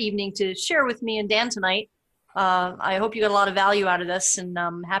of your evening to share with me and Dan tonight. I hope you got a lot of value out of this, and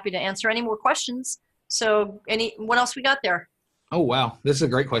I'm happy to answer any more questions. So what else we got there? Oh, wow. This is a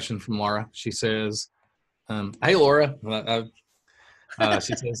great question from Laura. She says, hey, Laura.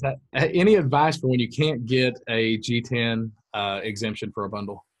 She says, any advice for when you can't get a GTIN exemption for a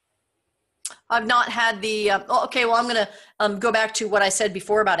bundle? I've not had the, okay, well, I'm going to go back to what I said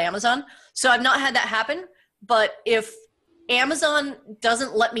before about Amazon. So I've not had that happen, but if Amazon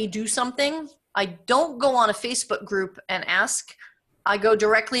doesn't let me do something, I don't go on a Facebook group and ask. I go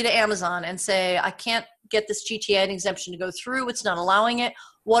directly to Amazon and say, I can't get this GTIN exemption to go through. It's not allowing it.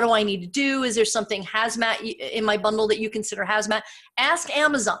 What do I need to do? Is there something hazmat in my bundle that you consider hazmat? Ask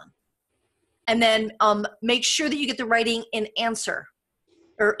Amazon. And then make sure that you get the writing in answer.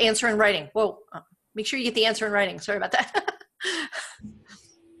 Or answer in writing. Whoa, make sure you get the answer in writing. Sorry about that.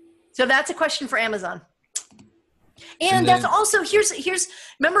 So that's a question for Amazon. And that's also, here's,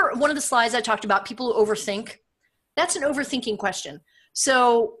 remember one of the slides I talked about, people who overthink? That's an overthinking question.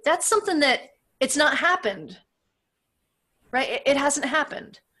 So that's something that it's not happened, right? It hasn't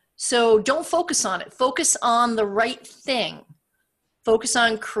happened. So don't focus on it. Focus on the right thing. Focus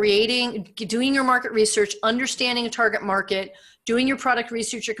on doing your market research, understanding a target market, doing your product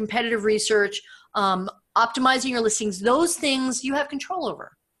research, your competitive research, optimizing your listings. Those things you have control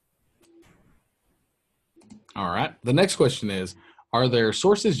over. All right. The next question is, are there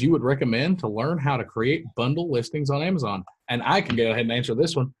sources you would recommend to learn how to create bundle listings on Amazon? And I can go ahead and answer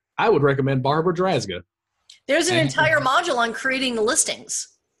this one. I would recommend Barbara Drazga. There's an entire module on creating the listings.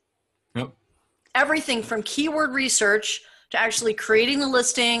 Yep. Everything from keyword research to actually creating the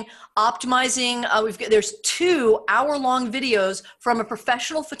listing, optimizing. There's 2 hour-long videos from a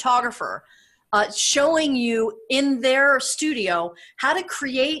professional photographer showing you in their studio how to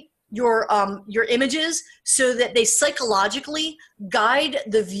create your images so that they psychologically guide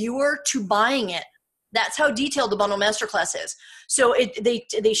the viewer to buying it. That's how detailed the Bundle Masterclass is. So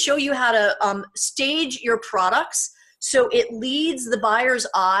they show you how to stage your products so it leads the buyer's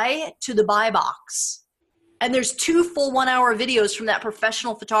eye to the buy box. And there's 2 full 1-hour videos from that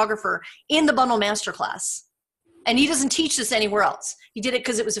professional photographer in the Bundle Masterclass. And he doesn't teach this anywhere else. He did it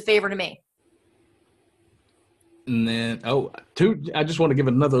because it was a favor to me. And then, I just want to give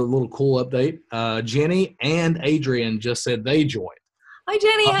another little cool update. Jenny and Adrian just said they joined. Hi,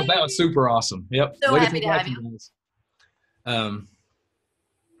 Jenny. That was super awesome. Yep. So happy to have you.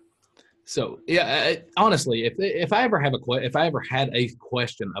 So yeah, honestly, if I ever had a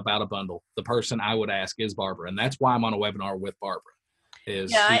question about a bundle, the person I would ask is Barbara, and that's why I'm on a webinar with Barbara.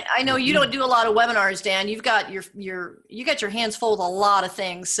 I know you don't do a lot of webinars, Dan. You've got your hands full with a lot of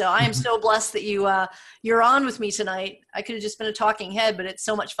things. So I am so blessed that you're on with me tonight. I could have just been a talking head, but it's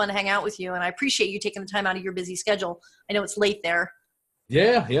so much fun to hang out with you, and I appreciate you taking the time out of your busy schedule. I know it's late there.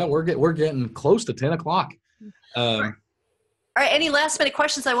 Yeah, we're getting close to 10 o'clock. All right, any last minute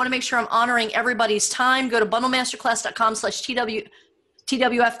questions? I want to make sure I'm honoring everybody's time. Go to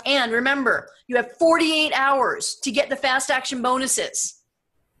bundlemasterclass.com/TWF. And remember, you have 48 hours to get the fast action bonuses.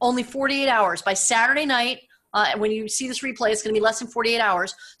 Only 48 hours. By Saturday night, when you see this replay, it's going to be less than 48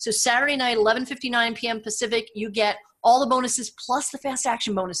 hours. So Saturday night, 11:59 p.m. Pacific, you get all the bonuses plus the fast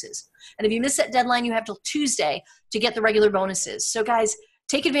action bonuses. And if you miss that deadline, you have till Tuesday to get the regular bonuses. So guys,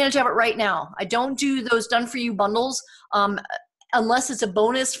 take advantage of it right now. I don't do those done-for-you bundles unless it's a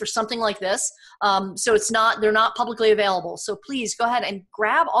bonus for something like this. So they're not publicly available. So please go ahead and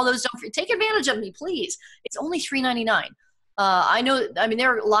grab all those done-for-you. Take advantage of me, please. It's only $3.99. There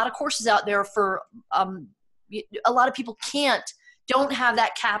are a lot of courses out there for a lot of people don't have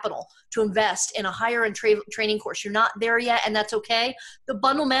that capital to invest in a higher end training course. You're not there yet, and that's okay. The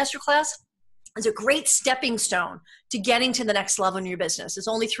Bundle Masterclass is a great stepping stone to getting to the next level in your business. It's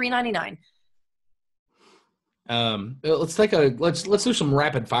only $3.99. Let's do some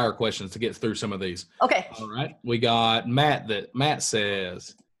rapid fire questions to get through some of these. Okay. All right. We got Matt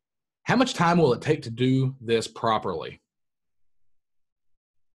says, how much time will it take to do this properly?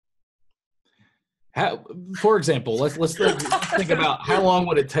 For example, let's think about how long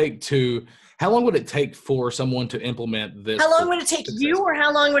would it take for someone to implement this? How long would it take you, or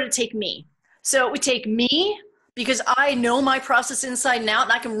how long would it take me? So it would take me because I know my process inside and out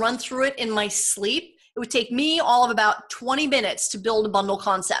and I can run through it in my sleep. It would take me all of about 20 minutes to build a bundle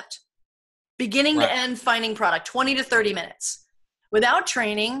concept. Beginning to end, finding product, 20 to 30 minutes. Without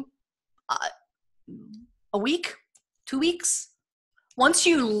training, a week, 2 weeks. Once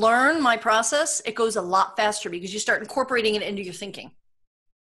you learn my process, it goes a lot faster because you start incorporating it into your thinking.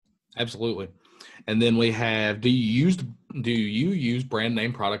 Absolutely. And then we have, do you use brand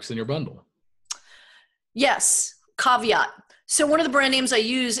name products in your bundle? Yes. Caveat. So one of the brand names I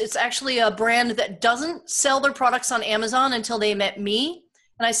use, it's actually a brand that doesn't sell their products on Amazon until they met me,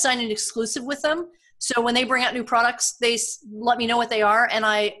 and I signed an exclusive with them. So when they bring out new products, they let me know what they are, and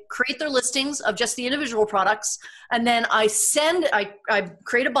I create their listings of just the individual products, and then I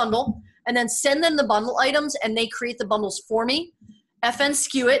create a bundle, and then send them the bundle items, and they create the bundles for me, FN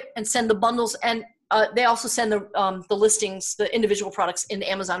skew it, and send the bundles, and they also send the listings, the individual products into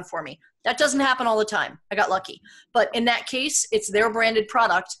Amazon for me. That doesn't happen all the time. I got lucky. But in that case, it's their branded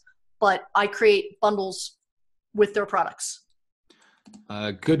product, but I create bundles with their products.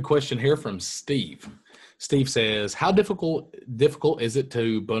 Good question here from Steve. Steve says, how difficult is it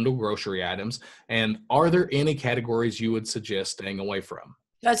to bundle grocery items? And are there any categories you would suggest staying away from?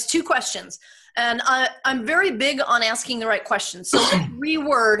 That's 2 questions. And I'm very big on asking the right questions. So let's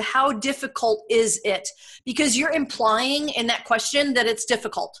reword, how difficult is it? Because you're implying in that question that it's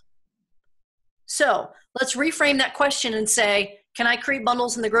difficult. So let's reframe that question and say, can I create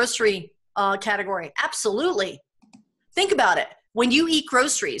bundles in the grocery category? Absolutely. Think about it. When you eat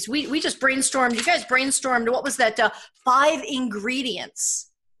groceries, we just brainstormed, you guys brainstormed, what was that, 5 ingredients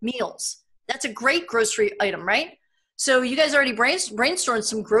meals. That's a great grocery item, right? So you guys already brainstormed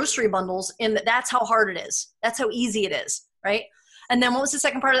some grocery bundles, and that's how hard it is. That's how easy it is, right? And then what was the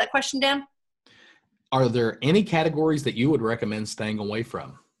second part of that question, Dan? Are there any categories that you would recommend staying away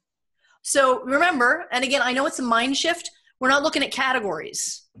from? So remember, and again, I know it's a mind shift, we're not looking at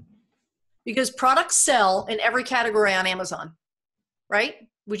categories because products sell in every category on Amazon. Right?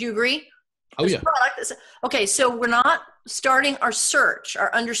 Would you agree? Oh, yeah. Okay, so we're not starting our search,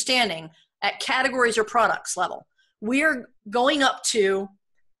 our understanding at categories or products level. We're going up to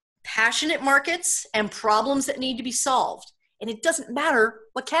passionate markets and problems that need to be solved. And it doesn't matter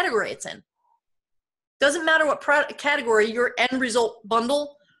what category it's in. Doesn't matter what category your end result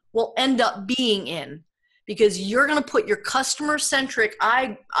bundle will end up being in, because you're going to put your customer-centric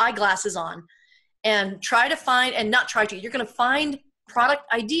eyeglasses on and try to find, and not try to, you're going to find product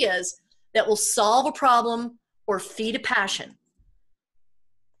ideas that will solve a problem or feed a passion.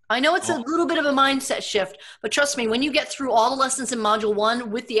 I know it's a little bit of a mindset shift, but trust me, when you get through all the lessons in Module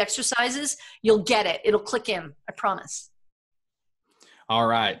 1 with the exercises, you'll get it. It'll click in. I promise. All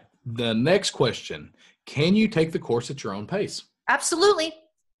right. The next question, can you take the course at your own pace? Absolutely.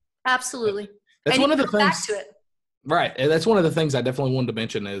 Absolutely. That's one of the things. Back to it. Right. That's one of the things I definitely wanted to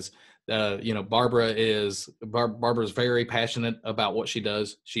mention is, Barbara's very passionate about what she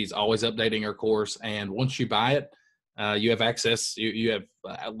does. She's always updating her course. And once you buy it, you have access, you have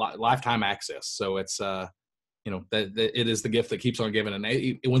lifetime access. So it's, it is the gift that keeps on giving.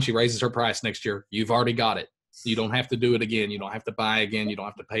 And when she raises her price next year, you've already got it. You don't have to do it again. You don't have to buy again. You don't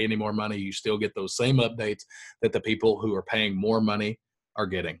have to pay any more money. You still get those same updates that the people who are paying more money are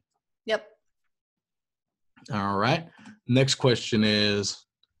getting. Yep. All right. Next question is,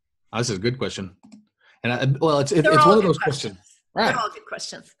 this is a good question. And it's one of those questions. Right. They're all good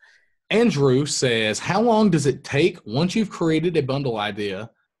questions. Andrew says, how long does it take once you've created a bundle idea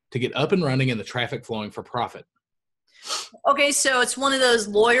to get up and running and the traffic flowing for profit? Okay, so it's one of those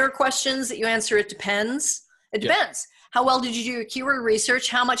lawyer questions that you answer, it depends. It depends. How well did you do your keyword research?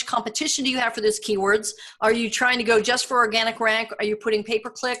 How much competition do you have for those keywords? Are you trying to go just for organic rank? Are you putting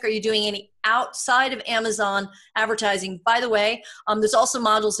pay-per-click? Are you doing any outside of Amazon advertising? By the way, there's also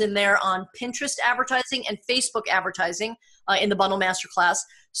modules in there on Pinterest advertising and Facebook advertising in the Bundle Masterclass.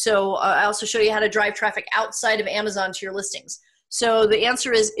 So I also show you how to drive traffic outside of Amazon to your listings. So the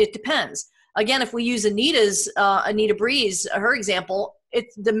answer is it depends. Again, if we use Anita Breeze, her example,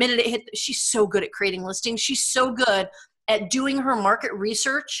 the minute it hit, she's so good at creating listings. She's so good at doing her market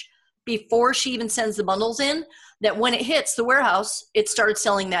research before she even sends the bundles in, that when it hits the warehouse, it started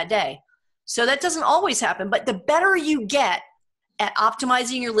selling that day. So that doesn't always happen, but the better you get at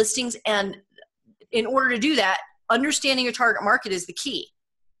optimizing your listings, and in order to do that, understanding your target market is the key.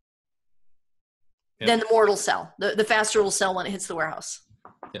 Yep. Then the more it'll sell. The faster it'll sell when it hits the warehouse.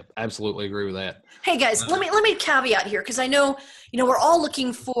 Yep, absolutely agree with that. Hey guys, let me caveat here, because I know, we're all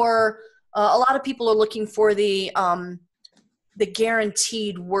looking for, a lot of people are looking for the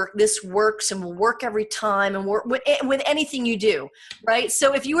guaranteed work. This works and will work every time, and work with anything you do, right?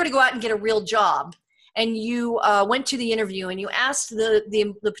 So if you were to go out and get a real job, and you went to the interview and you asked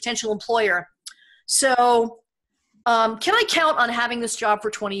the potential employer, so can I count on having this job for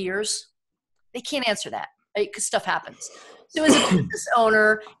 20 years? They can't answer that, right? Because stuff happens. So as a business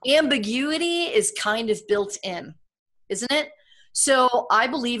owner, ambiguity is kind of built in, isn't it? So I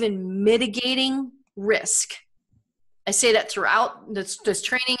believe in mitigating risk. I say that throughout this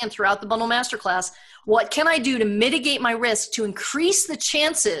training and throughout the Bundle Masterclass. What can I do to mitigate my risk to increase the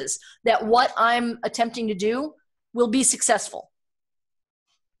chances that what I'm attempting to do will be successful?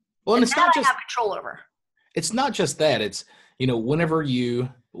 Well, and it's not just I have control over. It's not just that. It's, whenever you're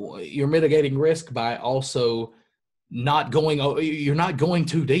mitigating risk by also you're not going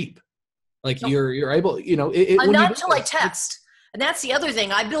too deep. Like you're able, when not you do until I this, test. And that's the other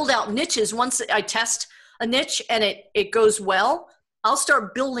thing. I build out niches. Once I test a niche and it goes well, I'll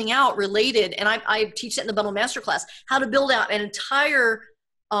start building out related. And I teach that in the Bundle Masterclass, how to build out an entire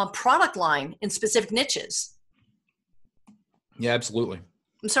product line in specific niches. Yeah, absolutely.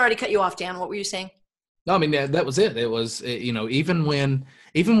 I'm sorry to cut you off, Dan. What were you saying? No, I mean, that was it. It was, even when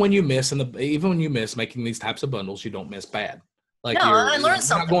you miss even when you miss making these types of bundles, you don't miss bad. Like no, I learned you're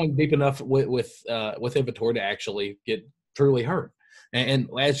something. not going deep enough with inventory to actually get truly hurt. And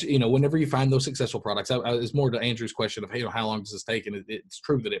as whenever you find those successful products, it's more to Andrew's question of, hey, how long does this take? And it's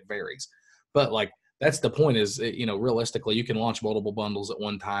true that it varies, but like that's the point is, realistically, you can launch multiple bundles at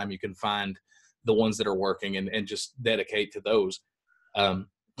one time. You can find the ones that are working and just dedicate to those.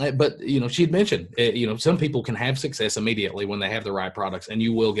 But she'd mentioned, some people can have success immediately when they have the right products, and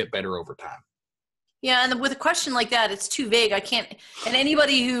you will get better over time. Yeah, and with a question like that, it's too vague. I can't. And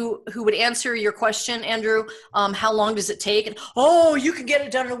anybody who would answer your question, Andrew, how long does it take? And you can get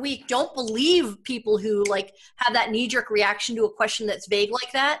it done in a week. Don't believe people who like have that knee-jerk reaction to a question that's vague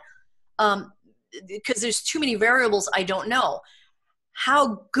like that, because there's too many variables I don't know.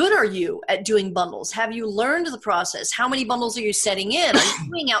 How good are you at doing bundles? Have you learned the process? How many bundles are you setting in? Are you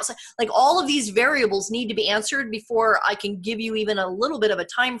doing outside? Like all of these variables need to be answered before I can give you even a little bit of a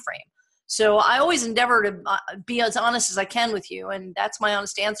time frame. So I always endeavor to be as honest as I can with you. And that's my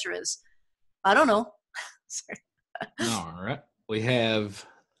honest answer is, I don't know. All right. We have,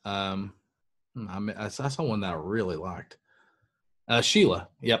 I saw one that I really liked. Sheila,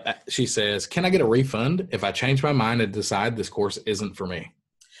 yep, she says, can I get a refund if I change my mind and decide this course isn't for me?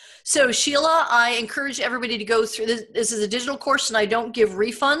 So Sheila, I encourage everybody to go through this. This is a digital course and I don't give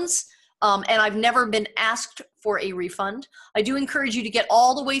refunds. And I've never been asked for a refund. I do encourage you to get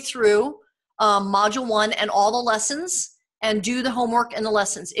all the way through module 1 and all the lessons and do the homework and the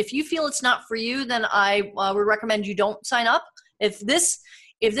lessons. If you feel it's not for you, then I would recommend you don't sign up. If this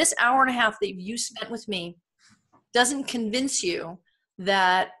hour and a half that you spent with me doesn't convince you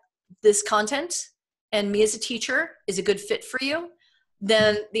that this content and me as a teacher is a good fit for you,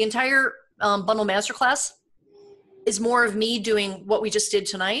 then the entire Bundle Masterclass is more of me doing what we just did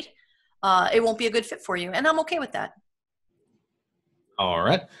tonight. It won't be a good fit for you, and I'm okay with that. All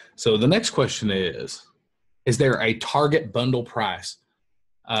right. So the next question is there a target bundle price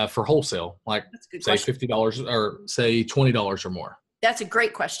for wholesale, like say $50 or say $20 or more? That's a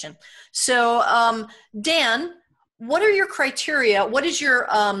great question. So Dan, what are your criteria? What is your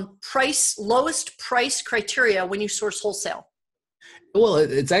lowest price criteria when you source wholesale? Well,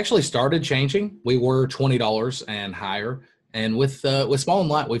 it's actually started changing. We were $20 and higher. And with Small and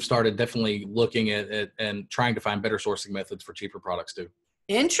Light, we've started definitely looking at it and trying to find better sourcing methods for cheaper products too.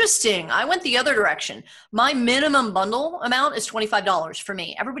 Interesting. I went the other direction. My minimum bundle amount is $25 for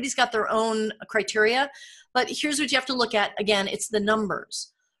me. Everybody's got their own criteria, but here's what you have to look at. Again, it's the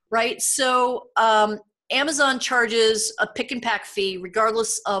numbers, right? So Amazon charges a pick and pack fee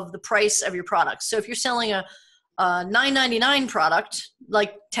regardless of the price of your product. So if you're selling a $9.99 product,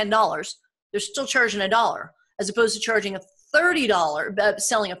 like $10, they're still charging $1, as opposed to charging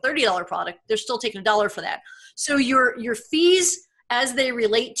selling a $30 product, they're still taking $1 for that. So your fees as they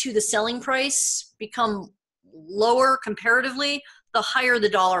relate to the selling price become lower comparatively, the higher the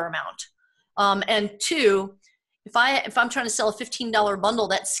dollar amount. And two, if I'm trying to sell a $15 bundle,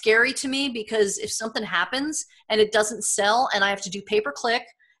 that's scary to me because if something happens and it doesn't sell and I have to do pay-per-click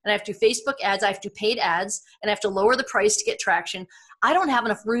and I have to do Facebook ads, I have to do paid ads, and I have to lower the price to get traction, I don't have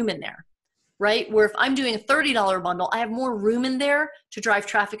enough room in there, right? Where if I'm doing a $30 bundle, I have more room in there to drive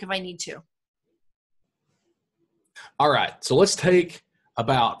traffic if I need to. All right. So let's take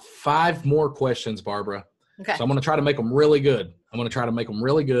about 5 more questions, Barbara. Okay. So I'm going to try to make them really good. And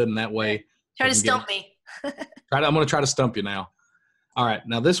that way. Try to stump me. I'm going to try to stump you now. All right.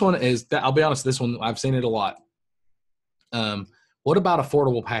 Now this one is, I'll be honest, this one, I've seen it a lot. What about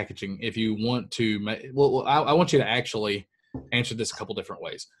affordable packaging? If you want to, I want you to actually answer this a couple different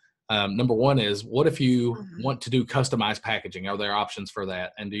ways. Number one is, what if you want to do customized packaging? Are there options for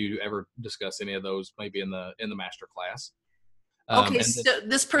that? And do you ever discuss any of those maybe in the master class? Okay, so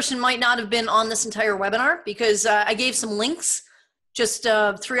this person might not have been on this entire webinar because I gave some links, just 3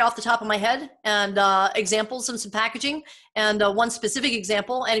 off the top of my head, and examples of some packaging, and one specific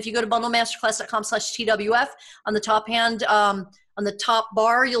example. And if you go to bundlemasterclass.com/TWF, on the top hand, on the top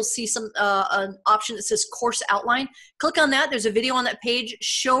bar, you'll see an option that says course outline. Click on that. There's a video on that page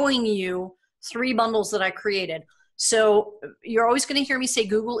showing you 3 bundles that I created. So you're always going to hear me say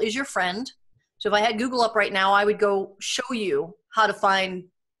Google is your friend. So if I had Google up right now, I would go show you how to find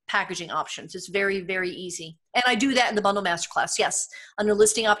packaging options. It's very, very easy. And I do that in the bundle masterclass. Yes. Under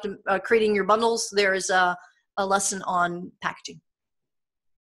listing creating your bundles, there is a lesson on packaging.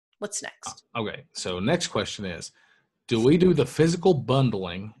 What's next? Okay. So next question is, do we do the physical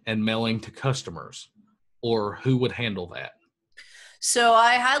bundling and mailing to customers, or who would handle that? So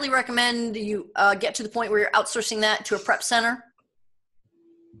I highly recommend you get to the point where you're outsourcing that to a prep center.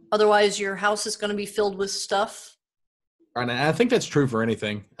 Otherwise, your house is going to be filled with stuff. Right. And I think that's true for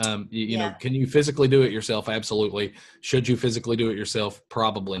anything. You know, can you physically do it yourself? Absolutely. Should you physically do it yourself?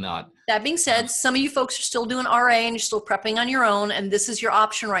 Probably not. That being said, some of you folks are still doing RA and you're still prepping on your own, and this is your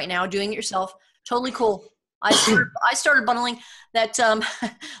option right now, doing it yourself. Totally cool. I started bundling that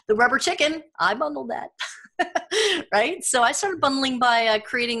the rubber chicken. I bundled that, right? So I started bundling by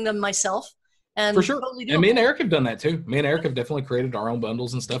creating them myself. And for sure. Totally and me and Eric have done that too. Me and Eric have definitely created our own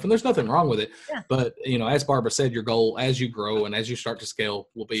bundles and stuff, and there's nothing wrong with it. Yeah. But, you know, as Barbara said, your goal as you grow and as you start to scale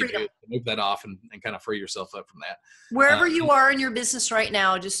will be to move that off and kind of free yourself up from that. Wherever you are in your business right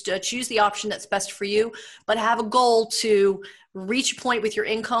now, just choose the option that's best for you, but have a goal to reach a point with your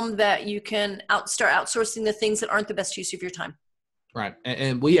income that you can start outsourcing the things that aren't the best use of your time. Right.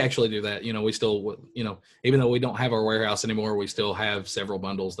 And we actually do that. You know, we still, you know, even though we don't have our warehouse anymore, we still have several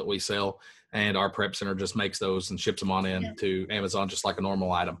bundles that we sell, and our prep center just makes those and ships them on in to Amazon just like a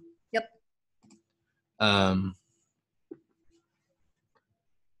normal item. Yep.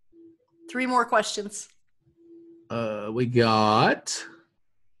 3 more questions. We got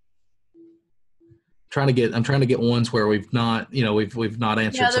I'm trying to get ones where we've not, you know, we've not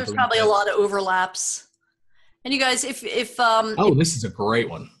answered. Yeah, there's probably a lot of overlaps. And you guys, if this is a great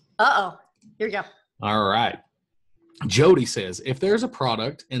one. Here we go. All right. Jody says, if there's a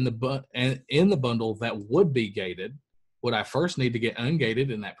product in the bundle that would be gated, would I first need to get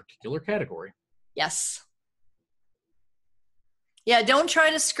ungated in that particular category? Yes. Yeah, don't try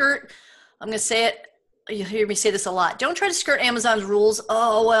to skirt. I'm going to say it. You hear me say this a lot. Don't try to skirt Amazon's rules.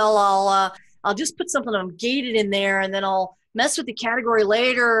 Oh, well, I'll just put something I'm gated in there, and then I'll mess with the category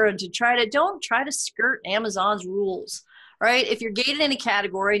later. And don't try to skirt Amazon's rules, right? If you're gated in a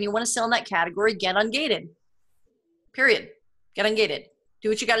category and you want to sell in that category, get ungated. Period. Get ungated. Do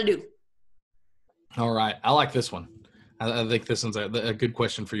what you got to do. All right. I like this one. I think this one's a good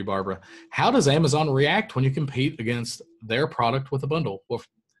question for you, Barbara. How does Amazon react when you compete against their product with a bundle? Well,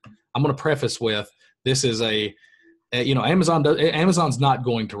 I'm going to preface with, this is Amazon's not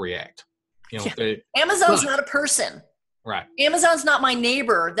going to react. You know, Amazon's not a person. Right. Amazon's not my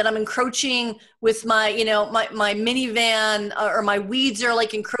neighbor that I'm encroaching with my minivan, or my weeds are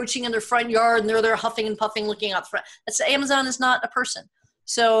like encroaching in their front yard and they're huffing and puffing looking out the front. Amazon is not a person.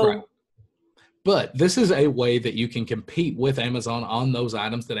 So, right. But this is a way that you can compete with Amazon on those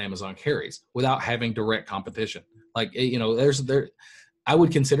items that Amazon carries without having direct competition. Like, you know, I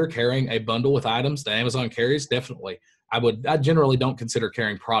would consider carrying a bundle with items that Amazon carries. Definitely. I generally don't consider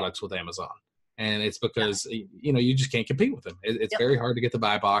carrying products with Amazon. And it's because, you know, you just can't compete with them. It's very hard to get the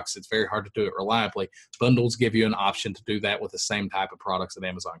buy box. It's very hard to do it reliably. Bundles give you an option to do that with the same type of products that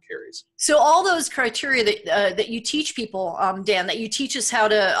Amazon carries. So all those criteria that you teach people, Dan, that you teach us how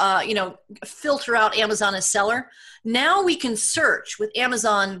to, filter out Amazon as seller. Now we can search with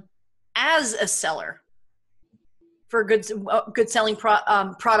Amazon as a seller for good selling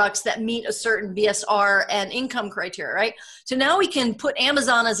products that meet a certain BSR and income criteria, right? So now we can put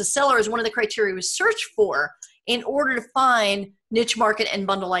Amazon as a seller as one of the criteria we search for in order to find niche market and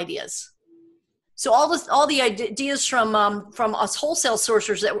bundle ideas. So all the ideas from us wholesale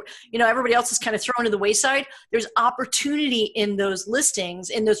sourcers that, you know, everybody else is kind of thrown to the wayside, there's opportunity in those listings,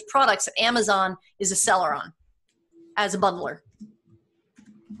 in those products that Amazon is a seller on as a bundler.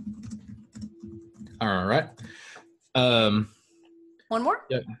 All right. One more?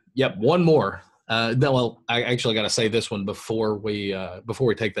 Yep. One more. Well, I actually got to say this one before we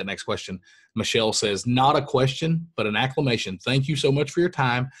take that next question. Michelle says, not a question, but an acclamation. Thank you so much for your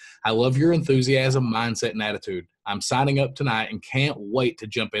time. I love your enthusiasm, mindset, and attitude. I'm signing up tonight and can't wait to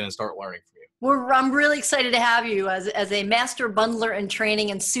jump in and start learning from you. I'm really excited to have you as a master bundler in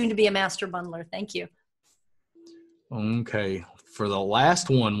training and soon to be a master bundler. Thank you. Okay. For the last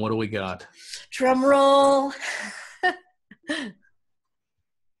one, what do we got? Drum roll.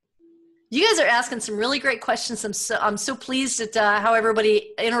 You guys are asking some really great questions. I'm so pleased at how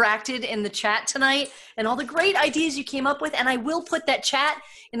everybody interacted in the chat tonight and all the great ideas you came up with. And I will put that chat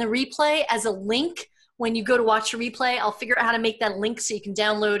in the replay as a link when you go to watch the replay. I'll figure out how to make that link so you can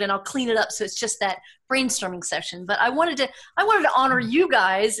download, and I'll clean it up so it's just that brainstorming session. But I wanted to honor you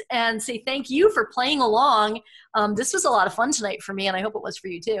guys and say thank you for playing along. This was a lot of fun tonight for me, and I hope it was for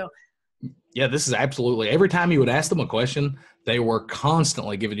you too. Yeah, this is absolutely, every time you would ask them a question, they were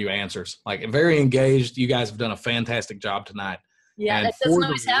constantly giving you answers, like very engaged. You guys have done a fantastic job tonight. Yeah, And that doesn't for the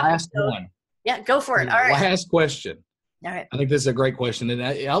always happen. last So one, yeah, go for for it. the All right. last question, All right. I think this is a great question. And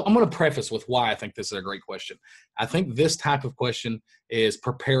I'm going to preface with why I think this is a great question. I think this type of question is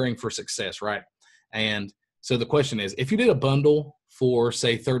preparing for success, right? And so the question is, if you did a bundle for,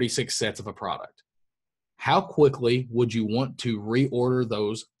 say, 36 sets of a product, how quickly would you want to reorder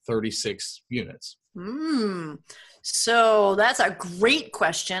those 36 units? So that's a great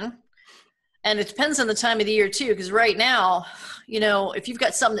question. And it depends on the time of the year too, because right now, if you've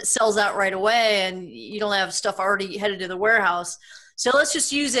got something that sells out right away and you don't have stuff already headed to the warehouse. So let's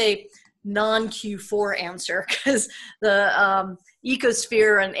just use a non-Q4 answer, because the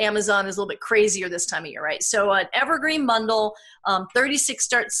ecosphere and Amazon is a little bit crazier this time of year, right? So an evergreen bundle, 36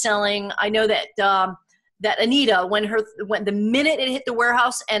 starts selling. I know that that Anita, when the minute it hit the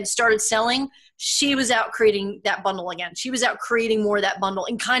warehouse and started selling, she was out creating that bundle again. She was out creating more of that bundle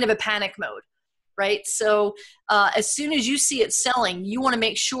in kind of a panic mode, right? So as soon as you see it selling, you want to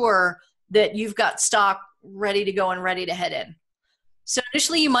make sure that you've got stock ready to go and ready to head in. So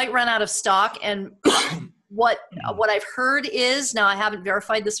initially you might run out of stock, and what I've heard is, now I haven't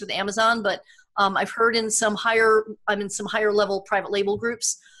verified this with Amazon, but I've heard I'm in some higher level private label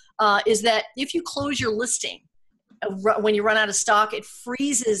groups, is that if you close your listing when you run out of stock, it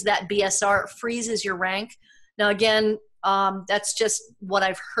freezes that BSR, it freezes your rank. Now again, that's just what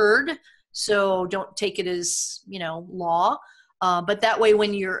I've heard, so don't take it as law. But that way,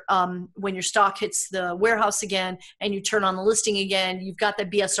 when your stock hits the warehouse again and you turn on the listing again, you've got the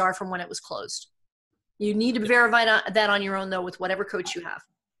BSR from when it was closed. You need to verify that on your own, though, with whatever coach you have.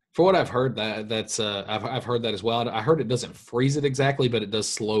 For what I've heard, I've heard that as well. I heard it doesn't freeze it exactly, but it does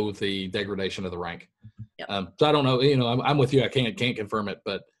slow the degradation of the rank. Yep. So I don't know. I'm with you. I can't confirm it,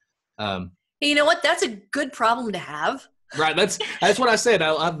 but hey, you know what? That's a good problem to have. Right. That's what I said.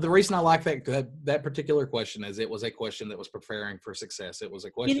 The reason I like that particular question is it was a question that was preparing for success. It was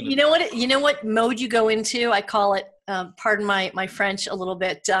a question. You know what mode you go into? I call it, pardon my French a little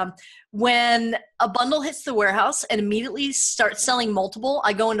bit. When a bundle hits the warehouse and immediately starts selling multiple,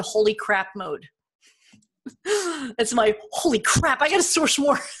 I go into holy crap mode. It's my holy crap. I got to source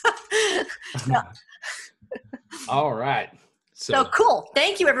more. All right. So cool.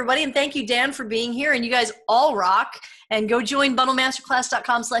 Thank you, everybody. And thank you, Dan, for being here. And you guys all rock. And go join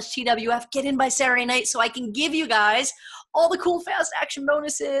bundlemasterclass.com/TWF. Get in by Saturday night so I can give you guys all the cool fast action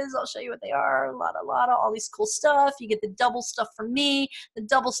bonuses. I'll show you what they are. A lot of all these cool stuff. You get the double stuff from me, the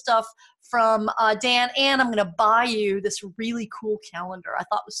double stuff from Dan, and I'm going to buy you this really cool calendar. I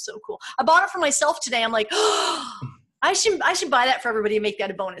thought was so cool. I bought it for myself today. I'm like, I should buy that for everybody and make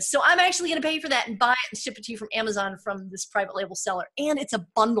that a bonus. So I'm actually going to pay for that and buy it and ship it to you from Amazon from this private label seller. And it's a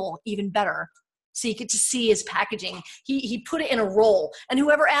bundle, even better. So you get to see his packaging. He put it in a roll. And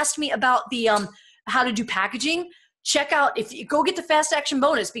whoever asked me about the how to do packaging, check out, if you go get the fast action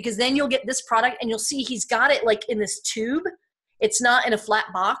bonus, because then you'll get this product and you'll see he's got it like in this tube. It's not in a flat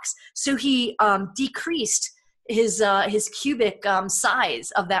box. So he decreased his cubic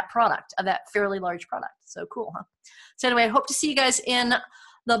size of that product, of that fairly large product. So cool, huh? So anyway, I hope to see you guys in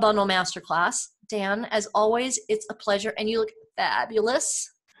the Bundle Masterclass. Dan, as always, it's a pleasure, and you look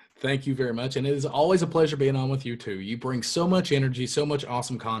fabulous. Thank you very much. And it is always a pleasure being on with you too. You bring so much energy, so much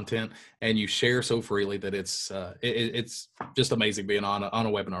awesome content, and you share so freely that it's just amazing being on a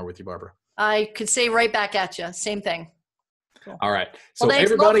webinar with you, Barbara. I could say right back at you. Same thing. Cool. All right. So well,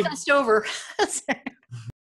 thanks. everybody, Over.